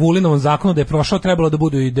po Vulinovom zakonu da je prošao trebalo da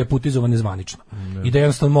budu i deputizovane zvanično. I da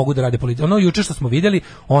jednostavno mogu da rade policiju. Ono juče što smo vidjeli,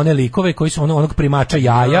 one likove koji su onog primača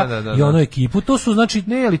jaja i onu ekipu, to su znači...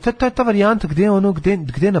 Ne, ali ta varijanta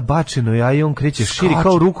gde nabačeno jaje i on kreće širi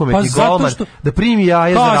kao rukometni golman da primi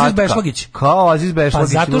jaje za Ratka. Kao Aziz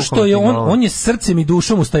Bešlagić. Pa zato što je on je srcem i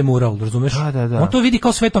dušom uz taj mural, razumeš? On to vidi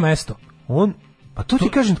kao sveto mesto. Pa to ti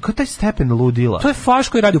kažem, ko je taj stepen ludila? To je faš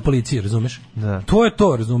koji radi u policiji, razumeš? To je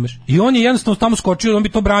to, razumeš? I on je jednostavno tamo skočio, on bi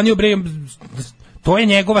to branio, to je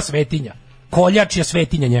njegova svetinja. Koljač je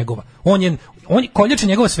svetinja njegova. Koljač je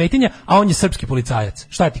njegova svetinja, a on je srpski policajac.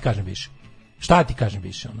 Šta ti kažem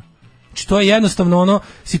više? Znači, to je jednostavno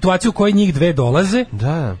situacija u kojoj njih dve dolaze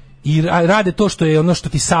i rade to što je ono što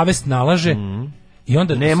ti savest nalaže. I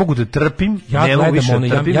onda ne mogu da trpim,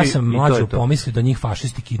 ja sam mlađo pomislio da njih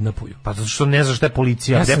fašisti kidnapuju. Pa zato što ne znaš šta je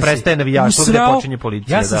policija, gde prestaje navijaštvo, gde počinje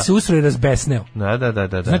policija. Ja sam se usrao i razbesneo.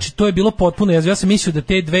 Da. Znači, to je bilo potpuno jezivo. Ja sam mislio da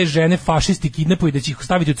te dve žene fašisti kidnapuju, da će ih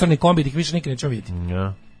staviti u crni kombi, da ih više nikad nećemo vidjeti.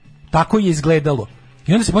 Tako je izgledalo.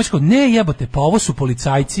 I onda se pomislio, ne jebote, pa ovo su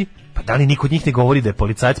policajci. Pa da li niko od njih ne govori da je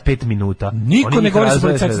policajac 5 minuta? Niko ne govori da su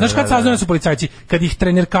policajci. Znaš kad saznaju da su policajci? Kad ih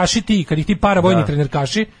trenerkaši kad ih ti paravojni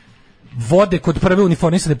trenerkaši vode kod prve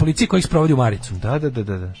uniformisane policije koji ih sprovodi u maricu. Da.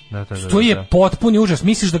 To je potpuni užas.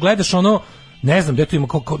 Misliš da gledaš ne znam, gde tu ima,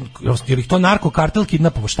 je li to narkokartel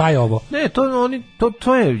kidnapovo, šta je ovo? Ne,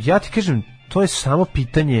 to je, ja ti kažem, to je samo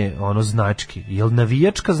pitanje znački. Je li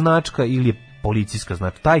navijačka značka ili je policijska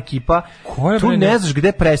značka? Ta ekipa, tu ne znaš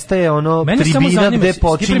gde prestaje tribina, gde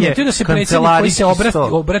počinje kancelarijski sto. Koji se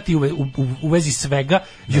obrati u vezi svega,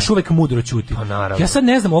 još uvek mudro ćuti. Ja sad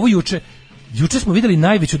ne znam, ovo Juče smo videli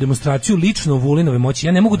najveću demonstraciju lično u Vulinove moći.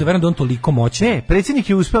 Ja ne mogu da verujem da on toliko moćan. Ne, predsjednik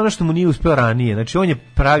je uspeo ono što mu nije uspeo ranije. Znači on je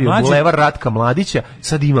pravio bulevar Ratka Mladića,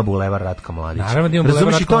 sad ima bulevar Ratka Mladića. Naravno da ima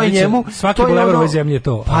bulevar Ratka Mladića. Svaki bulevar ove zemlje je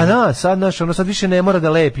to. Pa da, sad više ne mora da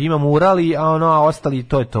lepi, ima murali, a ostali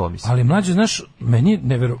to je to, mislim. Ali mlađe, znaš, meni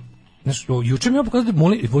juče mi je pokazao da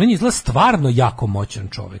Vulin izgleda stvarno jako moćan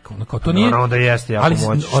čovjek. To nije... Naravno da jeste jako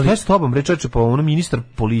moćan. Šta je s tobom, reče, pa ministar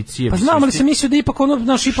policije. Pa znam, ali sam mislio da ipak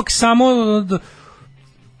ipak samo...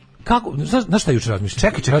 Kako? Znaš šta juče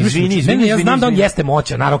razmišljam? Čekaj, izvini. Ja znam da on jeste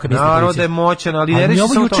moćan, naravno da je moćan, ali ne reći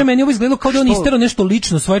samo to. Meni ovo izgledalo kao da on isterao nešto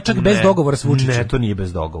lično svoje, čak bez dogovora s Vučićem. Ne, to nije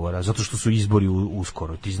bez dogovora, zato što su izbori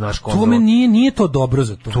uskoro. Ti znaš ko. To nije to dobro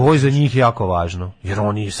za to. To je za njih jako važno, jer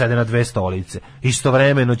oni sede na dve stolice.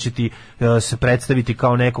 Istovremeno će ti se predstaviti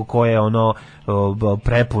kao neko ko je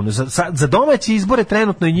prepun. Za domaće izbore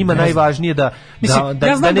trenutno je njima najvažnije da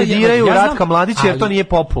ne diraju Ratka Mladića, jer to nije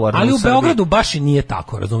popularno. Ali u Beogradu baš i nije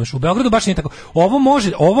tako, razumeš? U Beogradu baš nije tako.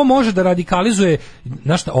 Ovo može da radikalizuje,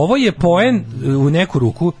 znaš šta, ovo je poen u neku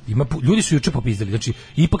ruku, ljudi su juče popizdali, znači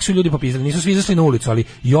ipak su ljudi popizdali, nisu svi izašli na ulicu, ali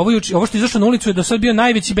i ovo što je izašlo na ulicu je do sad bio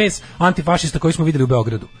najveći bes antifašista koji smo videli u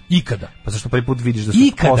Beogradu. Ikada. Pa zašto prvi put vidiš da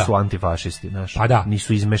su antifašisti, znaš? Pa da.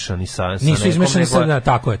 Nisu izmešani sa nisu izmešani sa,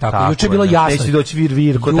 tako je. Juče je bilo jasno. Neće doći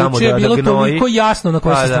vir ko tamo da gnoji. Juče je bilo toliko jasno na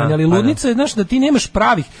kojoj se strani, ali ludnica je, znaš, da ti nemaš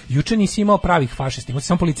pravih, juče nisi imao pravih fašisti, imao si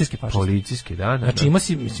samo policijski fašisti. Policijski, da. Znači ima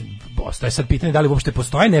si, mislim, ostaje sad pitanje da li uopšte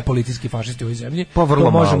postoje nepolicijski fašisti u ovoj zemlji. Pa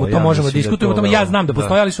vrlo malo, to možemo diskutovati o tome. Ja znam da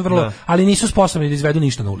postoje, ali su ali nisu sposobni da izvedu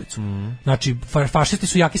ništa na ulicu. Znači fašisti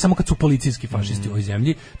su jaki samo kad su policijski fašisti u ovoj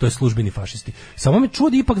zemlji, to je službeni fašisti. Samo me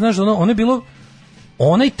čudi ipak, znaš, da ono je bilo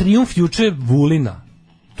onaj trijumf juče Vulina.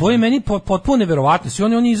 To je meni potpuno neverovatno.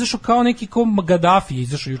 On je izašao kao neki Gaddafi, je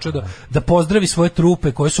izašao juče da pozdravi svoje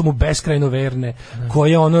trupe koje su mu beskrajno verne,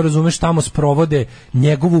 koje razumeš tamo sprovode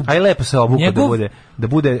njegovu. Aj lepo se obuka da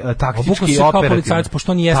bude taktički kao operativno. Policajac,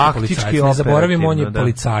 pošto on i jeste policajac. Ne zaboravimo, on je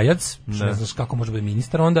policajac, ne znaš kako može biti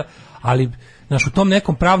ministar onda, ali znaš, u tom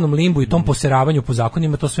nekom pravnom limbu i tom poseravanju po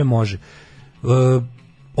zakonima to sve može.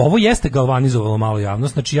 Ovo jeste galvanizovalo malo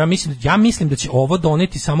javnost, znači ja mislim da će ovo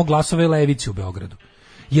doneti samo glasove levici u Beogradu.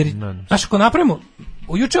 Jer, znaš, ako napravimo,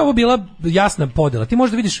 juče ovo bila jasna podela, ti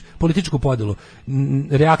možda vidiš političku podelu,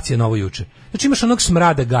 reakcije na ovo juče. Znači imaš onog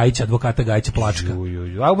Smrada Gajića, advokata Gajića Plačka.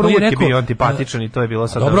 A uvijek je bio antipatičan i to je bilo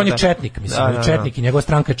sad. Dobro, on je četnik, mislim, on je četnik i njegova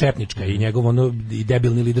stranka je četnička i njegov i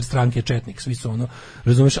debilni lider stranke je četnik, svi su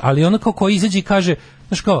razumeš, ali ono kao koji izađe i kaže,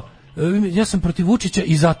 znaš kao, ja sam protiv Vučića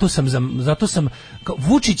i zato sam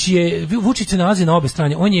Vučić se nalazi na obe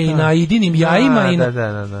strane, on je i na jedinim jajima i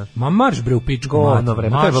na ma marš bre u pičku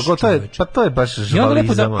to je baš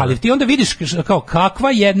žvalizam. Ali ti onda vidiš kao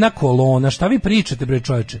kakva jedna kolona, šta vi pričate bre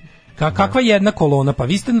čoveče, kakva jedna kolona, pa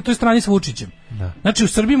vi ste na toj strani s Vučićem. Znači u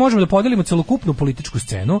Srbiji možemo da podelimo celokupnu političku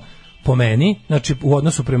scenu po meni, znači u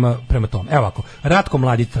odnosu prema tome. Evo ovako, Ratko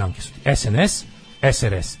Mladić stranke su SNS,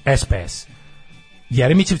 SRS, SPS,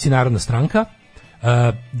 Jeremićevci Narodna stranka,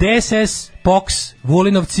 DSS, POKS,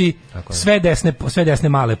 Vulinovci, sve desne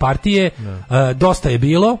male partije, dosta je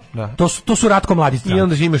bilo, to su Ratko Mladić stranke. I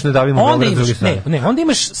onda imaš ne davimo Beograd drugi strane. Onda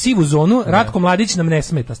imaš sivu zonu, Ratko Mladić nam ne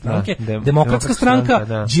smeta stranke, Demokratska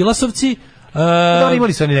stranka, Đilasovci,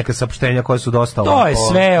 imali su oni neka saopštenja koje su dosta to je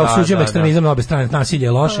sve, osuđujemo ekstremizam na obe strane, nasilje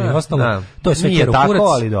je loše i ostalo, to je sve kero kurac. Nije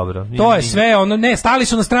tako, ali dobro. To je sve, stali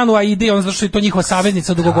su na stranu AID, zato što je to njihova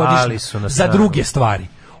saveznica dugogodišnja za druge stvari.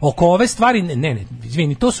 Oko ove stvari,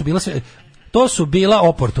 izvini, to su bila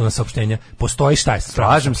oportuna saopštenja. Postoji šta je?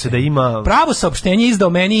 Slažem se da ima pravo saopštenje izdao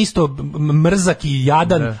meni isto mrzak i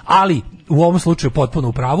jadan, ali u ovom slučaju potpuno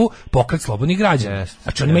u pravu Pokret slobodnih građana.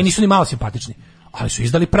 Znači oni meni nisu ni malo simpatični, ali su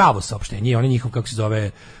izdali pravo saopštenje i on je njihov, kako se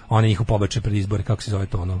zove, on je njihov pobačaj pred izbore, kako se zove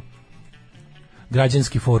to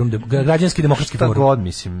građanski forum, građanski demokratski forum. Tako god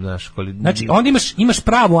mislim, znaš, znači, onda imaš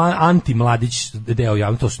pravu anti-Mladić deo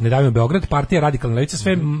javno, to su Ne davimo Beograd, partija Radikalna levica,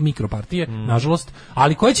 sve mikropartije, nažalost,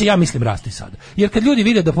 ali koje će, ja mislim, rasti sada. Jer kad ljudi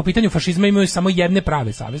vide da po pitanju fašizma imaju samo jedne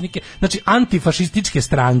prave saveznike, znači antifašističke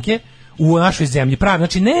stranke u našoj zemlji, prave,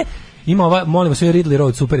 znači ne, ima ova, molim vas, Ridley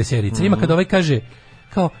Road super serijica, ima kad ovaj kaže,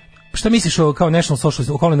 kao, šta misliš o kao National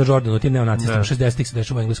Socialist, o Colinu Jordanu, tim neonacistima, 60-ih se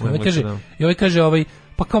dešava u Engleskoj. Ovaj kaže,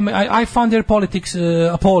 pa kao, I found their politics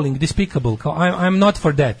appalling, despicable, kao, I'm not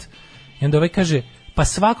for that. I onda ovaj kaže, pa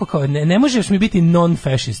svako kao, ne možeš mi biti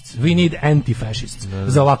non-fascists, we need anti-fascists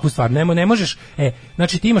za ovakvu stvar, ne možeš,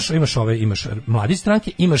 znači ti imaš Mladić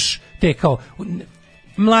stranke, imaš te kao,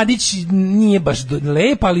 Mladić nije baš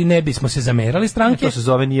lep, ali ne bismo se zamerali stranke. To se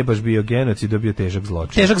zove nije baš bio genocid, dobio težak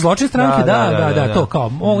zločin. Težak zločin stranke, da, to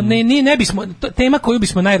kao, ne bismo, tema koju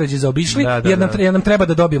bismo najrađe zaobišli, jer nam treba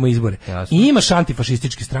da dobijemo izbore. Jasno. I imaš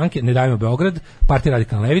antifašističke stranke, Ne davimo Beograd, Partija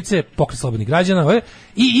Radikalne levice, Pokret slobodnih građana,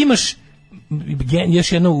 i imaš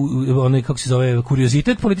još jedno, kako se zove,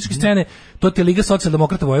 kuriozitet političke scene, to ti je Liga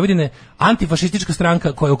socijaldemokrata Vojvodine, antifašistička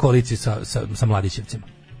stranka koja je u koaliciji sa Mladićevcima.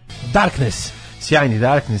 Darkness. Sjajni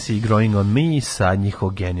Darkness i Growing on Me sa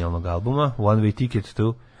njihovog genijalnog albuma One Way Ticket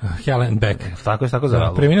to Hell and Back. Tako za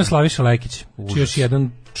album. Preminuo Slaviša Lekić. Još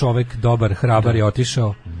jedan čovek dobar, hrabar je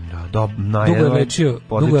otišao.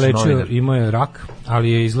 Dugo je lečio, imao je rak,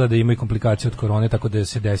 ali je izgleda imao i komplikacije od korone, tako da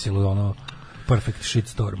se desilo perfect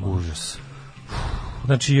shitstorm. Užas.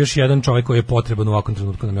 Znači još jedan čovek koji je potreban u ovakvom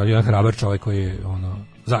trenutku, jedan hrabar čovek koji je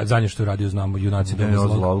zadnje što je radio, znamo, Junaci Doma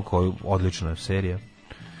zlog. Odlična je serija.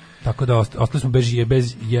 Tako da ostali smo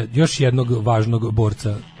bez još jednog važnog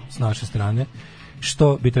borca s naše strane,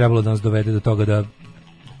 što bi trebalo da nas dovede do toga da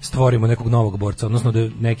stvorimo nekog novog borca, odnosno da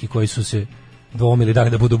neki koji su se dvoumili da li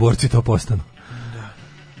da budu borci to postanu.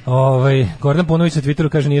 Gordon Punović na Twitteru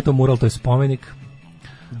kaže nije to mural, to je spomenik.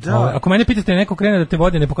 Da. Ako mene pitate, neko krene da te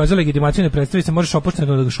vodi, ne pokazuje legitimaciju, ne predstavi se, možeš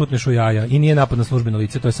opušteno da ga šutneš u jaja i nije napad na službeno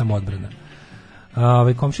lice, to je samo odbrana.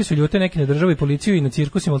 Komšije su ljute, neki na državu i policiju i na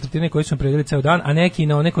cirkus i maltretiranje koji su nam predali ceo dan, a neki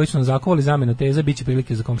na one koji su nam zakovali zamenu teza, biće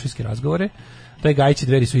prilike za komšijske razgovore. Taj Gajić i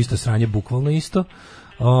Dveri su isto sranje, bukvalno isto.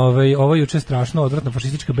 Ovo je juče strašno, odvratna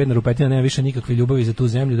fašistička bedna rupetina, nema više nikakve ljubavi za tu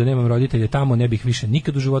zemlju, da nemam roditelje tamo, ne bih više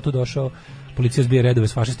nikad u životu došao. Policija zbija redove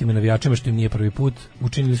s fašistima i navijačima, što im nije prvi put.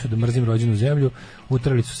 Učinili su da mrzim rođenu zemlju,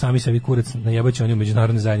 utrali su sami sebi kurac, najebaće oni u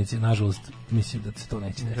međunarodnoj zajednici. Nažalost, mislim da se to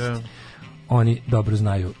neće desiti. Oni dobro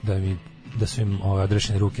znaju da su im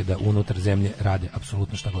odrešene ruke da unutar zemlje rade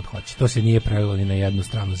apsolutno šta god hoće. To se nije prelilo ni na jednu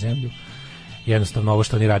stranu zemlju. Jednostavno ovo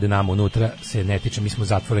što oni rade nama unutra se ne tiče, mi smo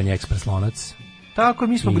zatvoreni ekspres lonac. Tako,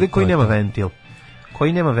 mi smo gde koji nema ventil.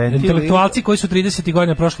 Koji nema ventil. Intelektualci koji su 30.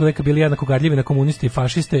 godina prošlog veka bili jednako gadljivi na komuniste i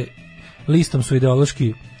fašiste, listom su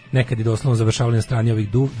ideološki nekad i doslovno završavali na strani ovih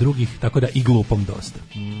drugih, tako da i glupom dosta.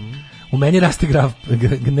 U meni raste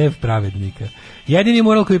gnev pravednika. Jedini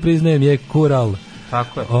moral koji priznajem je kural.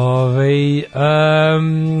 Tako je.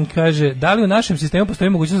 Kaže, da li u našem sistemu postoji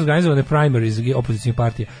mogućnost organizovane primaries opozicijnih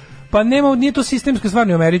partija? Pa nema, nije to sistemska stvar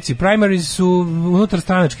u Americi. Primaries su unutar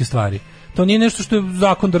stranačke stvari. To nije nešto što je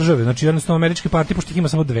zakon države. Znači, jednostavno, američke partije, pošto ih ima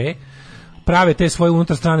samo dve, prave te svoje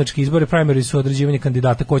unutarstranačke izbore. Primaries su određivanje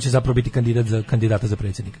kandidata ko će zapravo biti kandidata za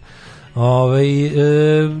predsjednika.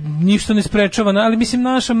 Ništa ne sprečava, ali mislim,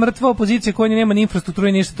 naša mrtva opozicija koja nema ni infrastrukturu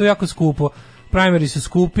i ništa, to je jako skupo. Primari su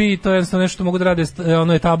skupi i to je jednostavno nešto mogu da rade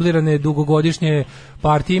etablirane dugogodišnje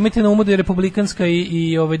partije. Imajte na umu da je republikanska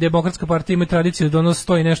i demokratska partija imaju tradiciju da ono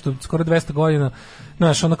stoji nešto, skoro 200 godina.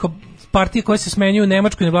 Znaš, onako, partije koje se smenjuju u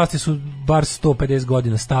Nemačkoj na vlasti su bar 150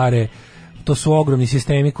 godina stare. To su ogromni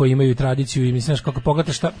sistemi koji imaju tradiciju i mislim, kako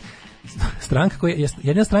pogledate šta...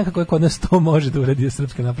 Jedna stranka koja kod nas to može da uradi je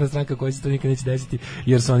Srpska napredna stranka, koja se to nikad neće desiti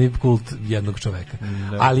jer su oni kult jednog čoveka.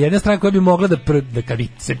 Ali jedna stranka koja bi mogla da kad bi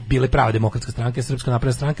se bile prava demokratska stranka je Srpska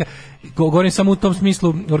napredna stranka. Govorim samo u tom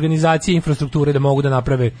smislu organizacije infrastrukture da mogu da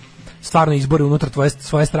naprave stvarno izbore unutar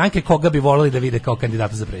svoje stranke koga bi voleli da vide kao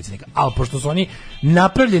kandidata za predsjednika. Ali pošto su oni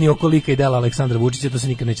napravljeni oko lika i dela Aleksandra Vučića, to se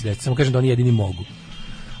nikad neće desiti. Samo kažem da oni jedini mogu.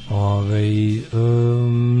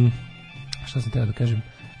 Šta sam teo da kažem?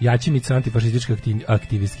 Jačimica antifašistička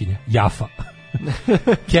aktivistkinja. Jafa.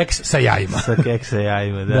 Keks sa jajima. Sa keks sa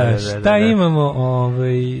jajima, da. Šta imamo?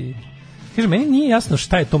 Kaže, meni nije jasno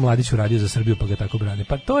šta je to Mladić uradio za Srbiju pa ga tako brane.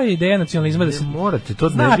 Pa to je ideja nacionalizma da se... Morate, to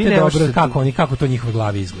znate dobro kako to njihove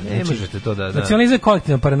glavi izgleda. Ne možete to da... Nacionalizam je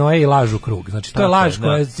kolektivna paranoja i laž u krug. Znači, to je laž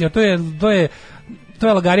koja... To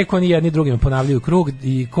je lagarija koja ni jedni drugima ponavljaju krug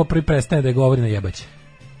i ko prvi prestane da je govori na jebaće.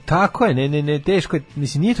 Tako je, ne, teško je,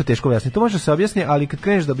 mislim, nije to teško objasniti, to može se objasniti, ali kad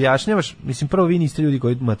kreneš da objašnjavaš, mislim, prvo vi niste ljudi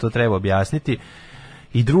kojima to treba objasniti,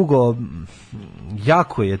 i drugo,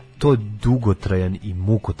 jako je to dugotrajan i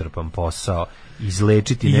mukotrpan posao,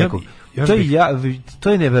 izlečiti nekog. To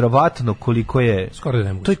je neverovatno koliko je,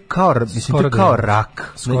 to je kao, mislim, to je kao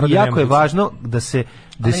rak. Jako je važno da se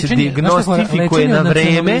dijagnostifikuje na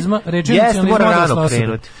vreme, jeste, mora rano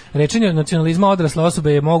krenuti. Lečenje nacionalizma odrasle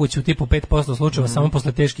osobe je moguće u tipu 5% slučajeva samo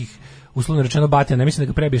posle teških, uslovno rečeno, batina. Ne mislim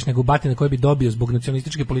da ga prebiješ, nego batina koje bi dobio zbog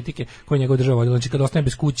nacionalističke politike koju njegova država vodila. Znači, kada ostane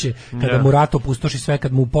bez kuće, kada mu rat opustoši sve,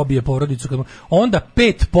 kad mu pobije porodicu, onda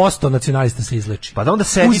 5% nacionalista se izleči. Pa da onda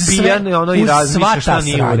sedi pijan i razmišlja šta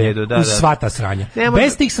nije u redu. Uz sva ta sranja.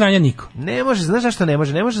 Bez tih sranja niko. Ne može, znaš zašto ne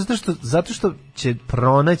može? Ne može zato što će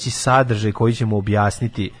pronaći sadržaj koji će mu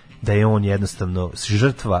objasniti da je on jednostavno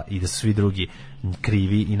žrtva i da su svi drugi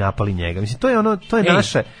krivi i napali njega. Mislim, to je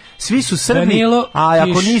naše. Svi su Srbi, a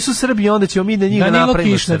ako nisu Srbi, onda ćemo mi da njih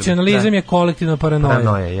napravimo Srbi. Nacionalizam je kolektivna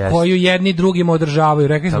paranoja koju jedni drugima održavaju.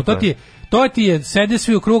 Rekli smo, to ti je, sede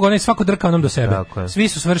svi u krug, onaj svako drka onom do sebe. Svi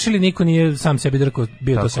su svršili, niko nije sam sebi drkao,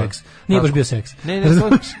 bio to seks. Nije baš bio seks. Ne,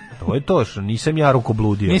 to je to što, nisam ja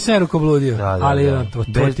rukobludio. Nisam ja rukobludio, ali to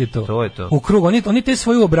ti je to. To je to. U krug, oni te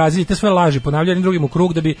svoju obrazili, te svoje laži ponavljaju jednim drugim u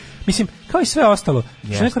krug da bi, mislim, kao i sve ostalo.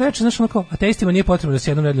 Što neko reče, znaš, onako, ateistima nije potrebno da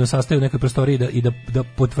se jednom nedeljom sastaju u nekoj prostoriji i da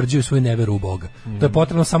potvrđuju svoju neveru u Boga. To je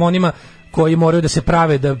potrebno samo onima koji moraju da se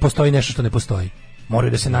prave da postoji nešto što ne postoji.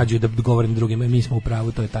 Moraju da se nađu i da govore drugima, mi smo u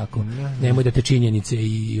pravu, to je tako. Nemoj da te činjenice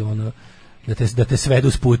i ono da te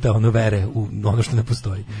svedu s puta vere u ono što ne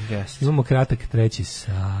postoji. Imamo kratak treći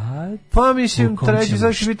sat. Pa mislim, treći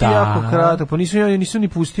sat će biti jako kratak. Pa nisam ni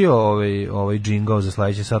pustio ovaj džingao za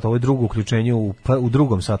sledeći sat. Ovo je drugo uključenje u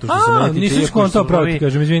drugom satu. Nisam skontao pravi,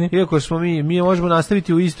 kažem, izvini. Iako smo mi možemo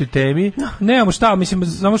nastaviti u istoj temi. Nemamo šta, mislim,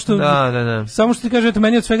 samo što ti kažete,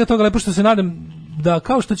 meni od svega toga lepo što se nadam da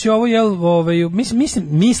kao što će ovo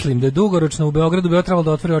mislim da je dugoročno u Beogradu bi trebalo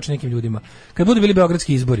da otvori oči nekim ljudima. Kad budu bili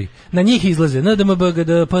beogradski izbori, na njih izlaze NDM, BGD,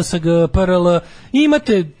 PSG, PRL,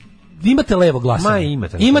 imate levo glasanje.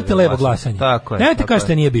 Imate levo glasanje. Nemojte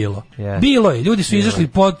kažete nije bilo. Bilo je. Ljudi su izašli,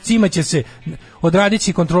 cimaće se, odradit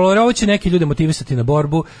će kontrolore, ovo će neki ljude motivisati na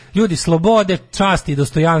borbu. Ljudi slobode, časti i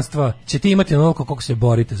dostojanstva ćete imati onoliko koliko se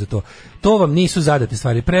borite za to. To vam nisu zadate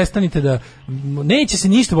stvari. Prestanite da, neće se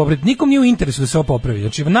ništa popraviti. Nikom nije u interesu da se ovo popravi.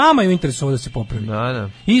 Znači, nama je u interesu ovo da se popravi.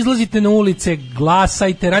 Izlazite na ulice,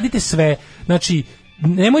 glasajte, radite sve. Znači,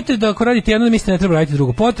 nemojte da ako radite jedno da mislite ne treba raditi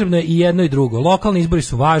drugo. Potrebno je i jedno i drugo. Lokalni izbori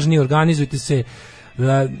su važni, organizujte se.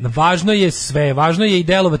 Važno je sve, važno je i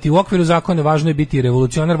delovati u okviru zakona, važno je biti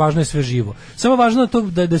revolucionar, važno je sve živo. Samo važno je to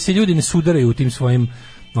da se ljudi ne sudaraju u tim svojim,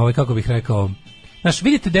 kako bih rekao. Znaš,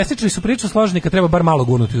 vidite, desničari su prilično složeni kad treba bar malo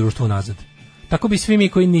gurnuti društvo unazad. Tako bi svi mi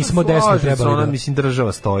koji nismo desni trebali da... Mislim,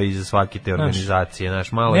 država stoji iza svake te organizacije.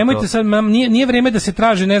 Znaš, malo nemojte sad, nije vreme da se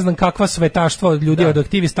traže ne znam kakva svetaštva od ljudi, od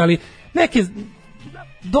aktivista, ali neke...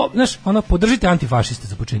 znaš, podržite antifašiste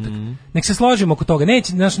za početak. Nek se složimo oko toga.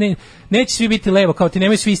 Neće svi biti levo, kao ti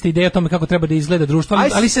nemaju svi iste ideje o tome kako treba da izgleda društvo,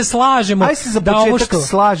 ali se slažemo. Ajde se za početak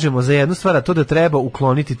slažemo za jednu stvar, a to da treba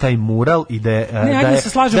ukloniti taj mural i da je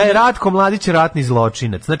Ratko Mladić ratni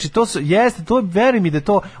zločinac. Znači, to veruj mi da je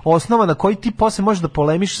to osnova na koji ti posle možeš da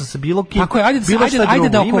polemišeš sa bilo kim. Tako je,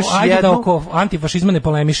 ajde da oko antifašizma ne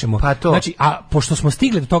polemišemo. Znači, a pošto smo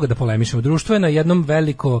stigli do toga da polemišemo, društvo je na jednom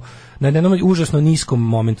užasno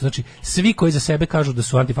niskom momentu. Znači, svi koji za sebe kažu da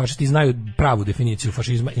su antifašisti znaju pravu definiciju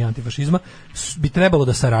fašizma i antifašizma, bi trebalo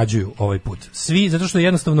da sarađuju ovaj put. Svi, zato što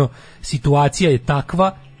jednostavno situacija je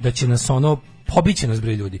takva da će nas pobiće nas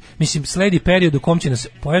bre ljudi. Mislim, sledi period u kom će nas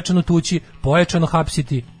pojačano tući, pojačano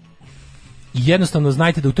hapsiti. I jednostavno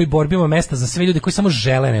znajte da u toj borbi ima mesta za sve ljude koji samo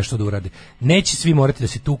žele nešto da urade. Neće svi morati da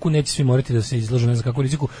se tuku, neće svi morati da se izlažu ne znam kakvu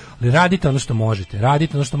riziku, ali radite ono što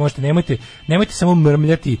možete. Nemojte samo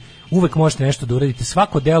mrmljati, uvek možete nešto da uradite.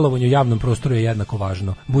 Svako delovanje u javnom prostoru je jednako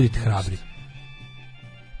važno. Budite hrabri.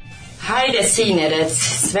 Hajde, sine,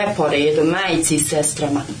 reci, sve po redu, majici i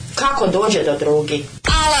sestrama. Kako dođe do drugi?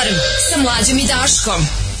 Alarm sa Mlađom i Daškom.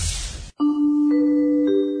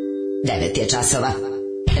 9 je časova.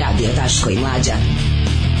 Radio Daško i Mlađa.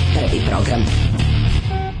 Prvi program.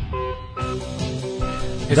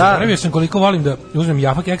 Zaboravio sam koliko volim da uzmem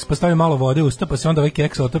Jaffa keks, pa stavim malo vode u usta, pa se onda ovaj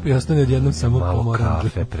keks otopi i ostane odjednom samo pomoran. Malo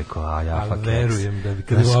kafe preko Jaffa keks. Verujem da bi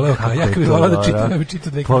kad bi voleo, ja kad bi voleo da čitam, ja bi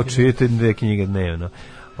čitao 2 knjige. Počitajte 2 knjige dnevno.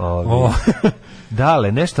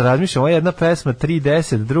 Dale, nešto razmišljam, ovo je jedna pesma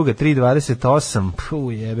 3.10, druga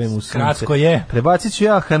 3.28, jebem u sunce. Kratko je. Prebacit ću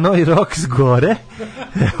ja Hanoi Rocks gore,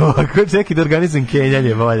 ovako čekaj da organizujem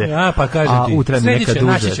kenjanje bolje. Ja, pa kažem ti. Utra mi neka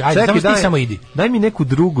duža. Ajde, samo idi. Daj mi neku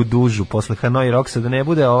drugu dužu posle Hanoi Rocksa, da ne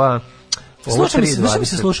bude ova... Slušaj mi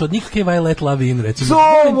se slušao od nikakve I Let Love In, recimo.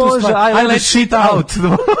 To može, I Let Shit Out.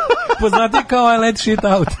 Poznati kao I Let Shit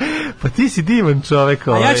Out. Pa ti si divan čovek.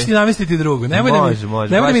 A ja ću ti namestiti drugu. Nemoj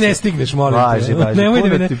da mi ne stigneš, molim te. Nemoj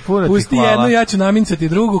da mi pusti jednu, ja ću namincati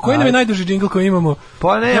drugu. Koji nam je najduži džingl koji imamo?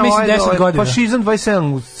 Pa ne, ja mislim 10 godina. Pa šizam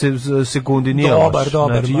 27 sekundi, nije dobar.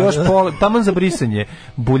 Znači, još taman za brisanje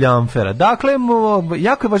buljanfera. Dakle,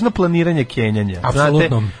 jako je važno planiranje kenjanja.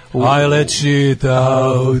 Apsolutno. I let shit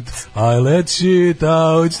out, I let shit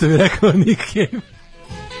out, što bi rekao Nick Cave.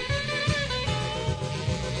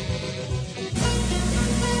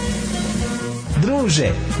 Druže,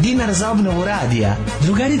 dinar za obnovu radija.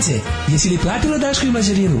 Drugarice, jesi li platila Daško i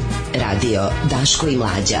Mlađarinu? Radio Daško i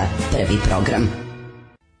Mlađa, prvi program.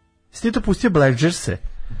 Si ti to pustio Blackjerse?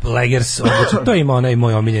 Blackjers, to ima onaj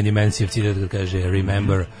moj omiljeni Mansiv citat kad kaže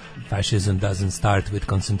Remember, fascism doesn't start with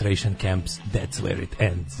concentration camps, that's where it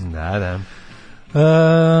ends. Da.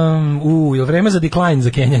 Je vreme za decline, za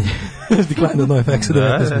kenjanje? Decline od NoFX-a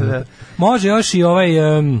 19 minuta. Može još i ovaj...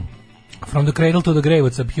 From the Cradle to the Grave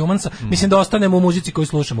od Subhumansa. Mislim da ostanemo u muzici koju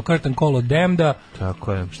slušamo. Curtain Call od Damneda.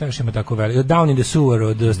 Tako je. Šta još ima tako veliko? Down in the Sewer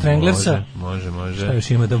od Stranglersa. Može. Šta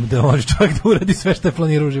još ima da može čovjek da uradi sve što je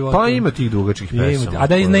planirao u životu? Pa ima tih dugačkih pesama. A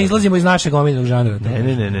da ne izlazimo iz našeg omiljenog žanra.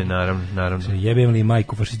 Ne, naravno. Jebem li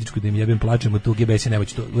majku fašističku da im jebem, plačem od tuge, besi,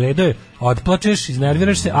 nemoći to. U redu je, odplačeš,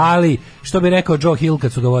 iznerviraš se, ali što bi rekao Joe Hill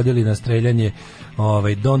kad su ga vodili na streljanje,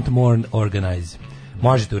 don't mourn, organize.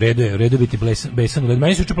 Možete, u redu biti besan,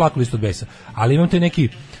 meni su uče plakali isto od besa, ali imam te neki,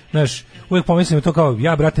 znaš, uvijek pomislim to kao,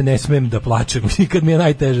 ja brate ne smem da plačem, kad mi je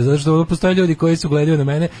najteže, zato što postoje ljudi koji su gledaju na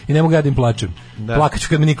mene i ne mogu ja da im plačem, plakaću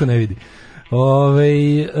kad me niko ne vidi.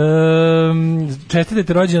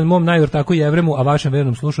 Čestitajte rođendan mom najortaku Jevremu, a vašem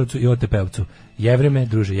vernom slušalcu i Otepevcu. Jevreme,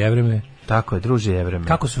 druže Jevreme. Tako je, druže Jevreme.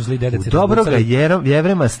 Kako su zli dedeci. U dobroga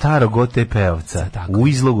Jevrema starog Otepevca. U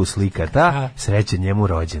izlogu slikata, sreće njemu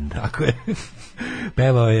rođendan. Tako je.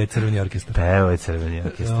 Pevao je Crveni orkestar.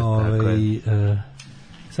 Tako je.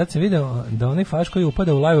 Sad sam video da onaj faš koji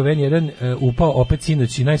upada u Live N1 upao opet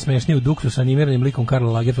sinoć i najsmešniji u duktu sa animiranim likom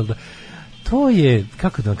Karla Lagerfelda. To je,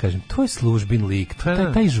 kako da vam kažem, to je službin lik,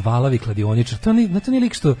 taj žvalavi kladioničar, to nije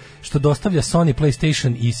lik što dostavlja Sony,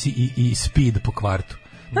 PlayStation i Speed po kvartu.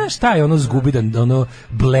 Znaš, taj je ono zgubidan, ono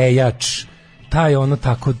blejač, taj ono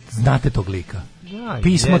tako, znate tog lika.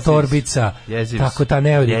 Pismo torbica, tako ta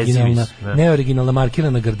neoriginalna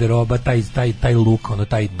markirana garderoba, taj luk, ono,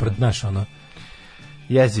 taj, znaš, ono.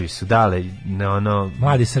 Jezivi su dale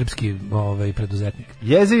mladi srpski preduzetnik.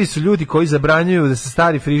 Jezivi su ljudi koji zabranjuju da se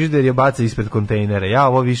stari frižideri obaca ispred kontejnera. Ja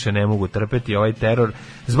ovo više ne mogu trpeti, ovaj teror.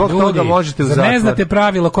 Zbog ljudi, toga možete u zatvor. Ne znate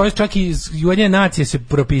pravilo koje čak i Ujedinjene nacije se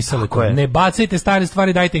propisale. Ne bacajte stare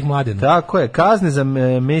stvari, dajte ih mladenu. Tako je. Kazne za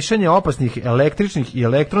mešanje opasnih električnih i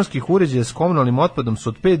elektronskih uređaja s komunalnim otpadom su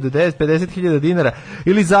od 5 do 50.000 dinara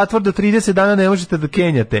ili zatvor do 30 dana ne možete da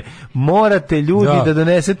kenjate. Morate ljudi da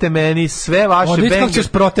donesete meni sve vaše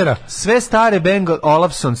protera. Sve stare Bang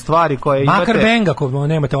Olufsen stvari koje imate. Makar Bang ako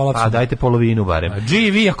nemate Olufsen. A dajte polovinu barem.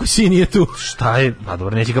 GV ako si nije tu. Šta je? Pa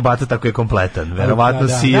dobro, neće ga bacati tako je kompletan. Verovatno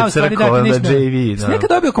si je crkao na JV. Nekad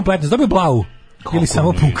dobio kompletan, dobio blau. Ili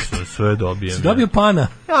samo puk. Sve dobijem. Si dobio pana.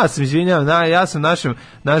 Ja sam izvinjavam, ja sam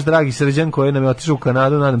naš dragi Srđan koji nam je otišao u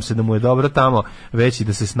Kanadu, nadam se da mu je dobro tamo, već i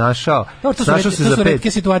da se snašao. To su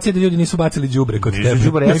retke situacije da ljudi nisu bacili đubre kod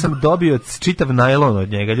tebe. Ja sam dobio čitav najlon od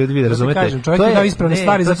njega, ljudi vide, razumete? Čovjek je dao ispravne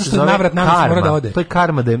stvari zato što navrat mora da ode. To je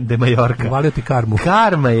karma de Majorka. Uvalio ti karmu.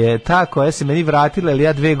 Karma je ta koja se meni vratila, ali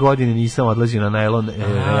ja 2 godine nisam odlazio na najlon.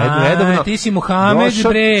 Ti si Muhamed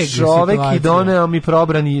Breg. Čovek i doneo mi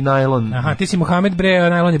probrani najlon. Aha, ti si Muhamed Breg, a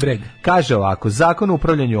najlon je Breg. Kaže ovako, zakon o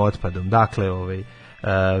upravljanju otpadom, dakle,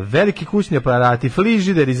 veliki kućni aparati,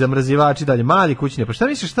 frižideri, zamrzivači, dalje, mali kućni aparati. Šta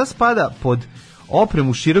misliš, šta spada pod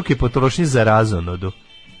opremu široke potrošnje za razonodu?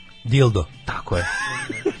 Dildo. Tako je.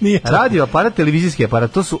 Nije to. Radio aparat, televizijski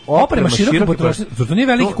aparat, to su oprema široke potrošnje. To nije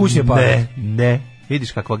veliki kućni aparat. Ne.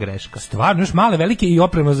 Vidiš kakva greška. Stvarno, još male, velike i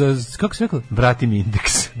oprema za, kako se rekao? Vrati mi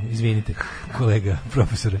indeks. Izvinite, kolega,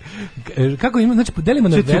 profesore. Kako ima, znači, podelimo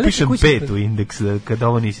na velike kućne aparati. 5 u indeks, kada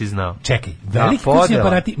ovo nisi znao. Čekaj, veliki kućni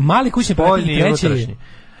aparati, mali kućni aparati i treće je...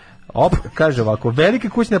 Kaže ovako, velike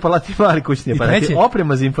kućne aparati, mali kućni aparati,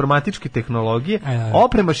 oprema za informatičke tehnologije,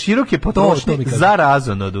 oprema široke potrošnje za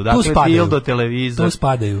razonodu, dakle dildo, televizor, tu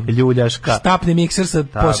spadaju ljuljaška, štapni mikser sa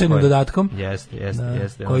posebnim dodatkom, jeste,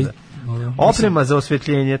 oprema za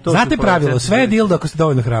osvjetljenje, to znate pravilo, sve je dildo ako ste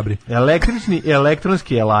dovoljno hrabri, električni i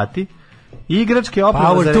elektronski alati, igračke opreme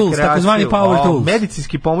power za tools, takozvani power tools,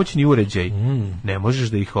 medicinski pomoćni uređaj. Ne možeš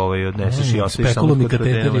da ih odneseš i ostaviš samo kod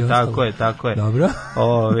kodema. Tako je. Dobro.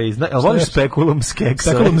 Voliš spekulum s keksa?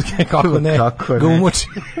 Spekulum s keksa, kako ne? Ga umoči.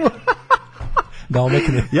 Da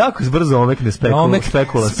omekne. Jako brzo omekne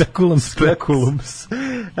spekulums.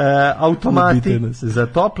 Automati za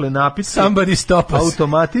tople napitke. Somebody stop us.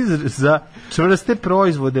 Automati za čvrste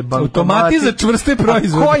proizvode. Automati za čvrste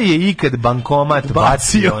proizvode. A koji je ikad bankomat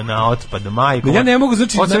bacio na otpad? Majko. Ja ne mogu,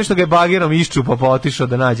 znači... Osim što ga je bagerom iščupa pa otišao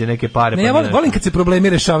da nađe neke pare. Ne, ja volim kad se problemi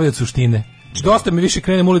rešavaju od suštine. Dosta mi više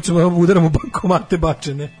krenem ulicom, udaram u bankomate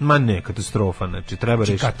bačene. Ma ne, katastrofa, znači treba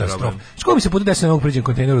rešiti problem. Što mi se puti da se ne mogu priđem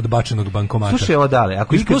kontejneru od bačenog bankomata? Slušaj, evo dale,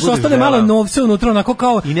 ako ikad budeš ostane malo novca unutra, onako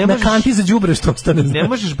kao na kanti za đubre što ostane. Ne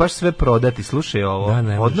možeš baš sve prodati, slušaj ovo.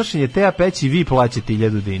 Odnošenje te peći vi plaćate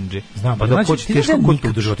 1000 dinđe. Znam, pa da hoćeš teško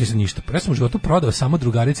nikad u životu se ništa. Ja sam u životu prodao samo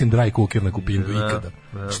drugaricim dry cooker na kupingu ikada.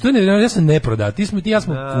 Što je, ja sam ne prodao, ti ja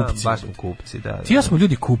smo kupci. Baš smo kupci, da. Ti ja smo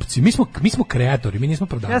ljudi kupci, mi smo kreatori, mi nismo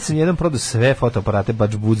prodavci. Ja sam jedan prodao sve fotoaparate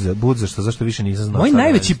baš budza, zašto više nisam znao. Moji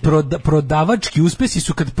najveći prodavački uspesi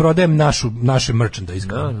su kad prodajem naše merchandise.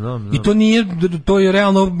 I to je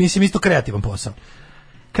realno, mislim, isto kreativan posao.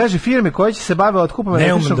 Kaže, firme koje će se bave otkupom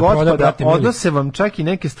električnog otpada odnose vam čak i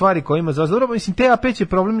neke stvari kojima za dobro, mislim, TAP će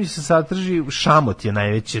problem se sadrži, šamot je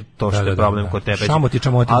najveći to što je problem kod tebe. Šamot je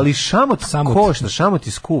čamotin. Ali šamot košta, šamot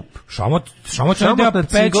je skup. Šamot je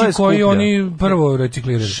peći koji oni prvo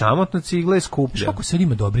recikliraju. Šamotna cigla je skuplja. Kako sad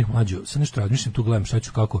ima dobrih mlađo, sad nešto razmišljam, tu gledam šta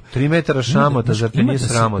ću kako. 3 metara šamota, zar te nije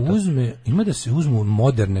sramota? Ima da se uzmu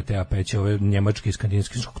moderne TAP-će, ove njemačke i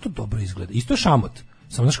skandinavske, kako to dobro izgleda. Isto je šamot.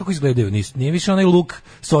 Samo znaš kako izgledaju, nije više onaj luk,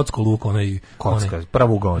 socko luk, onaj kocka,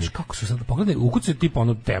 pravougonik. Kako su sad, pogledaj, ukucaju tipa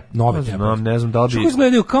ono nove tepe. Ne znam da li bi,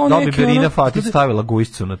 izgledaju kao neki, da bi Berina Fatić stavila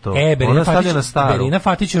gujscu na to. Berina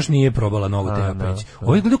Fatić još nije probala novu tepe.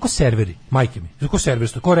 Ovo izgledaju kao serveri, majke mi, kao server,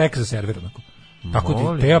 kao rek za server, onako. Tako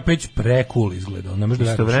ti Teja Peć pre-cool izgleda.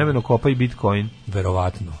 Istovremeno kopa i Bitcoin.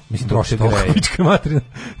 Verovatno. Mislim, troši toliko pička materina.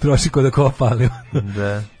 Troši ko da kopa, ali...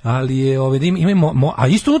 Da. Ali je, imamo... A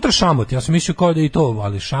isto unutra šamot. Ja sam mislio kao da je i to,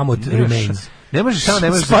 ali šamot remains. Ne može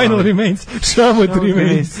Final remains, Charlotte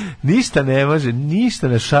remains. Ništa ne može, ništa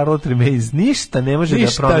na Charlotte remains, ništa ne može da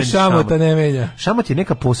promeni ništa šamota ne menja. Šamot je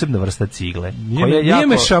neka posebna vrsta cigle. Nije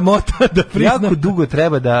me šamota da priznam. Jako dugo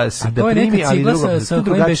treba da se da primi, ali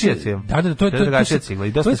drugačija cigla. To je drugačija cigla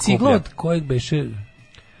i dosta skuplja. To je cigla od kojeg beše...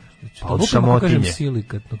 Od šamotinje.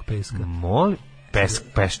 Silikatnog peska. Moli?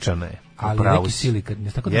 Peščana je. Ali neki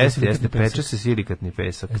silikatni. Jeste, peče se silikatni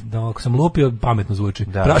pesak. Da, ako sam lupio, pametno zvuči.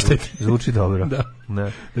 Da, zvuči dobro.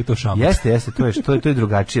 Da je to šamot. Jeste, to je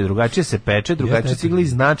drugačije. Drugačije se peče, drugačije cigla i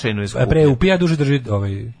značajno je skuplje. Preupija duže drži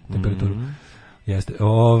temperaturu. Jeste.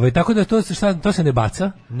 Tako da to se ne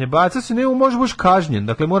baca. Ne baca se, može baš kažnjen.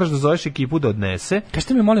 Dakle, moraš da zoveš ekipu da odnese.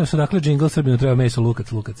 Kažete mi, molim se, odakle džingl Srbinu treba meso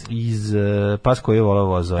lukac. Iz Pas koji je volao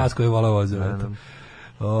vozove. Pas koji je volao vozove.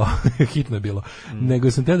 Hitno je bilo.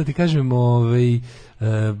 Nego sam teo da ti kažem,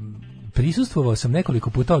 prisustvovao sam nekoliko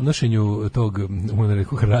puta odnošenju tog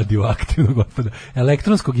radioaktivnog otpada,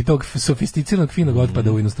 elektronskog i tog sofisticiranog finog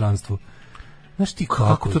otpada u inostranstvu. Znaš ti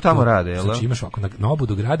kako to tamo rade, jel? Znači imaš ovako, na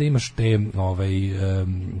obodu grada imaš te,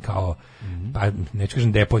 kao, pa neću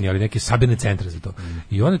kažem deponije, ali neke sabirne centre za to.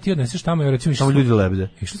 I onda ti odneseš tamo, recimo... Tamo ljudi lebde.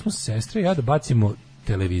 Išli smo sa sestre i ja da bacimo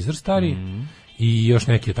televizor stari, i još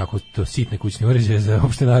neke tako sitne kućne uređaje za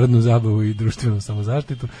opšte narodnu zabavu i društvenu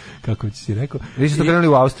samozaštitu, kako bi si rekao. Vi ste to krenuli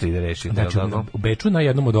u Austriji da rešite. Znači, u Beču na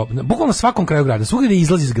jednom od... Bukvalno na svakom kraju grada, svugdje gde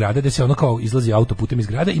izlazi iz grada, gde se ono kao izlazi autoputem iz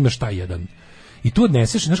grada, imaš taj jedan. I tu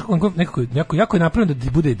odneseš, znaš kako jako je napravljeno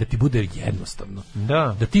da ti bude jednostavno.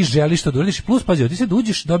 Da ti želiš to da uradiš. Plus, pazi, ti se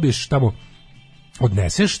uđeš, dobiješ tamo,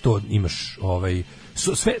 odneseš to, imaš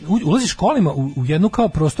sve, ulaziš kolima u jednu kao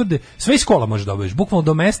prostor gde sve iz kola možeš dobiješ, bukvalno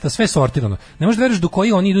do mesta, sve sortirano. Ne možeš da veriš do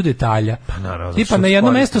koji oni idu detalja. Pa naravno. Tipa na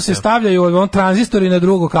jedno mesto se stavljaju tranzistori, na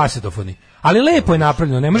drugo kasetofoni. Ali lepo je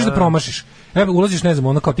napravljeno, ne možeš da promašiš. Evo, ulaziš, ne znam,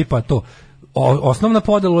 ono kao tipa to, osnovna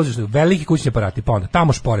podela, ulaziš veliki kućni aparati, pa onda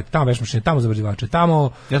tamo šporet, tamo veš mašine, tamo zamrzivače,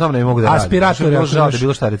 tamo ja tamo ne mogu da radim. Aspiratori, ja žao da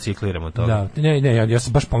bilo šta recikliramo od toga. Da, ne, ja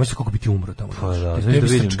sam baš pomislio kako bi ti umro tamo. Pa da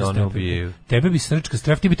vidim da one ubijaju. Tebe bi srčka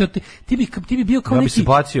stref, ti bi bio kao neki... Ja bi se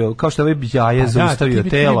bacio, kao što bi jaje zaustavio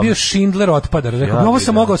telom. Ti bi bio Schindler otpadar, rekao, ovo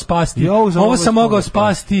sam mogao spasti, ovo sam mogao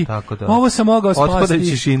spasti,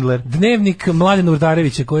 otpadajući Schindler. Dnevnik Mladena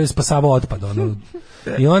Urdarevića koji je spasavao otpad, ono...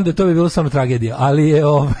 I onda to bi bilo samo tragedija,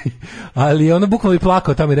 ali ono bukvalno bi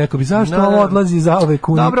plakao tamo i rekao bi zašto ovo odlazi za ove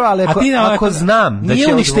kune. Dobro, ali ako znam da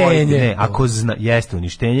će uništenje. Ne, ako jeste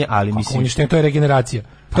uništenje, ali mislim uništenje, to je regeneracija.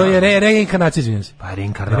 To je reinkarnacija, izvinjam se. Pa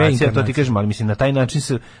reinkarnacija, to ti kažem, ali mislim na taj način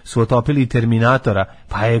su otopili Terminatora,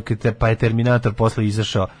 pa je Terminator posle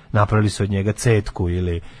izašao, napravili su od njega cetku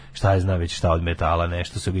ili šta je zna već šta od metala,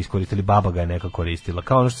 nešto su ga iskoristili, baba ga je neka koristila.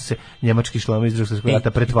 Kao ono što se njemački šlemovi iz Drugog svjetskog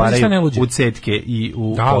rata pretvaraju u cetke i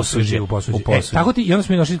u posuđe. Tako ti, i onda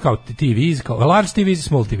smo došli kao TVs, kao large TVs,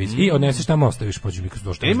 small TVs, i odneseš tamo, ostaviš, pođu mi kad su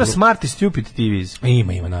došli. Ima smart i stupid TVs.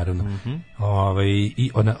 Ima, naravno.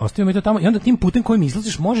 I ostavimo mi to tamo, i onda tim putem kojim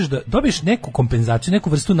izlaziš možeš da dobiješ neku kompenzaciju, neku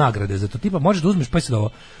vrstu nagrade za to. Tipa možeš da uzmeš, pa se da ovo,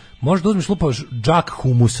 možeš da uzmeš lupaš džak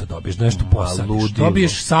humusa, dobiješ da nešto posadiš,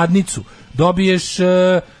 dobiješ sadnicu, dobiješ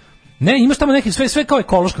ne, imaš tamo neki sve kao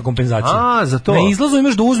ekološka kompenzacija. Za to. Na izlazu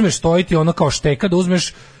imaš da uzmeš, stoji ti ono kao šteka, da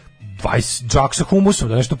uzmeš 20 džak sa humusom,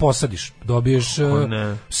 da nešto posadiš. Dobiješ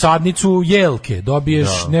sadnicu jelke, dobiješ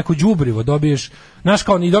neko đubrivo, dobiješ, znaš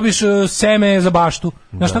kao, i dobiješ seme za baštu.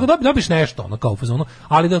 Znaš, tako dobiješ nešto, ono kao u fazonu,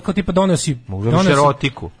 ali da kao tipa doneo si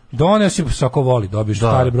erotiku. Doneo si, svako voli, dobiješ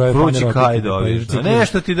stari broj vrući kaj dobiješ.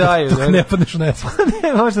 Nešto ti daju. Ne padneš u nesu.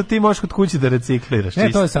 Ne, možda ti možeš kod kući da recikliraš.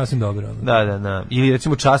 Ne, to je sasvim dobro. Da. Ili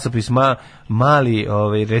recimo časopis mali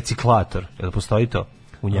reciklator. Jel postoji to?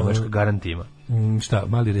 U Njemačkoj garantima. Šta,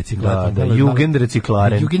 mali reciklator. Da, Jugend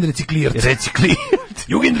reciklaren. Jugend reciklirat.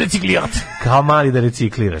 Jugend reciklirat. Kao mali da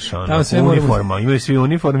recikliraš, ono. Uniforma, imaju svi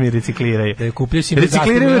uniformi i recikliraju.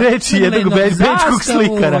 Recikliraju reči jednog bečkog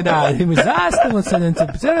slikara. Da, imaju zastavu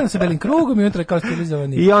sa belim krugom i unutra kao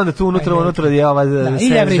stilizovani. I onda tu unutra je ova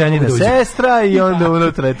ženina sestra i onda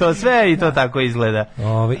unutra je to sve i to tako izgleda.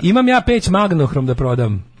 Imam ja peć magnohrom da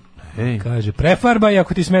prodam. Kaže, prefarbaj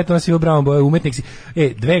ako ti smeta nosi brown boje, umetnik si.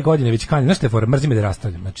 2 godine već kanjem, znaš te fora, mrzim me da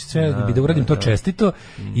rastavljam. Znači sve bi da uradim to čestito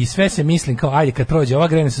i sve se mislim kao, ajde kad prođe ova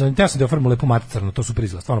grejna sezona, ja sam da oformu lepo maticrno, to super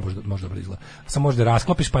izgleda, stvarno može dobro izgleda. Samo možda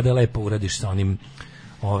rasklopiš pa da lepo uradiš sa onim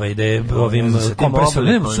da je ovim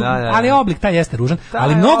kompresorom, ali oblik taj jeste ružan,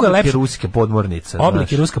 ali mnogo je lepše. Oblik je ruske podmornice.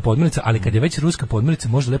 Oblik je ruska podmornica, ali kad je već ruska podmornica,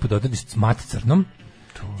 može lepo da odradiš s maticrnom.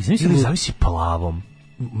 Ili zavisi plavom.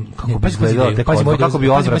 Kako bi izgledalo, kako bi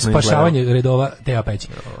odvratno spašavanje redova te peći.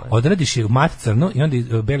 Odradiš je u mat crno i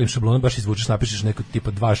onda belim šablonom baš izvučeš, napišeš neko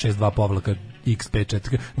tipa 262 povlaka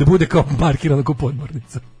x54 da bude kao markirano kao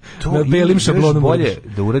podmornica. To belim šablonom bolje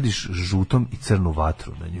da uradiš žutom i crnu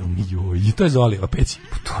vatru na njom. I to je Zolijeva peć.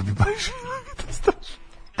 To bi baš strašno.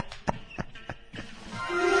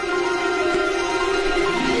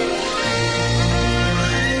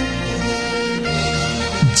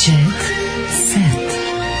 Jet set.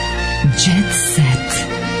 Jet set.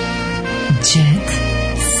 Jet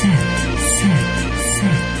set.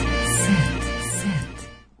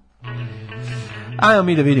 Ajmo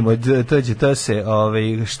mi da vidimo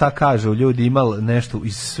šta kažu ljudi, imal nešto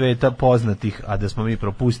iz sveta poznatih, a da smo mi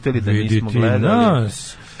propustili, da nismo gledali.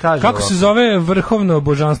 Kako se zove vrhovno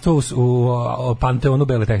božanstvo u panteonu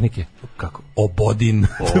bele tehnike? Kako? Obodin.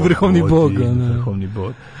 Vrhovni bog. Vrhovni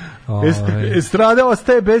bog. Estrada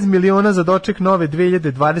ostaje bez miliona za doček nove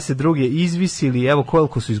 2022. Izvisili, evo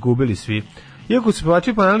koliko su izgubili svi. Iako su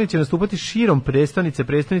pevači ponavljali će nastupati širom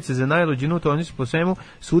prestonice za najluđi nut, oni su po svemu,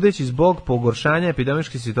 sudeći zbog pogoršanja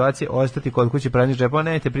epidemiološke situacije, ostati kod kuće praznih džepova.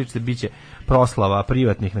 Nemojte pričati, bit će proslava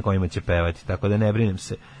privatnih na kojima će pevati, tako da ne brinem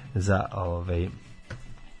se za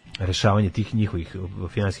rešavanje tih njihovih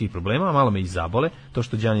finansijskih problema, a malo me i zabole, to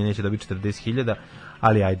što Đani neće dobiti 40.000,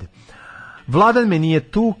 ali ajde. Vladan me nije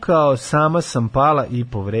tukao, sama sam pala i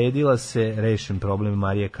povredila se, rešen problem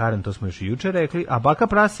Marije Karen, to smo još i juče rekli, a Baka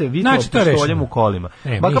Prase vitlo pištoljem u kolima.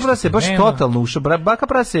 Baka Prase baš totalno ušao, Baka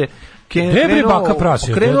Prase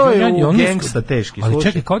krenuo je u gangsta teški. Ali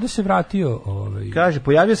čekaj, kao da se vratio? Kaže,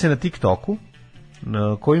 pojavio se na TikToku,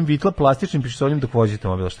 kojim vitla plastičnim pištoljem dok vozite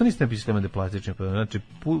mobil. Što niste napisali da je plastični? Znači,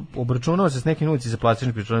 obračunao se s nekim ulici sa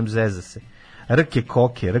plastičnim pištoljem, zeza se. Rke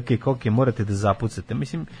koke, morate da zapucate.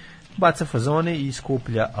 Mislim, baca fazone i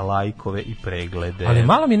skuplja lajkove i preglede. Ali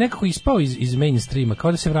malo mi je nekako ispao iz mainstreama,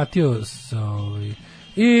 kao da se vratio sa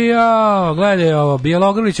gledaj ovo,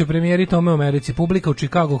 Bjelogrlić u premijeri Tome u Americi, publika u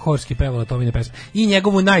Chicago Horski pevala Tomine pesme i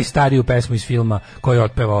njegovu najstariju pesmu iz filma koju je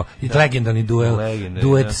otpevao, legendarni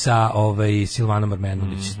duet sa Silvanom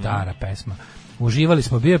Armenulić, stara pesma. Uživali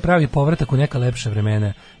smo, bio je pravi povratak u neka lepša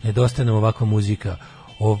vremena, nedostaje nam ovakva muzika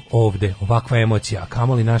ovde, ovakva emocija, a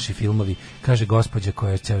kamoli naši filmovi, kaže gospođa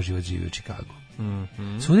koja je ceo život živi u Chicagu.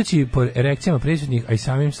 Sudeći po reakcijama prisutnih, a i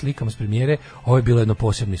samim slikama s premijere, ovo je bilo jedno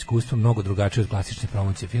posebno iskustvo, mnogo drugačije od klasične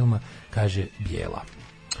promocije filma, kaže Bijela.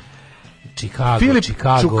 Chicago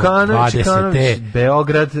 20.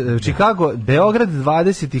 Beograd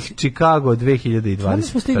 20. Chicago 2020. Onda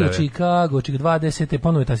smo stigli u Chicago 20.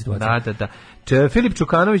 Ponovo je ta situacija. Da. Filip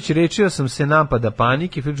Čukanović, rečio sam se napada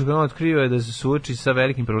panike. Filip Čukanović otkrio je da se suoči sa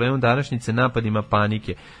velikim problemom današnjice, napadima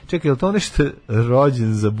panike. Čekaj, je li to nešto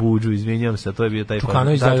rođen za budžu? Izvinjavam se, to je bio taj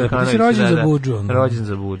Čukanović, Čukanović rođen za budžu. Rođen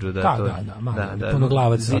za budžu, da.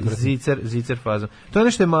 Punoglavac. Zicer fazom. To je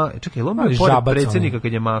nešto čekaj, je li on bio pored predsjednika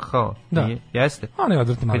kad je mahao? Da. Jeste? On je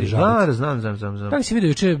odvrtni mali žabac. Znam. Da li si vidio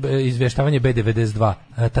juče izveštavanje B92?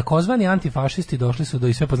 Takozvani antifašisti došli su do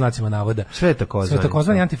i sve po znacima navoda. Sve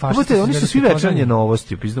takozvani antifašisti. Oni su svi večernje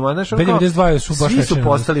novosti. B92 su baš svi su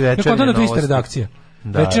postali večernje novosti. To je ista redakcija.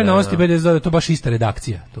 Večernje novosti B92, to baš ista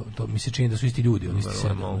redakcija. To mi se čini da su isti ljudi.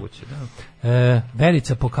 Moguće, da.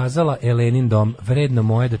 Verica pokazala Elenin dom, vredno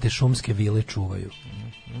moje da te šumske vile čuvaju.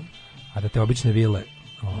 A da te obične vile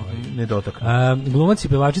ne dotaknu. Glumac i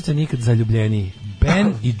pevačica nikad zaljubljeniji.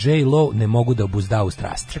 Ben i J. Lo ne mogu da obuzdaju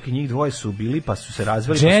strast. Čekaj, njih dvoje su bili, pa su se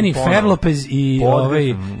razveli. Jennifer Lopez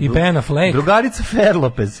i Ben Affleck. Drugarica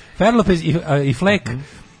Ferlopez i Fleck.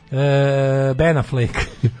 Ben Affleck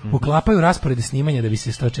uklapaju rasporede snimanja da bi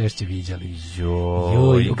se što češće viđali.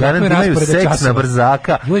 Garant imaju seks na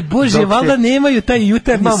brzaka. Bože, valjda nemaju taj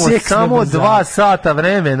jutarnji seks na brzaka. Imamo samo 2 sata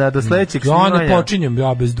vremena do sledećeg snimanja. Ja ne počinjem,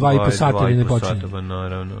 bez 2,5 sata ne počinjem.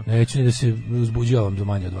 Naravno. Neću ni da se uzbuđavam do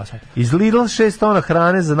manje od 2 sata. Iz Lidl 6 tona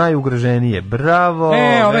hrane za najugroženije. Bravo.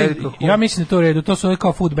 Ja mislim da to u redu. To su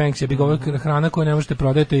kao food banks, hrana koju ne možete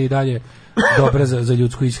prodati i dalje dobra za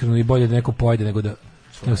ljudsku ishranu i bolje da neko pojede nego da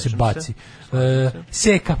se baci.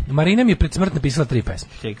 Seka. Marina mi je pred smrt napisala 3 pesme.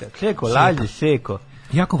 Seko, lađe, Seko.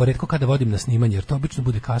 Jako retko kada vodim na snimanje, jer to obično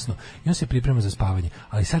bude kasno i on se priprema za spavanje,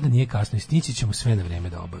 ali sada nije kasno i stići ćemo sve na vreme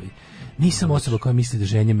da obavi. Nisam osoba koja misli da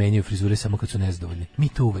ženje menjaju frizure samo kad su nezadovoljne. Mi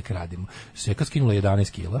to uvek radimo. Seka skinula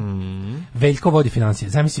 11 kila. Veljko vodi financije.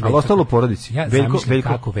 Zamisli Veljko. Ali ostalo u porodici. Ja zamišljam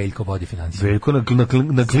kako Veljko vodi financije. Veljko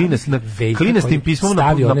na klinestim pismom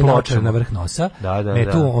na pločama. Na vrh nosa.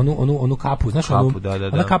 Tu onu kapu, znaš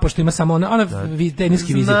ona kapa što ima samo ona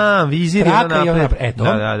teniski vizir. Znam, vizir je ona. Eto.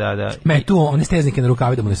 Me tu one steznike na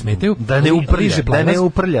rukave da mu ne smetaju. Da ne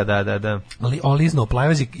uprlja, da. Olizno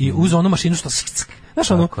plavezik i uz onu mašinu što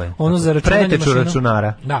znaš ono za računanje preteču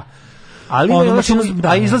računara. Da. Ali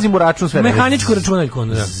a izlazim u račun sve. Mehaničku računaljku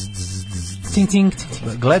onda. Cing cing.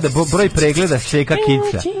 Gleda broj pregleda Seka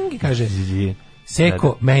Kića. Kaže.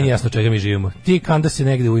 Seko, meni jasno čega mi živimo. Ti kanda se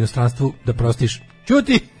negde u inostranstvu da prostiš.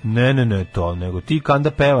 Ćuti. Ne, to, nego ti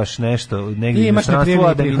kanda pevaš nešto negde u inostranstvu,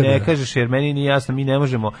 a da mi ne kažeš, jer meni nije jasno, mi ne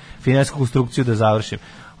možemo finansijsku konstrukciju da završim.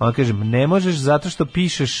 On kažem, ne možeš zato što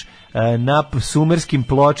pišeš na sumerskim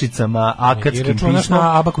pločicama, akadskim pismom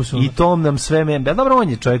i tom nam sve... Dobro, on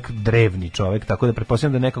je čovjek, drevni čovjek, tako da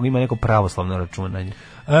pretpostavljam da nekog ima neko pravoslavno računanje.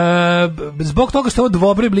 Zbog toga što ovo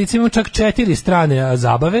dvobroj blic ima čak 4 strane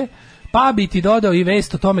zabave, pa bi ti dodao i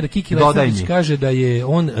vest o tome da Kiki Lesanović kaže da je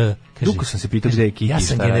on... Dugo sam se pitao gde je Kiki. Ja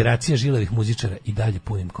sam generacija žilavih muzičara i dalje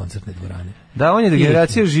punim koncertne dvorane. Da, on je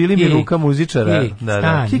generacija žilim i ruka muzičara.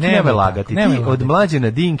 Kiki nema lagati. Ti od Mlađana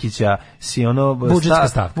Dinkića si ono... Budžetska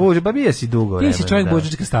stavka. Pa bija si dugo vremena. Ti si čovjek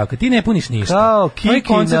budžetska stavka. Ti ne puniš ništa. Kao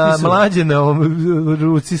Kiki na Mlađanovom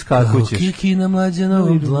ruci skakućeš. Kao Kiki na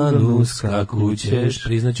Mlađanovom dlanu skakućeš.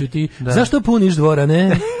 Priznaću ti. Zašto puniš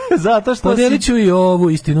dvorane? Zato što podelit ću i ovu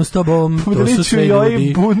istinu s tobom. To su sve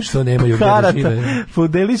ljudi što nemaju gdje da žive.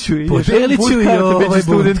 Podelit ću i ovaj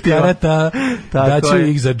bunt karata, daću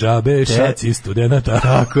ih za džabe šaci studenata.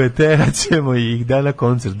 Tako je, terat ćemo ih da na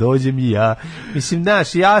koncert dođem i ja. Mislim,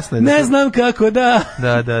 znaš, jasno je. Ne znam kako da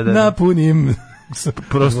napunim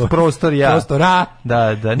prostora.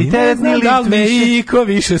 Da. Ni ne znam da li me iko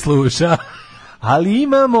više sluša. Ali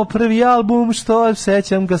imamo prvi album što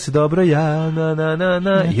sećam ga se dobro ja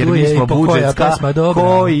jer mi smo budžetska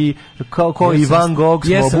koji Van Gogh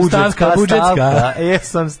smo budžetska stavka.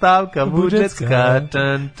 Jesam stavka budžetska.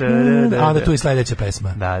 A onda tu je sledeća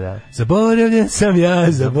pesma. Da. Zaboravljen sam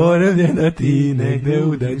ja, zaboravljena ti negde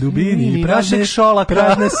u dubini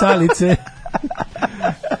prazne salice.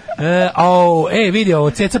 Vidio,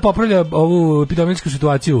 Ceca popravlja ovu epidemiološku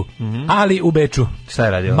situaciju, ali u Beču. Šta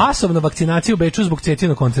je radio? Masovna vakcinacija u Beču zbog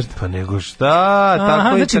Cecinog koncerta. Pa nego šta,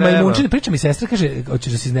 tako i treba. Majmunčin, priča mi sestra, kaže,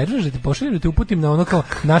 hoćeš da se iznerviraš, da te pošaljem, da te uputim na ono kao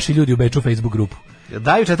naši ljudi u Beču Facebook grupu.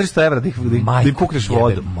 Daju 400 evra da im pukneš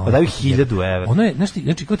vodu, pa daju 1000 evra. Ono je,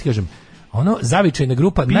 znači, kako ti kažem, ono zavičajna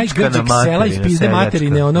grupa najgrđeg sela iz pizde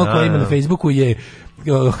materine, ono koje ima na Facebooku je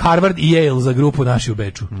Harvard i Yale za grupu Naši u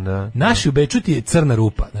Beču. Naši u Beču ti je crna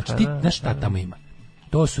rupa. Znači ti, znaš šta tamo ima?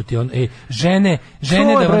 To su ti žene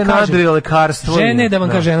da vam kažem. Žene da vam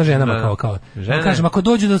kaže ženama kao. Da kažem, ako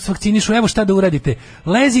dođu da se vakcinišu, evo šta da uradite.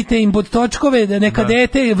 Lezite im pod točkove, da neka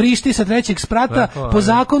dete vrišti sa 3. sprata, po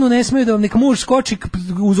zakonu ne smeju da vam nek muž skoči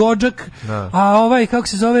uz odžak, a kako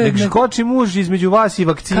se zove... Nek skoči muž između vas i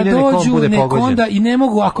vakcine, nekom bude pogođen. Onda i ne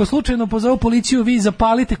mogu, ako slučajno pozovu policiju, vi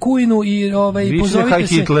zapalite kujnu i pozovite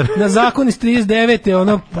se na zakon iz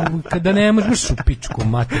 39. Kada ne možeš u pičku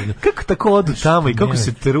materinu. Kako tako odu tamo i kako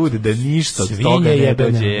se trude da ništa od toga ne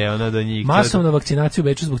dođe do njih. Masovna vakcinacija u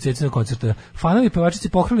Beču zbog Cecinog koncerta. Fanovi pevačice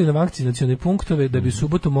pohrali na vakcinacione punktove da bi u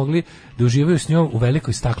subotu mogli da uživaju s njom u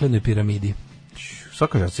velikoj staklenoj piramidi.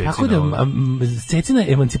 Tako da Cecina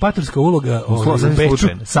emancipatorska uloga u Beču.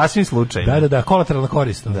 Sasvim slučajno. Da, kolateralna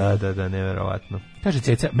korist. Da, neverovatno. Kaže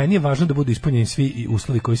Ceca, meni je važno da budu ispunjeni svi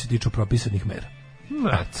uslovi koji se tiču propisanih mera.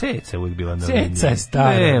 Ceca je uvijek bila na liniji. Ceca je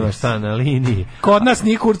stara. Nema šta na liniji. Kod nas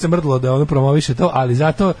nije kurce mrdlo da ono promoviše to, ali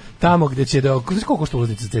zato tamo gdje će da... Koliko košta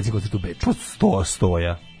ulaznica Ceci koncert u Beču?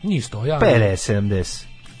 100. Nije 100, 50-70.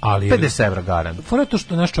 Ali 50 evra garant. Fora to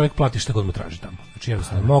što naš čovjek plati šta god mu traži tamo. Znači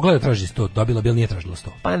jednostavno, mogla je da traži 100, dobila bi, ali nije tražila 100.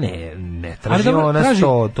 Pa ne traži ona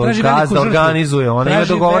 100, to gazda organizuje, ona ima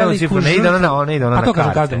dogovorenu cifru, ne ide ona na karte. Pa to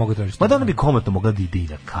kaže gazda mogu tražiti. Ma da ona bi komotno mogla da ide i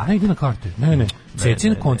na karte. Ne ide na karte, ne.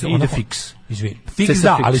 Cecin koncert, ide fiks. Izvini, fiks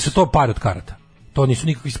da, ali su to pare od karata. To nisu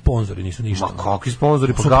nikakvi sponzori, nisu ništa. Ma kakvi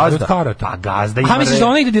sponzori, pa gazda. Pa gazda ima. A misliš da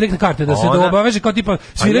ona ide direktne karte, da se obaveže kao tipa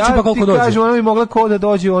svireće pa koliko dođe? Ja ti kažem, ona bi mogla ko da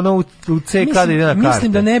dođe ono u CK da ide na karte.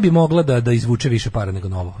 Mislim da ne bi mogla da izvuče više para nego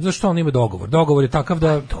novo. Zašto on ima dogovor? Dogovor je takav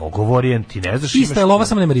da... Dogovor je, ti ne znaš... Ista je lova,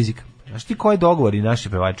 samo nema rizika. Znaš ti koji dogovori naši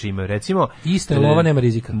pevači imaju? Recimo... Ista je lova, nema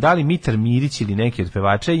rizika. Da li Mitar Mirić ili neki od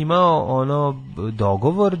pevača imao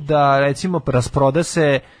dogovor da, recimo, rasproda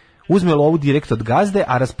se uzme lovu direkt od gazde,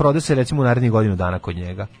 a rasproda se recimo u narednih godinu dana kod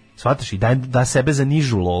njega. Shvataš, i da sebe za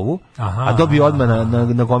nižu lovu, a dobije odmah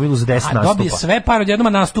na gomilu za 10 nastupa. A dobije sve par odjednom, a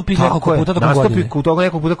nastupi nekoliko puta tokom godine. Nastupi toga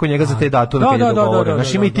nekog puta kod njega za te datume kad je dogovorio.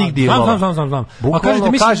 Znaš, ima i tih dilova. Znam.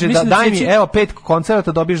 Bukvalno kaže da daj mi, evo 5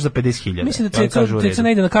 koncerata dobiješ za 50.000. Mislim da Ceca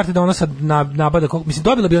ne ide na karte da ona sad nabada, mislim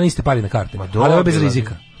dobila bi ona iste pari na karte, ali ovo je bez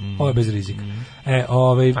rizika. Ovo je bez rizika.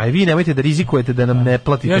 A vi nemojte da rizikujete da nam ne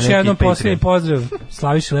platite neki Patreon. Još jednom posljednji pozdrav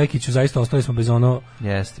Slaviši Lekiću, zaista ostali smo bez ono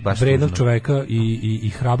vrednog čoveka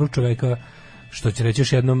i hrabrog čoveka, što će reći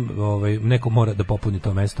još jednom, neko mora da popuni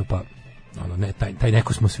to mesto, pa taj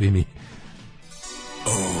neko smo svi mi.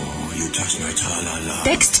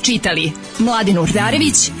 Tekst čitali Mladin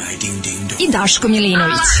Urdarević i Daško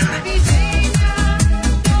Milinović.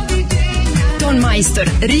 Ton majstor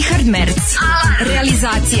Richard Merc.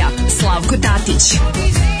 Realizacija Slavko Tatić.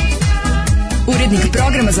 Urednik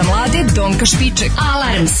programa za mlade Donka Špiček.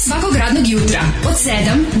 Alarms svakog radnog jutra od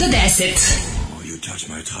 7 do 10.